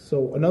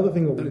 So another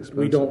thing that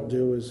we don't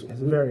do is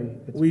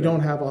we don't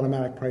have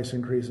automatic price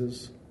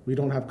increases. We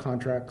don't have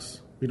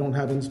contracts. We don't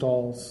have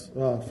installs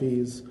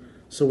fees.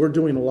 So we're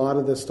doing a lot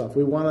of this stuff.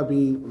 We want to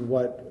be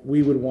what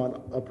we would want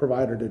a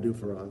provider to do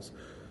for us.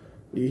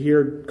 You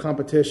hear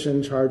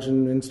competition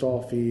charging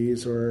install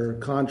fees or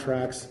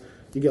contracts.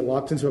 You get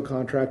locked into a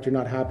contract. You're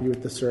not happy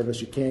with the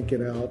service. You can't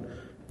get out.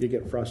 You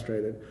get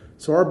frustrated.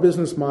 So our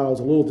business model is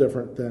a little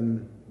different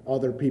than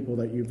other people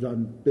that you've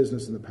done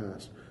business in the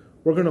past.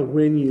 We're going to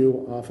win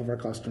you off of our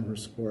customer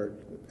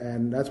support.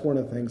 And that's one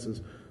of the things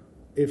is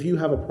if you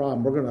have a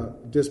problem, we're going to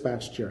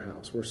dispatch to your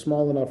house. We're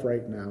small enough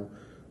right now.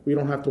 We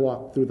don't have to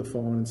walk through the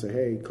phone and say,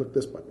 hey, click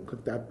this button,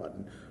 click that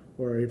button.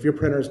 Or if your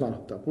printer is not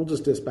hooked up, we'll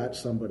just dispatch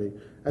somebody.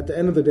 At the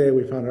end of the day,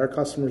 we found our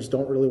customers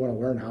don't really want to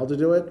learn how to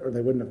do it, or they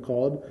wouldn't have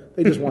called.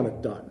 They just want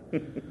it done.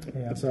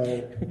 Yeah. So,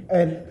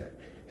 and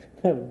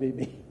that would be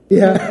me.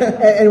 Yeah,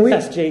 and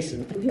that's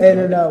Jason.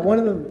 And one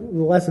of the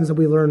lessons that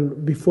we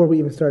learned before we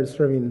even started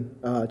serving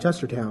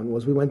Chestertown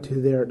was we went to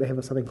they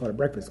have something called a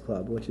breakfast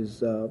club, which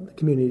is the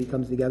community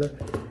comes together,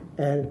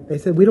 and they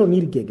said we don't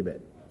need a gigabit.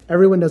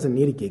 Everyone doesn't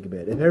need a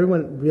gigabit. If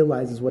everyone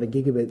realizes what a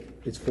gigabit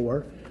is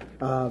for,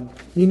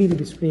 you need to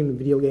be streaming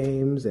video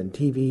games and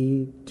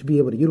TV to be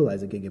able to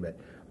utilize a gigabit.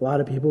 A lot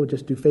of people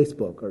just do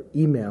Facebook or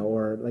email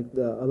or, like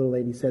the other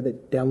lady said,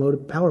 that download a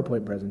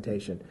PowerPoint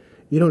presentation.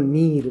 You don't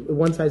need,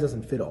 one size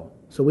doesn't fit all.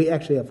 So we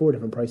actually have 4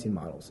 different pricing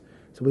models.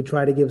 So we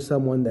try to give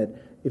someone that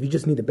if you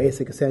just need the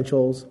basic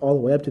essentials all the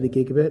way up to the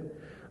gigabit,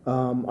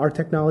 our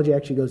technology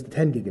actually goes to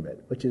 10 gigabit,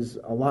 which is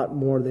a lot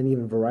more than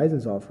even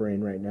Verizon's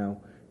offering right now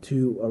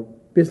to a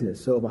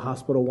business. So if a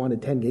hospital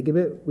wanted 10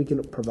 gigabit, we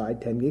can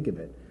provide 10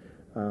 gigabit.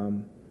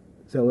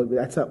 So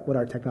that's what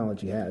our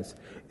technology has.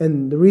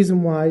 And the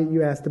reason why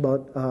you asked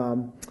about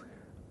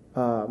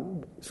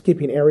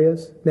skipping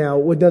areas, now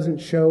what doesn't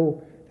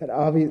show that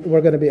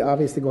we're going to be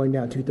obviously going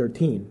down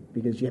 213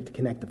 because you have to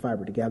connect the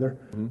fiber together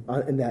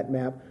in that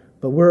map.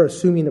 But we're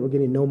assuming that we're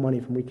getting no money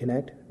from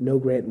Reconnect, no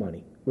grant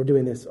money. We're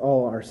doing this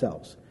all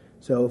ourselves.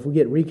 So if we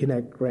get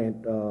Reconnect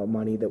grant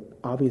money, that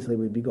obviously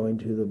would be going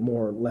to the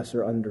more lesser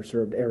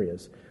underserved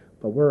areas.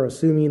 But we're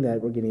assuming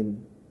that we're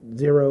getting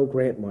 0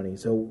 grant money.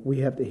 So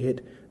we have to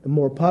hit the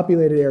more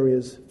populated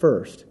areas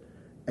first.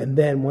 And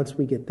then once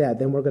we get that,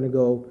 then we're going to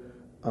go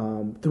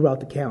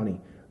throughout the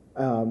county.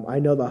 I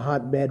know the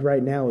hotbed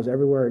right now is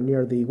everywhere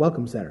near the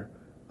Welcome Center.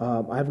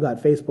 I've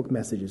got Facebook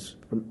messages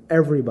from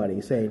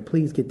everybody saying,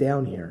 please get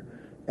down here.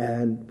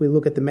 And we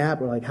look at the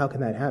map, we're like, how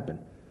can that happen?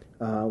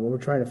 When we're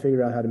trying to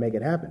figure out how to make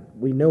it happen.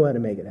 We know how to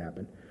make it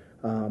happen.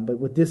 But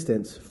with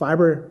distance,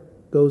 fiber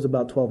goes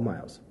about 12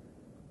 miles.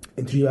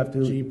 Until you have to...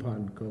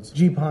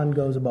 GPON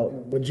goes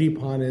about... But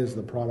GPON is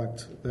the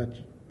product that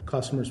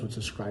customers would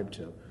subscribe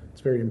to.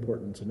 It's very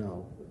important to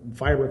know.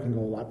 Fiber can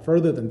go a lot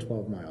further than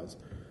 12 miles.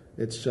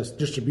 It's just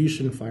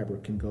distribution fiber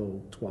can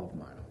go 12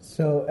 miles.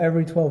 So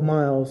every 12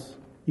 miles,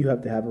 you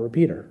have to have a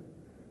repeater.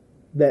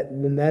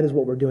 That is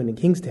what we're doing in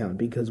Kingstown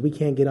because we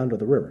can't get under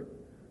the river.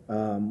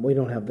 We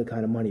don't have the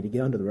kind of money to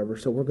get under the river,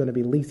 so we're going to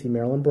be leasing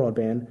Maryland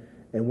Broadband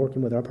and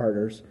working with our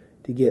partners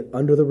to get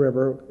under the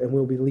river, and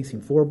we'll be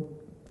leasing 4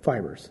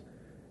 fibers.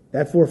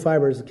 That 4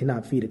 fibers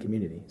cannot feed a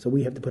community, so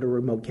we have to put a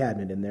remote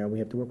cabinet in there, and we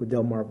have to work with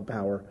Delmarva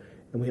Power,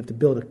 and we have to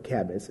build a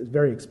cabinet. It's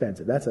very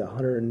expensive. That's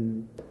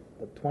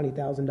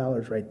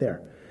 $120,000 right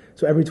there.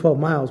 So every 12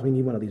 miles, we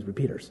need one of these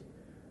repeaters.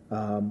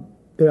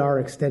 There are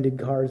extended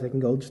cars that can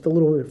go just a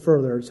little bit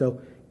further, so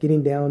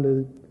getting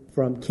down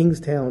from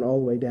Kingstown all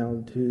the way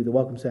down to the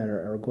Welcome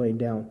Center or going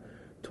down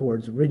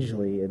towards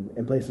Ridgely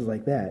and places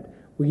like that,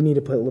 we need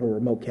to put little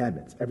remote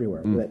cabinets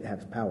everywhere that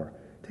have power.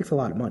 It takes a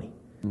lot of money.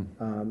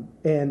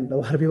 And a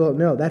lot of people don't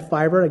know that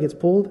fiber that gets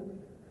pulled,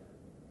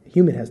 a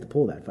human has to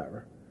pull that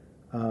fiber.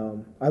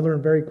 I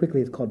learned very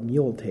quickly it's called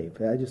mule tape.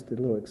 I just did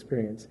a little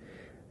experience.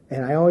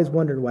 And I always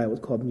wondered why it was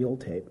called mule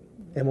tape.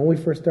 And when we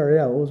first started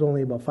out, it was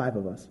only about 5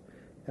 of us.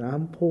 And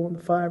I'm pulling the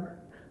fiber,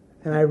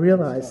 and I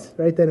realized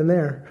right then and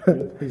there,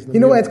 you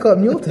know why it's called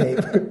mule tape?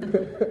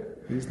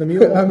 He's the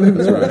mule.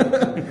 That's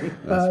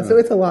right. So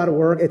it's a lot of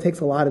work. It takes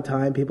a lot of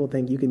time. People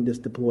think you can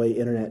just deploy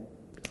internet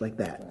like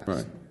that.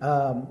 Right.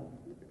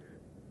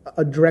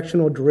 A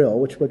directional drill,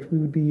 which we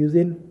would be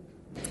using,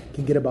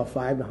 can get about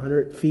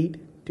 500 feet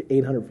to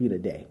 800 feet a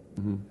day.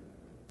 Mm-hmm.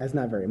 That's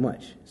not very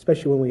much,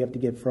 especially when we have to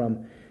get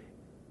from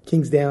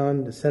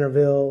Kingsdown to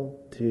Centerville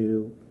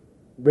to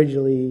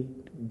Ridgely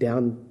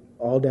down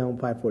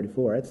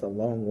 544. That's a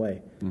long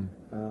way.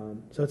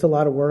 So it's a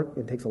lot of work.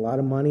 It takes a lot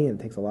of money and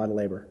it takes a lot of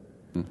labor.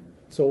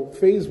 So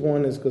phase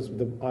one is because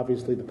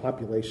obviously the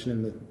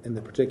population in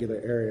the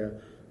particular area.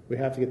 We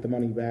have to get the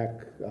money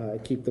back,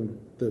 keep the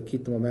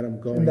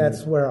momentum going. And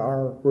that's where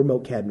our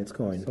remote cabinet's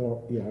going.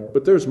 So, yeah.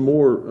 But there's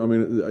more. I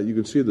mean, you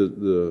can see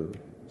the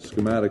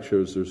schematic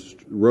shows there's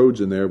roads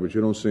in there, but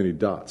you don't see any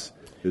dots.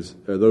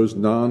 Are those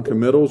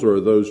non-committals, or are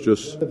those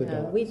just?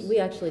 We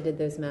actually did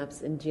those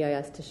maps in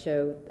GIS to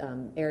show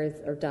areas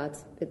or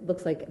dots. It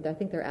looks like, I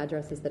think they're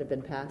addresses that have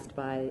been passed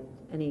by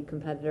any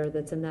competitor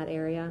that's in that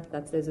area.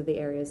 Those are the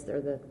areas that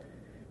are the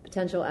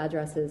potential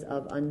addresses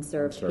of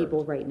unserved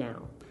people right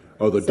now.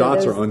 Oh, the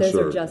dots are unserved.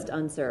 Those are just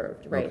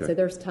unserved, right? Okay. So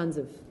there's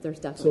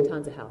definitely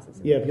tons of houses.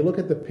 Yeah, if you look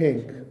at the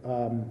pink,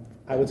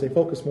 I would say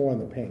focus more on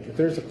the pink. If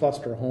there's a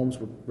cluster of homes,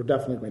 we're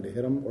definitely going to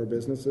hit them, or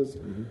businesses.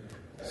 Mm-hmm.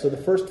 So the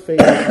first phase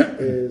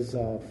is,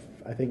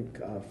 I think,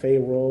 Fay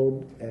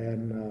Road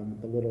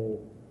and the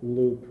little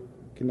loop.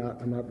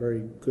 I'm not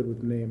very good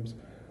with names.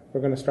 We're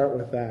going to start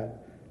with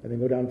that, and then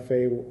go down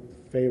Fay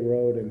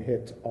Road and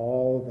hit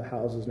all the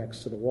houses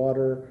next to the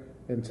water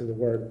and to the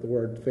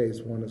word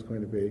phase one is going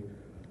to be.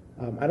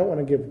 I don't want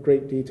to give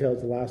great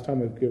details. The last time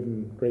we've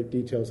given great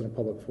details in a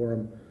public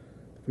forum,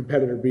 the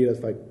competitor beat us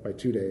by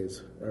 2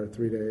 days or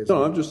 3 days.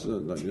 No, I'm just,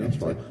 that's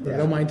fine. I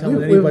don't mind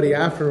telling anybody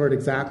afterward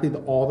exactly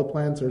all the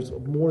plans. There's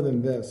more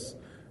than this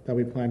that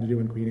we plan to do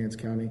in Queen Anne's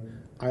County.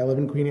 I live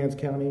in Queen Anne's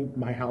County.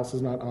 My house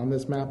is not on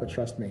this map, but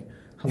trust me,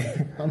 I'm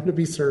going to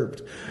be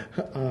served.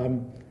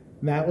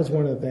 That was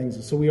one of the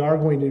things. So we are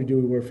going to do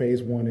where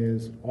phase one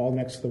is, all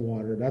next to the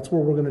water. That's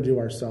where we're going to do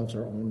ourselves,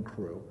 our own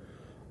crew.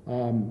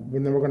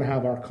 And then we're going to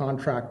have our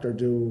contractor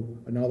do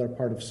another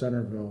part of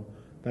Centerville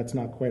that's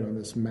not quite on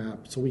this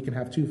map, so we can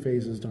have 2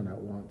 phases done at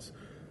once.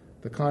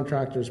 The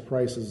contractor's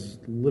price is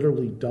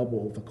literally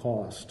double the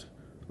cost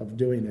of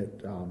doing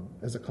it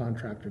as a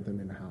contractor than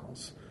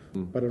in-house.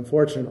 But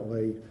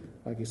unfortunately,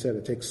 like you said,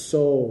 it takes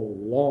so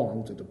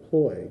long to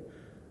deploy.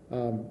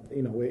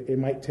 It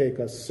might take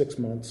us 6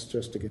 months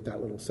just to get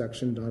that little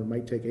section done. It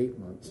might take 8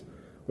 months.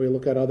 We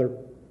look at other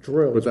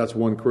drills. But that's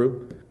one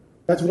crew?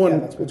 That's one.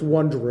 Yeah, it's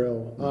one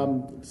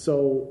drill.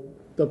 So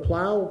the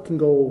plow can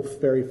go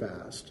very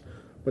fast,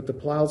 but the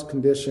plow's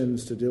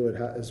conditions to do it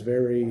is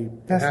very.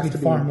 It has to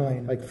be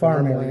farmland, like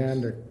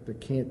farmland. There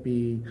can't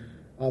be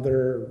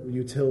other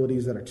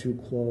utilities that are too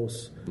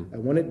close.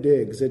 And when it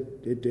digs,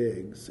 it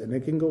digs, and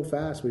it can go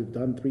fast. We've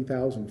done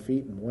 3,000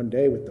 feet in one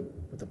day with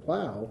the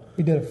plow.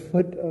 We did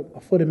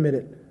a foot a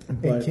minute.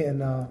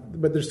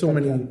 But there's so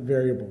many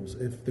variables.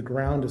 If the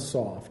ground is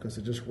soft because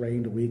it just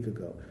rained a week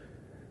ago,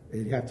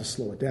 you have to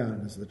slow it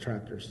down as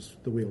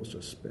the wheels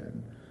just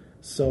spin.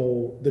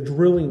 So the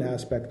drilling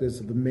aspect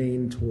is the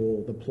main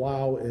tool. The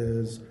plow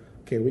is,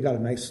 okay, we got a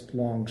nice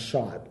long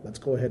shot. Let's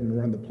go ahead and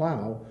run the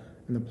plow,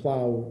 and the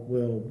plow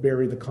will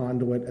bury the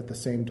conduit at the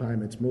same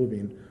time it's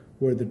moving.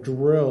 Where the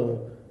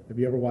drill, if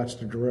you ever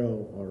watched a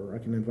drill, or I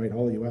can invite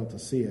all of you out to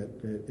see it,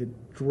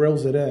 it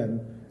drills it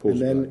in, and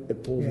then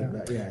it pulls it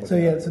back. Yeah.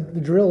 So the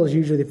drill is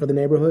usually for the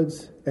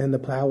neighborhoods, and the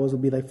plows will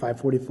be like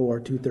 544,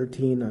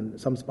 213 on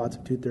some spots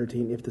of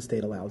 213 if the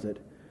state allows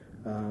it.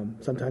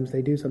 Sometimes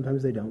they do,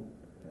 sometimes they don't.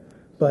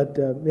 But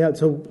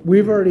so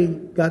we've already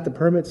got the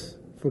permits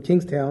for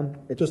Kingstown.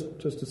 It's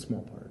just a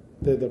small part.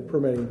 The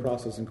permitting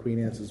process in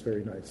Queen Anne's is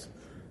very nice.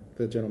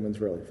 The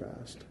gentleman's really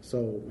fast,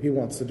 so he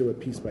wants to do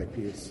it piece by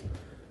piece.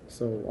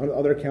 So on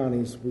other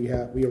counties, we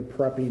are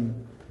prepping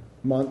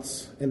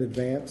months in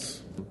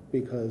advance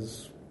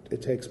because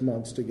it takes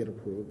months to get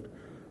approved.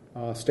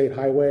 State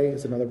highway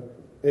is another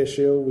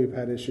issue. We've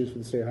had issues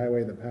with the state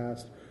highway in the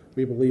past.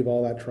 We believe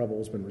all that trouble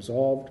has been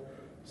resolved.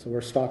 So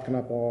we're stocking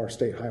up all our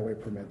state highway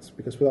permits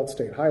because without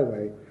state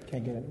highway,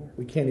 can't get anywhere.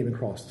 We can't even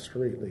cross the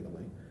street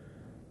legally.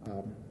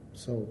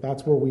 So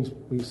that's where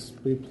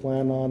we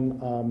plan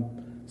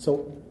on.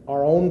 So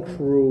our own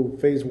crew,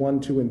 phase 1,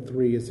 2, and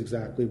 3 is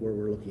exactly where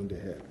we're looking to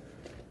hit.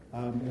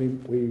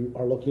 We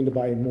are looking to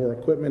buy more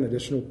equipment,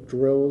 additional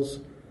drills,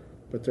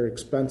 but they're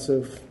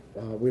expensive.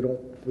 We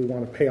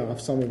want to pay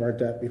off some of our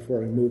debt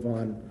before we move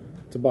on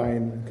to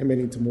buying and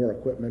committing to more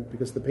equipment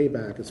because the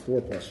payback is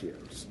 4+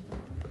 years.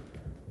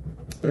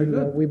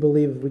 And we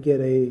believe we get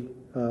a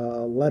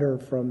letter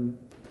from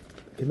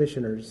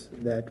commissioners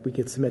that we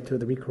could submit to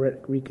the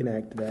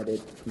Reconnect that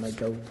it might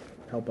go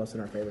help us in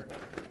our favor.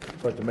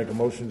 I'd like to make a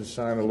motion to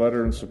sign a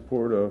letter in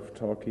support of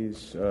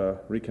Talkie's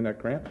Reconnect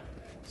grant.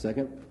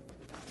 Second.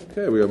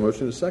 Okay, we have a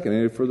motion and a second.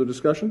 Any further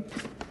discussion?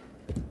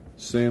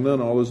 Seeing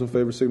none, all those in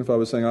favor signify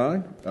by saying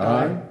aye.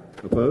 Aye.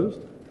 Opposed?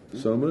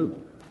 So moved.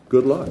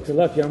 Good luck. Good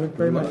luck, gentlemen.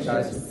 Very much.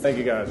 Thank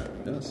you, guys.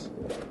 Yes.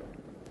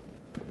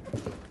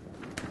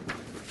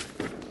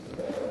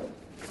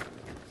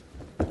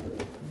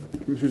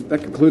 Commissioners,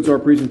 that concludes our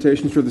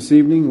presentations for this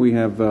evening. We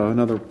have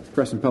another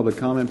press and public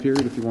comment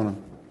period if you want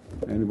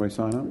to, anybody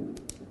sign up.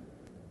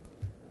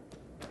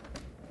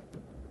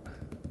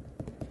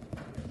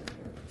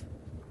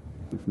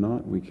 If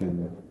not, we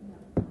can.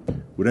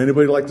 Would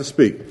anybody like to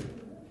speak?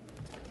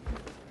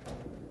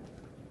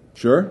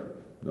 Sure?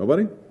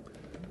 Nobody?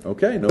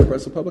 Okay, no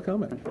press and public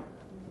comment.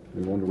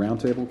 We go to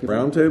roundtable?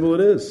 Roundtable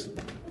it is.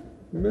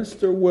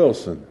 Mr.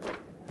 Wilson.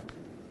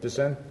 This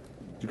end?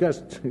 You guys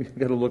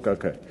got to look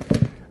okay.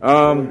 You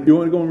want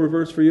to go in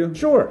reverse for you?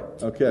 Sure.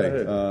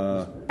 Okay.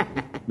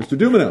 Mr.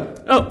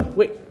 Dumanel. Oh,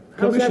 wait.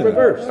 How's that Commissioner.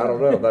 reverse? I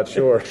don't know. Not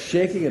sure.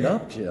 Shaking it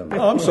up, Jim.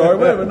 Oh, I'm sorry.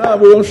 Wait a minute. No,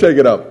 we won't shake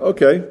it up.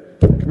 Okay.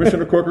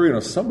 Commissioner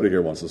Corcorino, somebody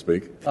here wants to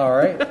speak. All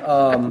right.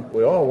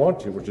 We all want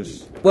to. We're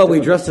just. Well, we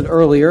addressed it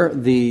earlier.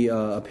 The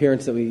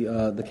appearance that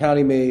the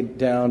county made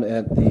down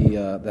at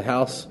the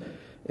House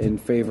in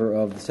favor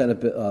of the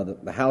Senate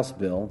the House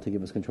bill to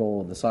give us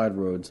control of the side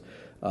roads.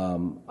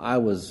 I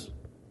was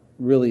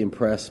really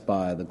impressed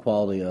by the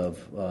quality of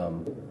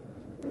the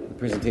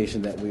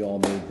presentation that we all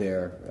made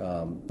there.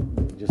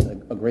 Just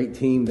a great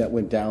team that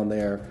went down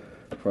there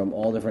from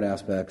all different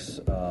aspects.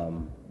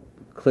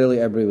 Clearly,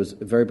 everybody was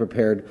very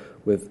prepared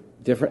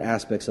with different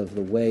aspects of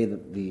the way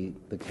that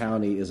the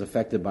county is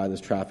affected by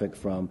this traffic,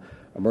 from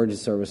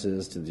emergency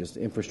services to just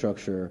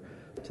infrastructure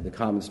to the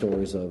common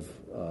stories of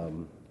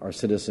our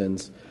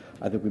citizens.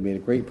 I think we made a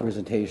great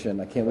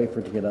presentation. I can't wait for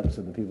it to get up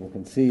so that people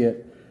can see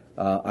it.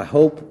 I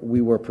hope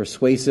we were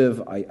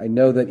persuasive. I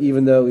know that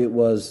even though it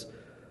was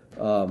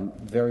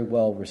very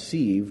well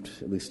received,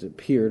 at least it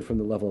appeared from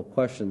the level of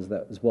questions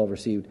that was well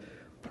received,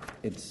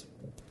 it's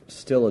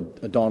still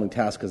a daunting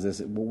task,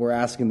 because what we're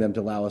asking them to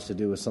allow us to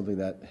do is something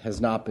that has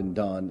not been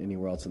done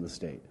anywhere else in the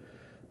state.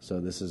 So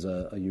this is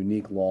a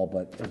unique law,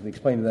 but as we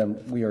explained to them,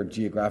 we are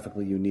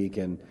geographically unique,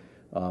 and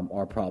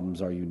our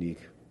problems are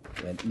unique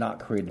and not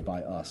created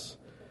by us.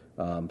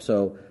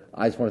 So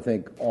I just want to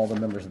thank all the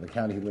members of the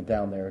county who went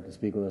down there to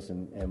speak with us,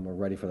 and we're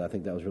ready for that. I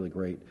think that was really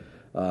great.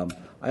 I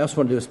also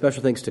want to do a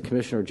special thanks to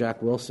Commissioner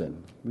Jack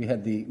Wilson. We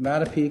had the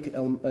Mattapique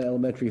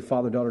Elementary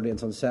father-daughter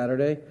dance on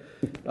Saturday.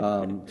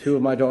 Two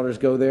of my daughters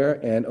go there,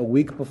 and a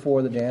week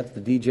before the dance,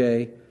 the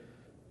DJ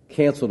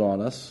canceled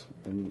on us.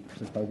 And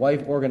since my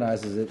wife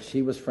organizes it,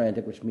 she was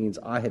frantic, which means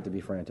I had to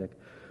be frantic.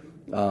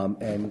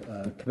 And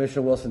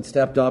Commissioner Wilson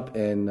stepped up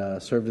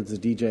and served as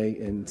the DJ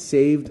and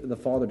saved the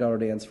father-daughter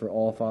dance for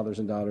all fathers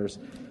and daughters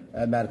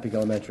at Mattapique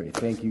Elementary.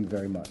 Thank you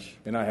very much.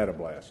 And I had a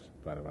blast,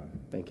 by the way.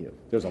 Thank you.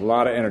 There's a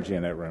lot of energy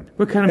in that room.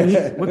 What kind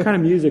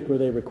of music were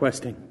they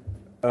requesting?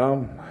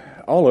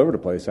 All over the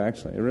place,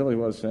 actually. It really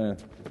was.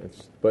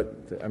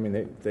 But I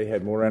mean, they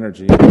had more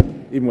energy,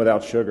 even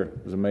without sugar.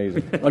 It was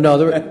amazing. Oh no,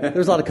 there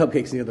was a lot of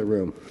cupcakes in the other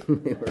room.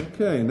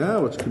 Okay,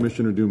 now it's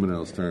Commissioner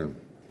Dumanel's turn.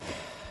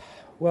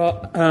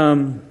 Well,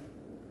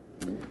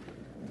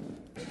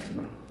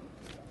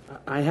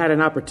 I had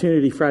an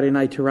opportunity Friday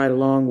night to ride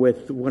along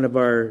with one of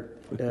our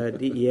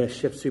DES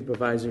shift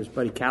supervisors,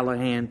 Buddy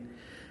Callahan.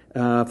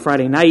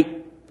 Friday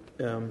night,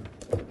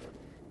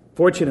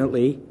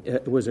 fortunately,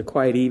 it was a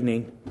quiet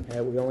evening.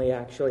 We only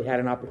actually had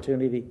an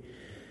opportunity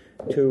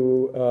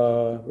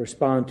to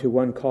respond to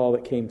one call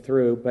that came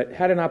through, but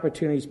had an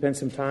opportunity to spend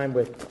some time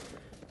with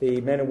the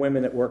men and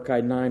women that work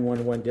at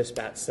 911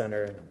 Dispatch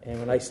Center. And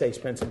when I say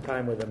spend some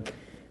time with them,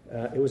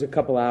 it was a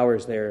couple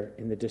hours there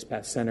in the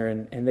dispatch center,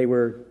 and they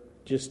were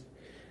just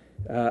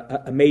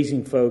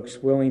amazing folks,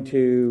 willing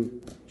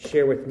to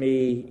share with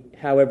me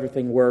how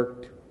everything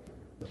worked,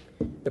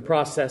 the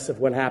process of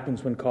what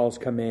happens when calls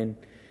come in.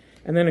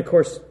 And then, of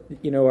course,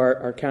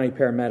 our county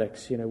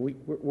paramedics.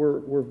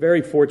 We're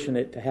very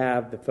fortunate to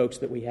have the folks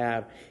that we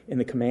have in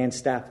the command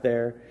staff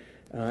there.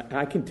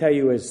 I can tell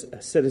you as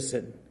a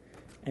citizen,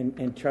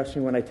 and trust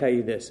me when I tell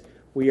you this,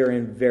 we are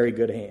in very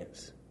good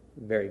hands,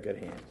 very good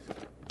hands.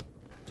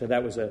 So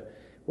that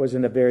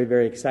wasn't a very,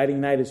 very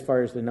exciting night as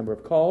far as the number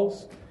of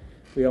calls.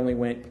 We only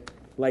went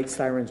light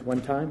sirens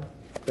one time,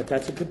 but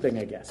that's a good thing,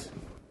 I guess.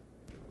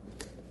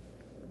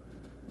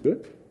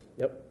 Good.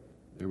 Yep.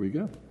 There we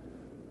go.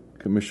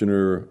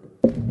 Commissioner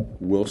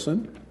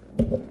Wilson.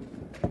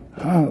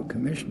 Oh,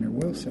 Commissioner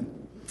Wilson.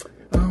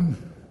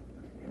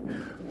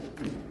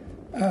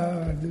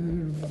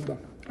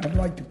 I'd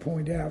like to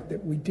point out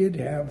that we did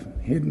have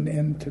hidden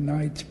in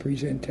tonight's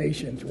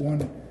presentations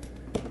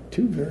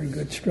two very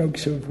good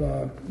strokes of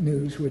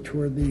news, which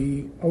were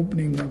the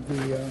opening of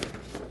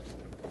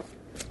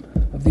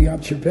the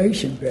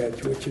observation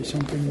beds, which is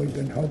something we've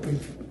been hoping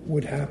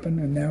would happen,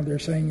 and now they're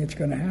saying it's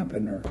going to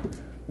happen, or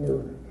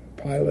we're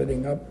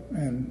piloting up,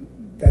 and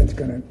that's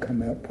going to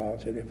come out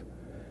positive.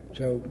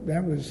 So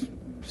that was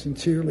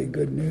sincerely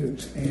good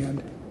news,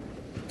 and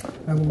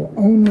I will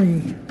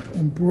only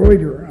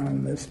embroider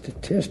on the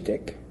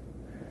statistic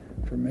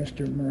for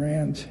Mr.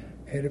 Moran's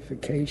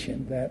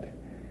edification that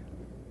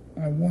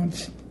I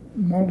once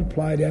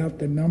multiplied out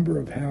the number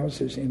of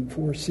houses in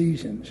Four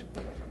Seasons,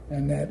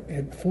 and that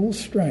at full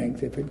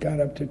strength, if it got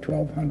up to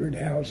 1,200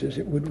 houses,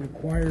 it would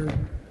require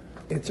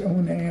its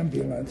own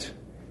ambulance.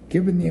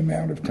 Given the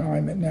amount of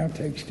time it now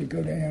takes to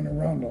go to Anne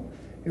Arundel,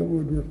 it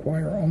would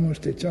require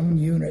almost its own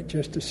unit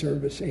just to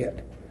service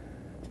it,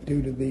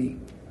 due to the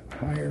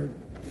higher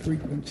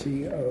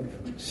frequency of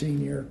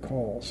senior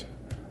calls.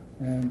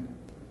 And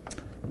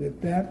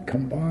that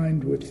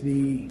combined with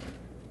the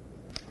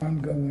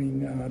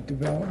ongoing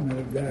development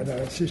of that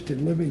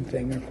assisted living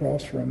thing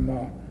across from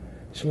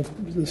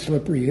the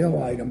Slippery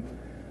Hill item,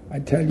 I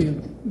tell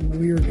you,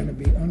 we are going to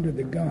be under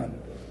the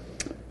gun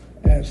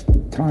as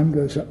time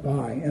goes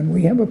by. And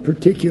we have a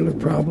particular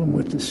problem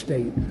with the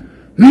state,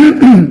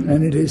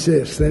 and it is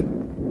this, that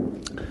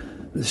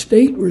the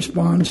state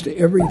responds to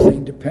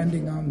everything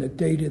depending on the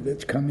data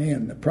that's come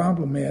in. The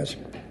problem is,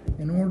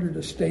 in order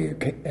to stay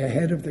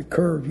ahead of the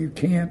curve, you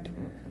can't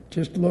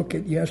just look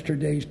at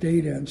yesterday's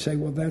data and say,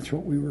 well, that's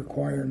what we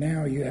require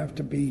now. You have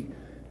to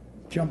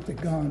jump the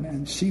gun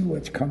and see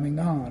what's coming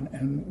on.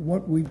 And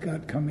what we've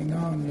got coming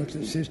on with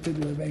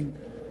assisted living,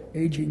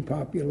 aging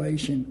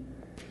population,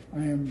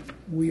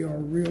 we are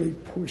really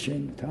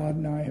pushing. Todd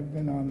and I have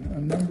been on a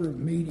number of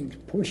meetings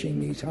pushing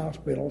these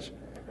hospitals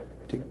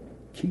to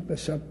keep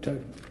us up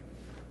to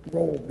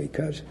roll,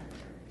 because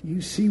you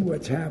see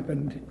what's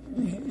happened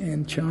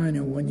in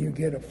China when you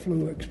get a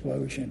flu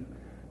explosion.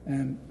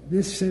 And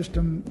this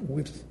system,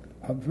 with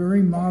a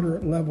very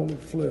moderate level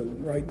of flu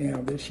right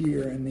now this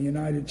year in the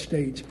United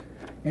States,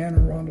 Anne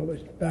Arundel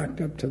is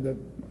backed up to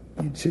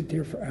you'd sit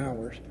there for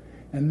hours.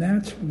 And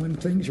that's when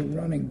things are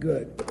running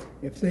good.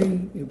 It's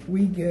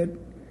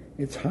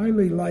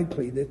highly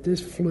likely that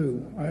this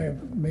flu, I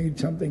have made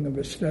something of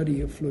a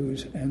study of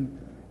flus, and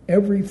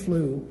every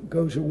flu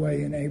goes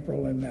away in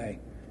April and May.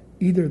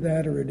 Either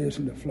that or it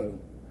isn't a flu.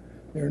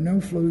 There are no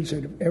flus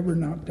that have ever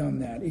not done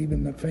that.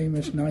 Even the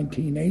famous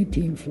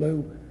 1918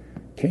 flu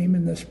came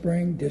in the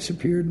spring,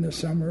 disappeared in the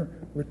summer,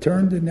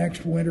 returned the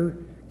next winter,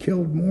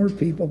 killed more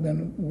people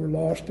than were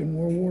lost in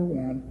World War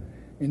I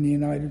in the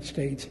United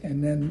States,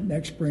 and then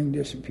next spring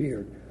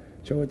disappeared.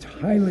 So it's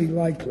highly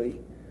likely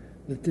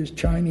that this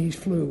Chinese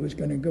flu is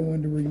going to go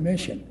into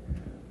remission.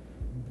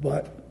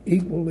 But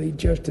equally,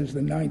 just as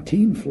the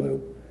 19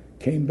 flu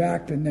came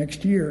back the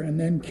next year and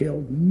then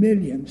killed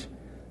millions,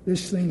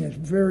 this thing is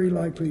very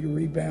likely to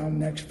rebound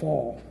next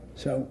fall,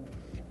 so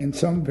in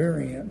some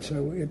variant.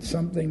 So it's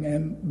something,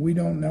 and we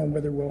don't know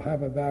whether we'll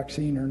have a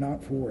vaccine or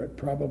not for it.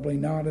 Probably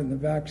not, and the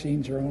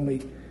vaccines are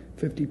only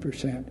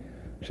 50%.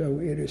 So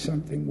it is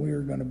something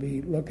we're going to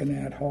be looking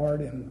at hard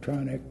and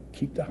trying to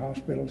keep the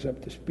hospitals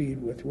up to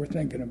speed with. We're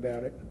thinking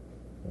about it.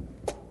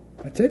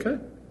 That's it.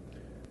 Okay.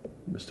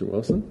 Mr.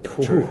 Wilson?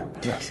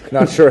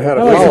 Not sure how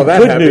to follow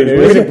that happy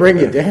news. Way to bring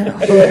it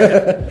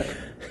down.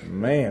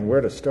 Man,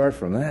 where to start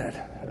from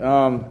that?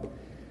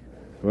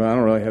 Well, I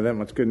don't really have that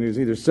much good news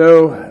either.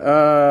 So,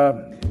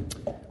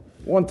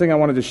 one thing I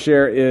wanted to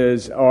share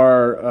is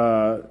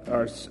our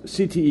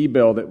CTE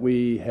bill that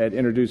we had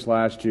introduced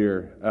last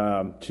year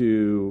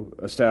to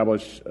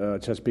establish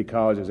Chesapeake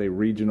College as a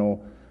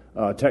regional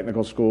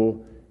technical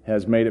school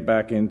has made it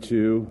back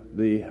into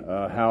the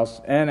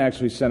House and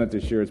actually Senate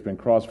this year. It's been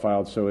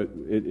cross-filed, so it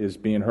is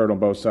being heard on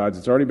both sides.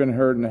 It's already been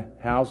heard in the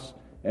House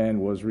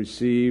and was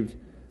received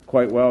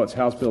quite well. It's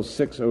House Bill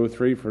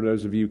 603 for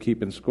those of you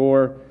keeping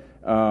score.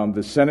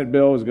 The Senate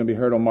bill is going to be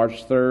heard on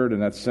March 3rd,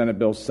 and that's Senate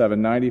Bill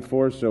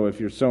 794. So if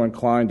you're so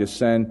inclined to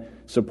send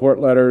support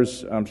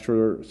letters, I'm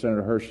sure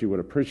Senator Hershey would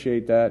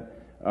appreciate that.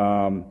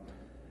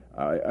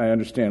 I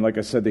understand, like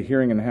I said, the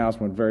hearing in the House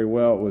went very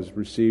well. It was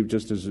received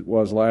just as it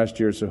was last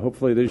year. So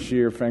hopefully this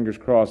year, fingers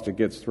crossed, it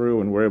gets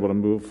through and we're able to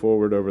move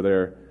forward over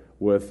there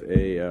with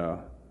a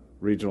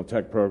regional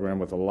tech program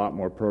with a lot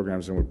more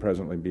programs than we're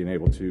presently being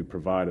able to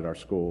provide at our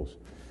schools.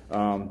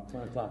 1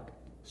 o'clock.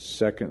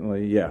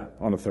 Secondly, yeah,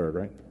 on the 3rd,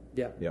 right?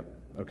 Yeah. Yep.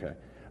 Okay.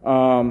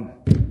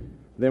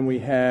 Then we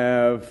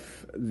have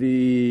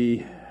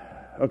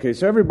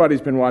so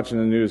everybody's been watching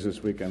the news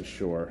this week, I'm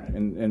sure,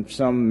 and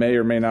some may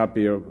or may not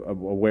be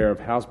aware of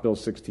House Bill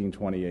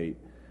 1628,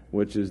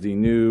 which is the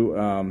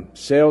new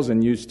sales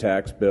and use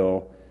tax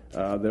bill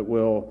that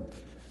will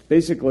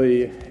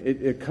basically,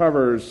 it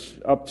covers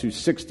up to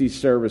 60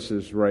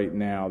 services right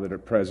now that are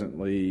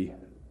presently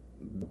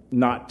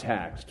not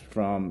taxed,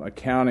 from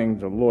accounting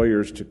to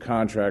lawyers to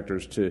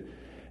contractors to,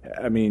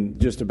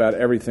 just about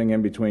everything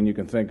in between you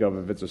can think of.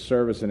 If it's a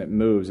service and it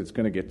moves, it's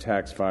going to get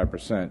taxed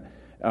 5%.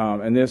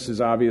 And this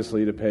is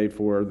obviously to pay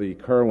for the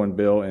Kerwin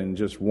bill in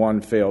just one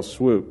fell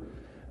swoop.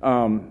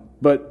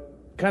 But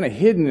kind of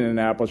hidden in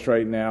Annapolis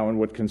right now, and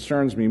what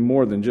concerns me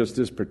more than just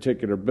this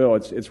particular bill,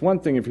 it's one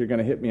thing if you're going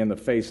to hit me in the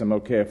face, I'm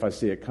okay if I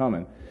see it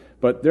coming.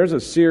 But there's a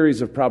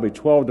series of probably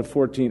 12 to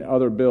 14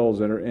 other bills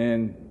that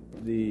are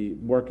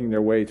working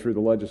their way through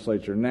the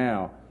legislature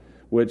now,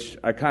 which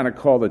I kind of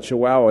call the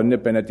Chihuahua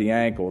nipping at the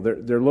ankle.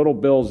 They're little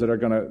bills that are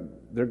going to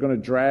they're going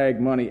to drag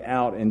money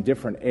out in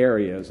different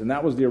areas, and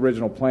that was the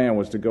original plan,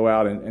 was to go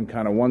out and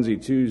kind of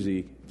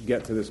onesie-twosie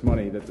get to this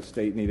money that the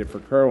state needed for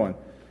Kerwin.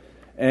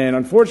 And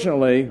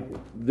unfortunately,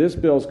 this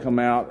bill's come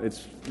out.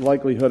 Its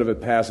likelihood of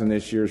it passing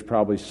this year is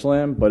probably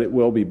slim, but it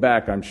will be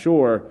back, I'm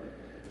sure.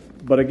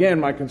 But again,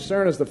 my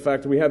concern is the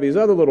fact that we have these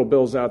other little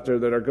bills out there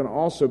that are going to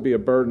also be a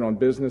burden on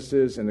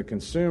businesses and the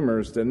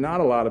consumers that not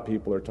a lot of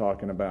people are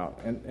talking about.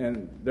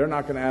 And they're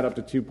not going to add up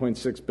to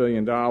 $2.6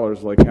 billion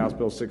like House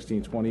Bill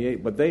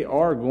 1628, but they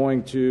are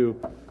going to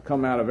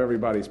come out of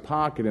everybody's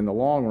pocket in the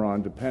long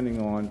run, depending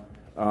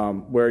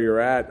on where you're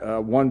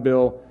at. One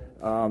bill,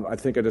 I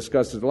think I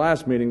discussed at the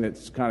last meeting,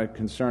 that's kind of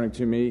concerning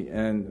to me,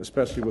 and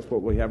especially with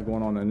what we have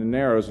going on in the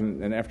Narrows,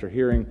 and after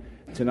hearing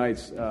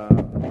tonight's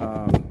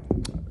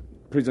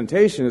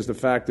presentation, is the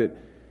fact that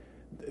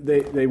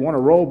they want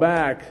to roll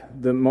back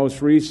the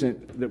most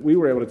recent that we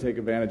were able to take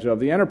advantage of,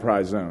 the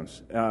enterprise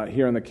zones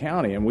here in the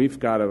county. And we've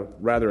got a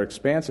rather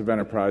expansive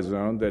enterprise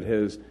zone that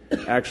has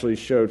actually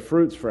showed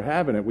fruits for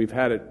having it. We've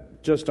had it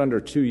just under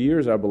 2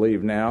 years, I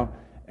believe, now,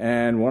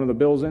 and one of the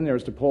bills in there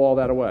is to pull all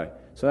that away.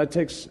 So that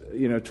takes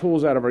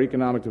tools out of our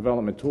economic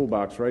development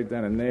toolbox right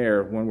then and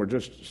there when we're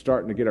just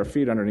starting to get our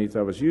feet underneath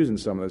of us using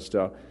some of this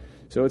stuff.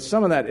 So it's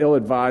some of that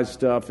ill-advised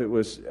stuff. It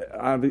was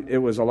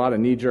a lot of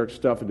knee-jerk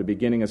stuff at the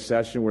beginning of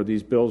session where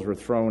these bills were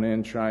thrown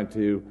in trying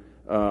to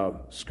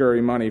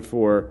scurry money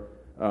for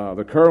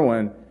the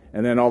Kerwin,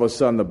 and then all of a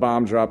sudden the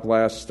bomb dropped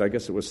last, I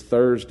guess it was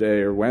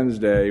Thursday or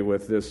Wednesday,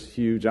 with this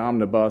huge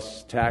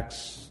omnibus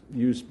tax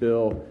use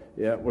bill.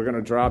 Yeah, we're going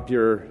to drop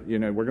your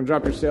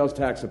sales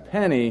tax a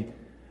penny,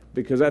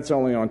 because that's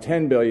only on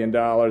 $10 billion,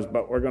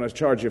 but we're going to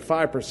charge you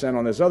 5%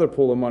 on this other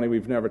pool of money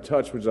we've never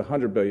touched, which is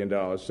 $100 billion.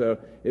 So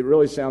it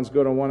really sounds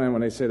good on one end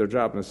when they say they're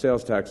dropping the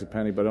sales tax a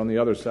penny, but on the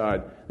other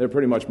side, they're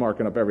pretty much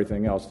marking up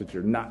everything else that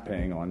you're not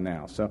paying on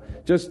now. So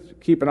just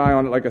keep an eye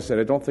on it. Like I said,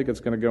 I don't think it's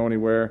going to go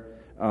anywhere.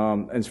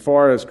 As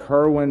far as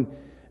Kerwin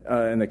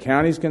and the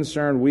county's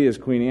concerned, we as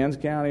Queen Anne's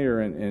County are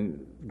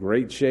in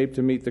great shape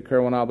to meet the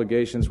Kerwin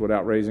obligations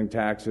without raising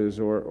taxes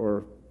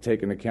or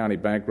taking the county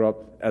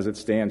bankrupt as it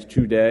stands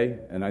today.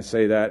 And I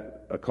say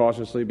that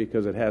cautiously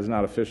because it has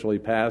not officially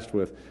passed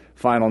with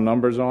final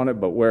numbers on it,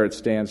 but where it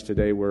stands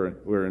today,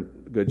 we're in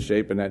good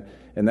shape, and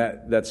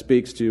that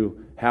speaks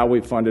to how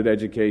we funded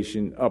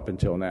education up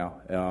until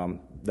now.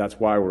 That's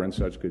why we're in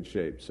such good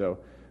shape. So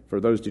for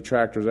those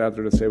detractors out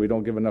there to say we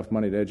don't give enough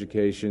money to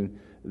education,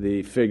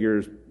 the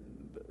figures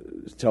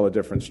tell a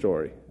different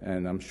story.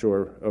 And I'm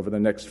sure over the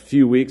next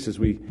few weeks as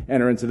we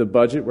enter into the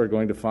budget, we're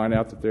going to find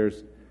out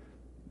that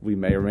we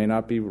may or may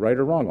not be right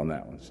or wrong on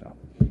that one. So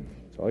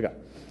that's all I got.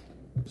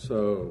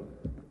 So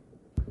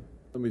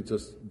let me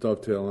just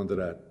dovetail into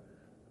that.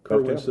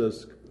 Kerwin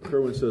says,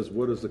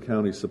 what is the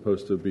county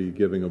supposed to be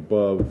giving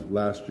above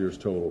last year's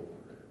total?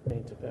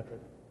 Maintenance of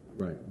effort.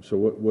 Right. So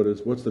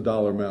what's the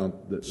dollar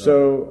amount that?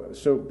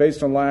 So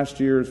based on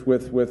last year's,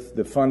 with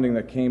the funding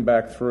that came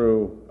back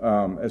through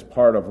as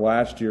part of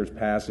last year's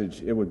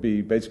passage, it would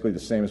be basically the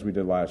same as we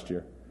did last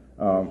year.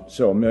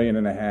 So $1.5 million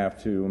to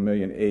 $1.8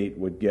 million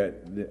would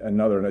get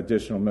an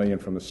additional $1 million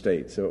from the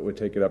state. So it would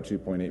take it up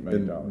 $2.8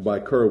 million. And by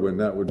Kerwin,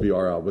 that would be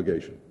our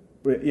obligation.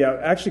 Yeah,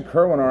 actually,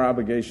 Kerwin, our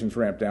obligations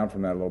ramped down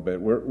from that a little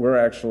bit. We're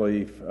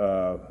actually,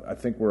 I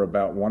think we're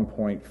about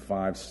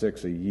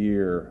 1.56 a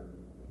year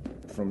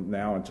from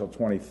now until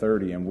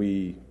 2030, and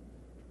we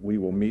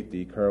will meet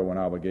the Kerwin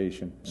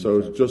obligation.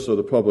 So just so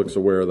the public's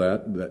aware of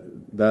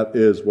that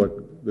is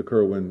what the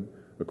Kerwin,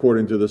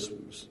 according to this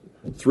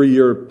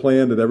 3-year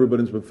plan that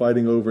everybody's been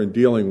fighting over and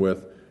dealing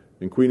with,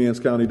 and Queen Anne's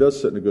County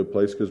does sit in a good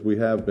place because we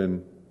have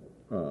been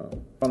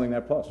funding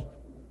that plus.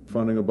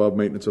 Funding above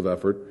maintenance of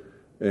effort,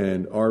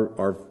 and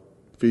our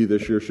fee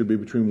this year should be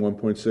between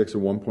 $1.6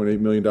 and $1.8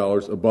 million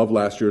above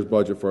last year's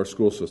budget for our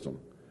school system.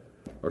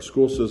 Our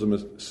school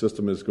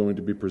system is going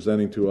to be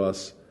presenting to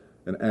us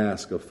an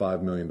ask of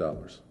 $5 million.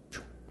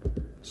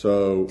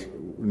 So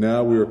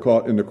now we are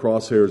caught in the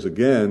crosshairs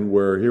again,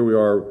 where here we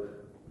are,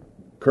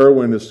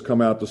 Kerwin has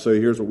come out to say,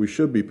 here's what we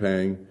should be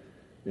paying,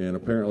 and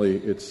apparently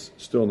it's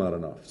still not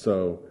enough.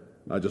 So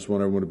I just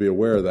want everyone to be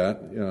aware of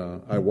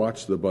that. I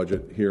watched the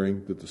budget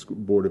hearing that the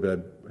Board of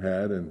Ed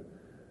had, and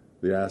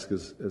the ask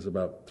is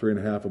about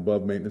 3.5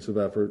 above maintenance of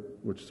effort,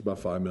 which is about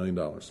 $5 million.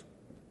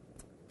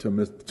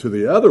 To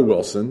the other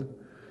Wilson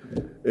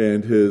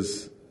and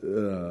his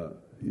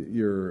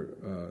your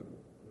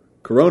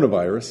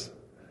coronavirus,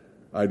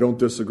 I don't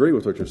disagree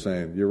with what you're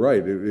saying. You're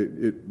right. I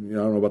don't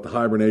know about the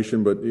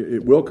hibernation, but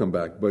it will come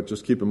back. But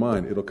just keep in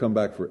mind, it'll come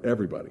back for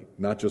everybody,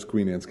 not just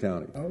Queen Anne's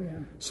County. Oh, yeah.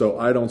 So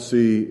I don't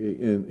see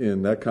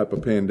in that type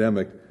of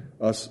pandemic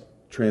us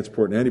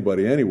transporting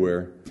anybody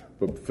anywhere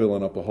but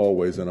filling up the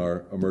hallways in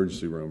our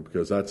emergency room,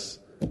 because that's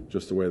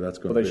just the way that's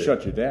going to be. Well, they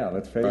shut you down.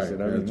 Let's face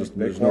it. I mean,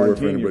 there's nowhere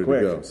for anybody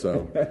to go.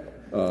 So,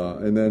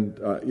 and then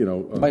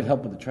might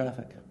help with the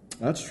traffic.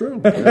 That's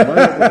true. It might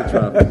help with the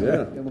traffic.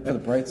 Yeah. Look for the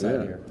bright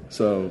side here.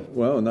 So,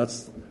 well, and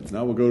that's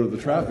Now we'll go to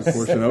the traffic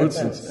portion of it.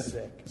 Since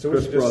So we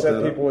Chris should brought just set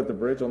that up. people at the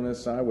bridge on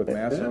this side with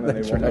masks on,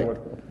 and they won't know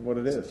what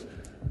it is.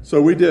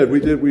 So we did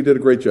a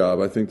great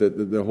job. I think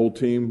that the whole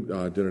team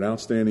did an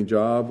outstanding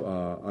job.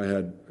 I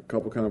had a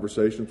couple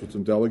conversations with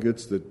some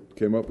delegates that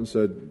came up and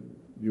said,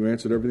 you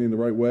answered everything the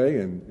right way,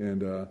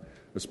 and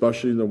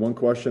especially the one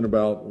question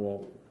about,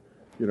 well,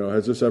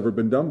 has this ever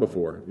been done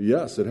before?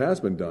 Yes, it has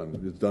been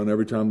done. It's done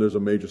every time there's a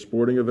major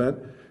sporting event.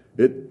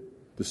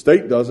 The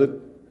state does it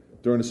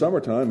during the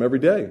summertime every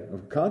day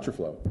of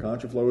contraflow.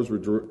 Contraflow is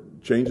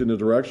changing the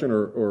direction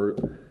or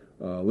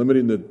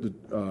limiting the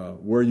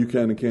where you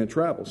can and can't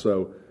travel.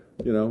 So,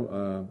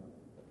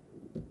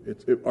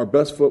 our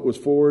best foot was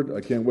forward.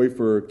 I can't wait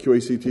for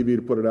QAC TV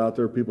to put it out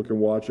there. People can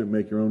watch it,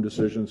 make your own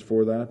decisions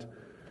for that.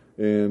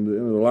 And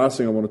the last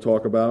thing I want to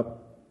talk about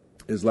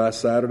is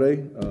last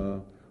Saturday,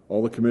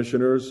 all the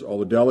commissioners, all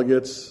the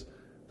delegates,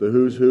 the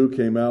who's who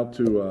came out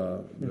to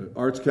the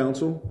Arts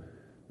Council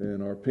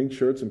in our pink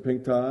shirts and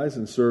pink ties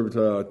and served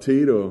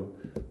tea to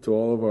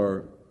all of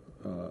our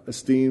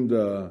esteemed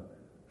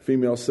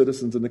female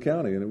citizens in the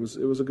county, and it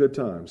was a good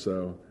time.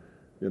 So,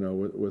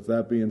 with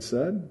that being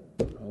said,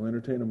 I'll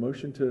entertain a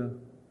motion to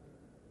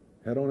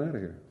head on out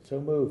of here.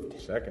 So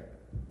moved. Second.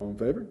 All in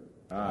favor?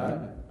 Aye.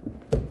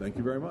 Thank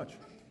you very much.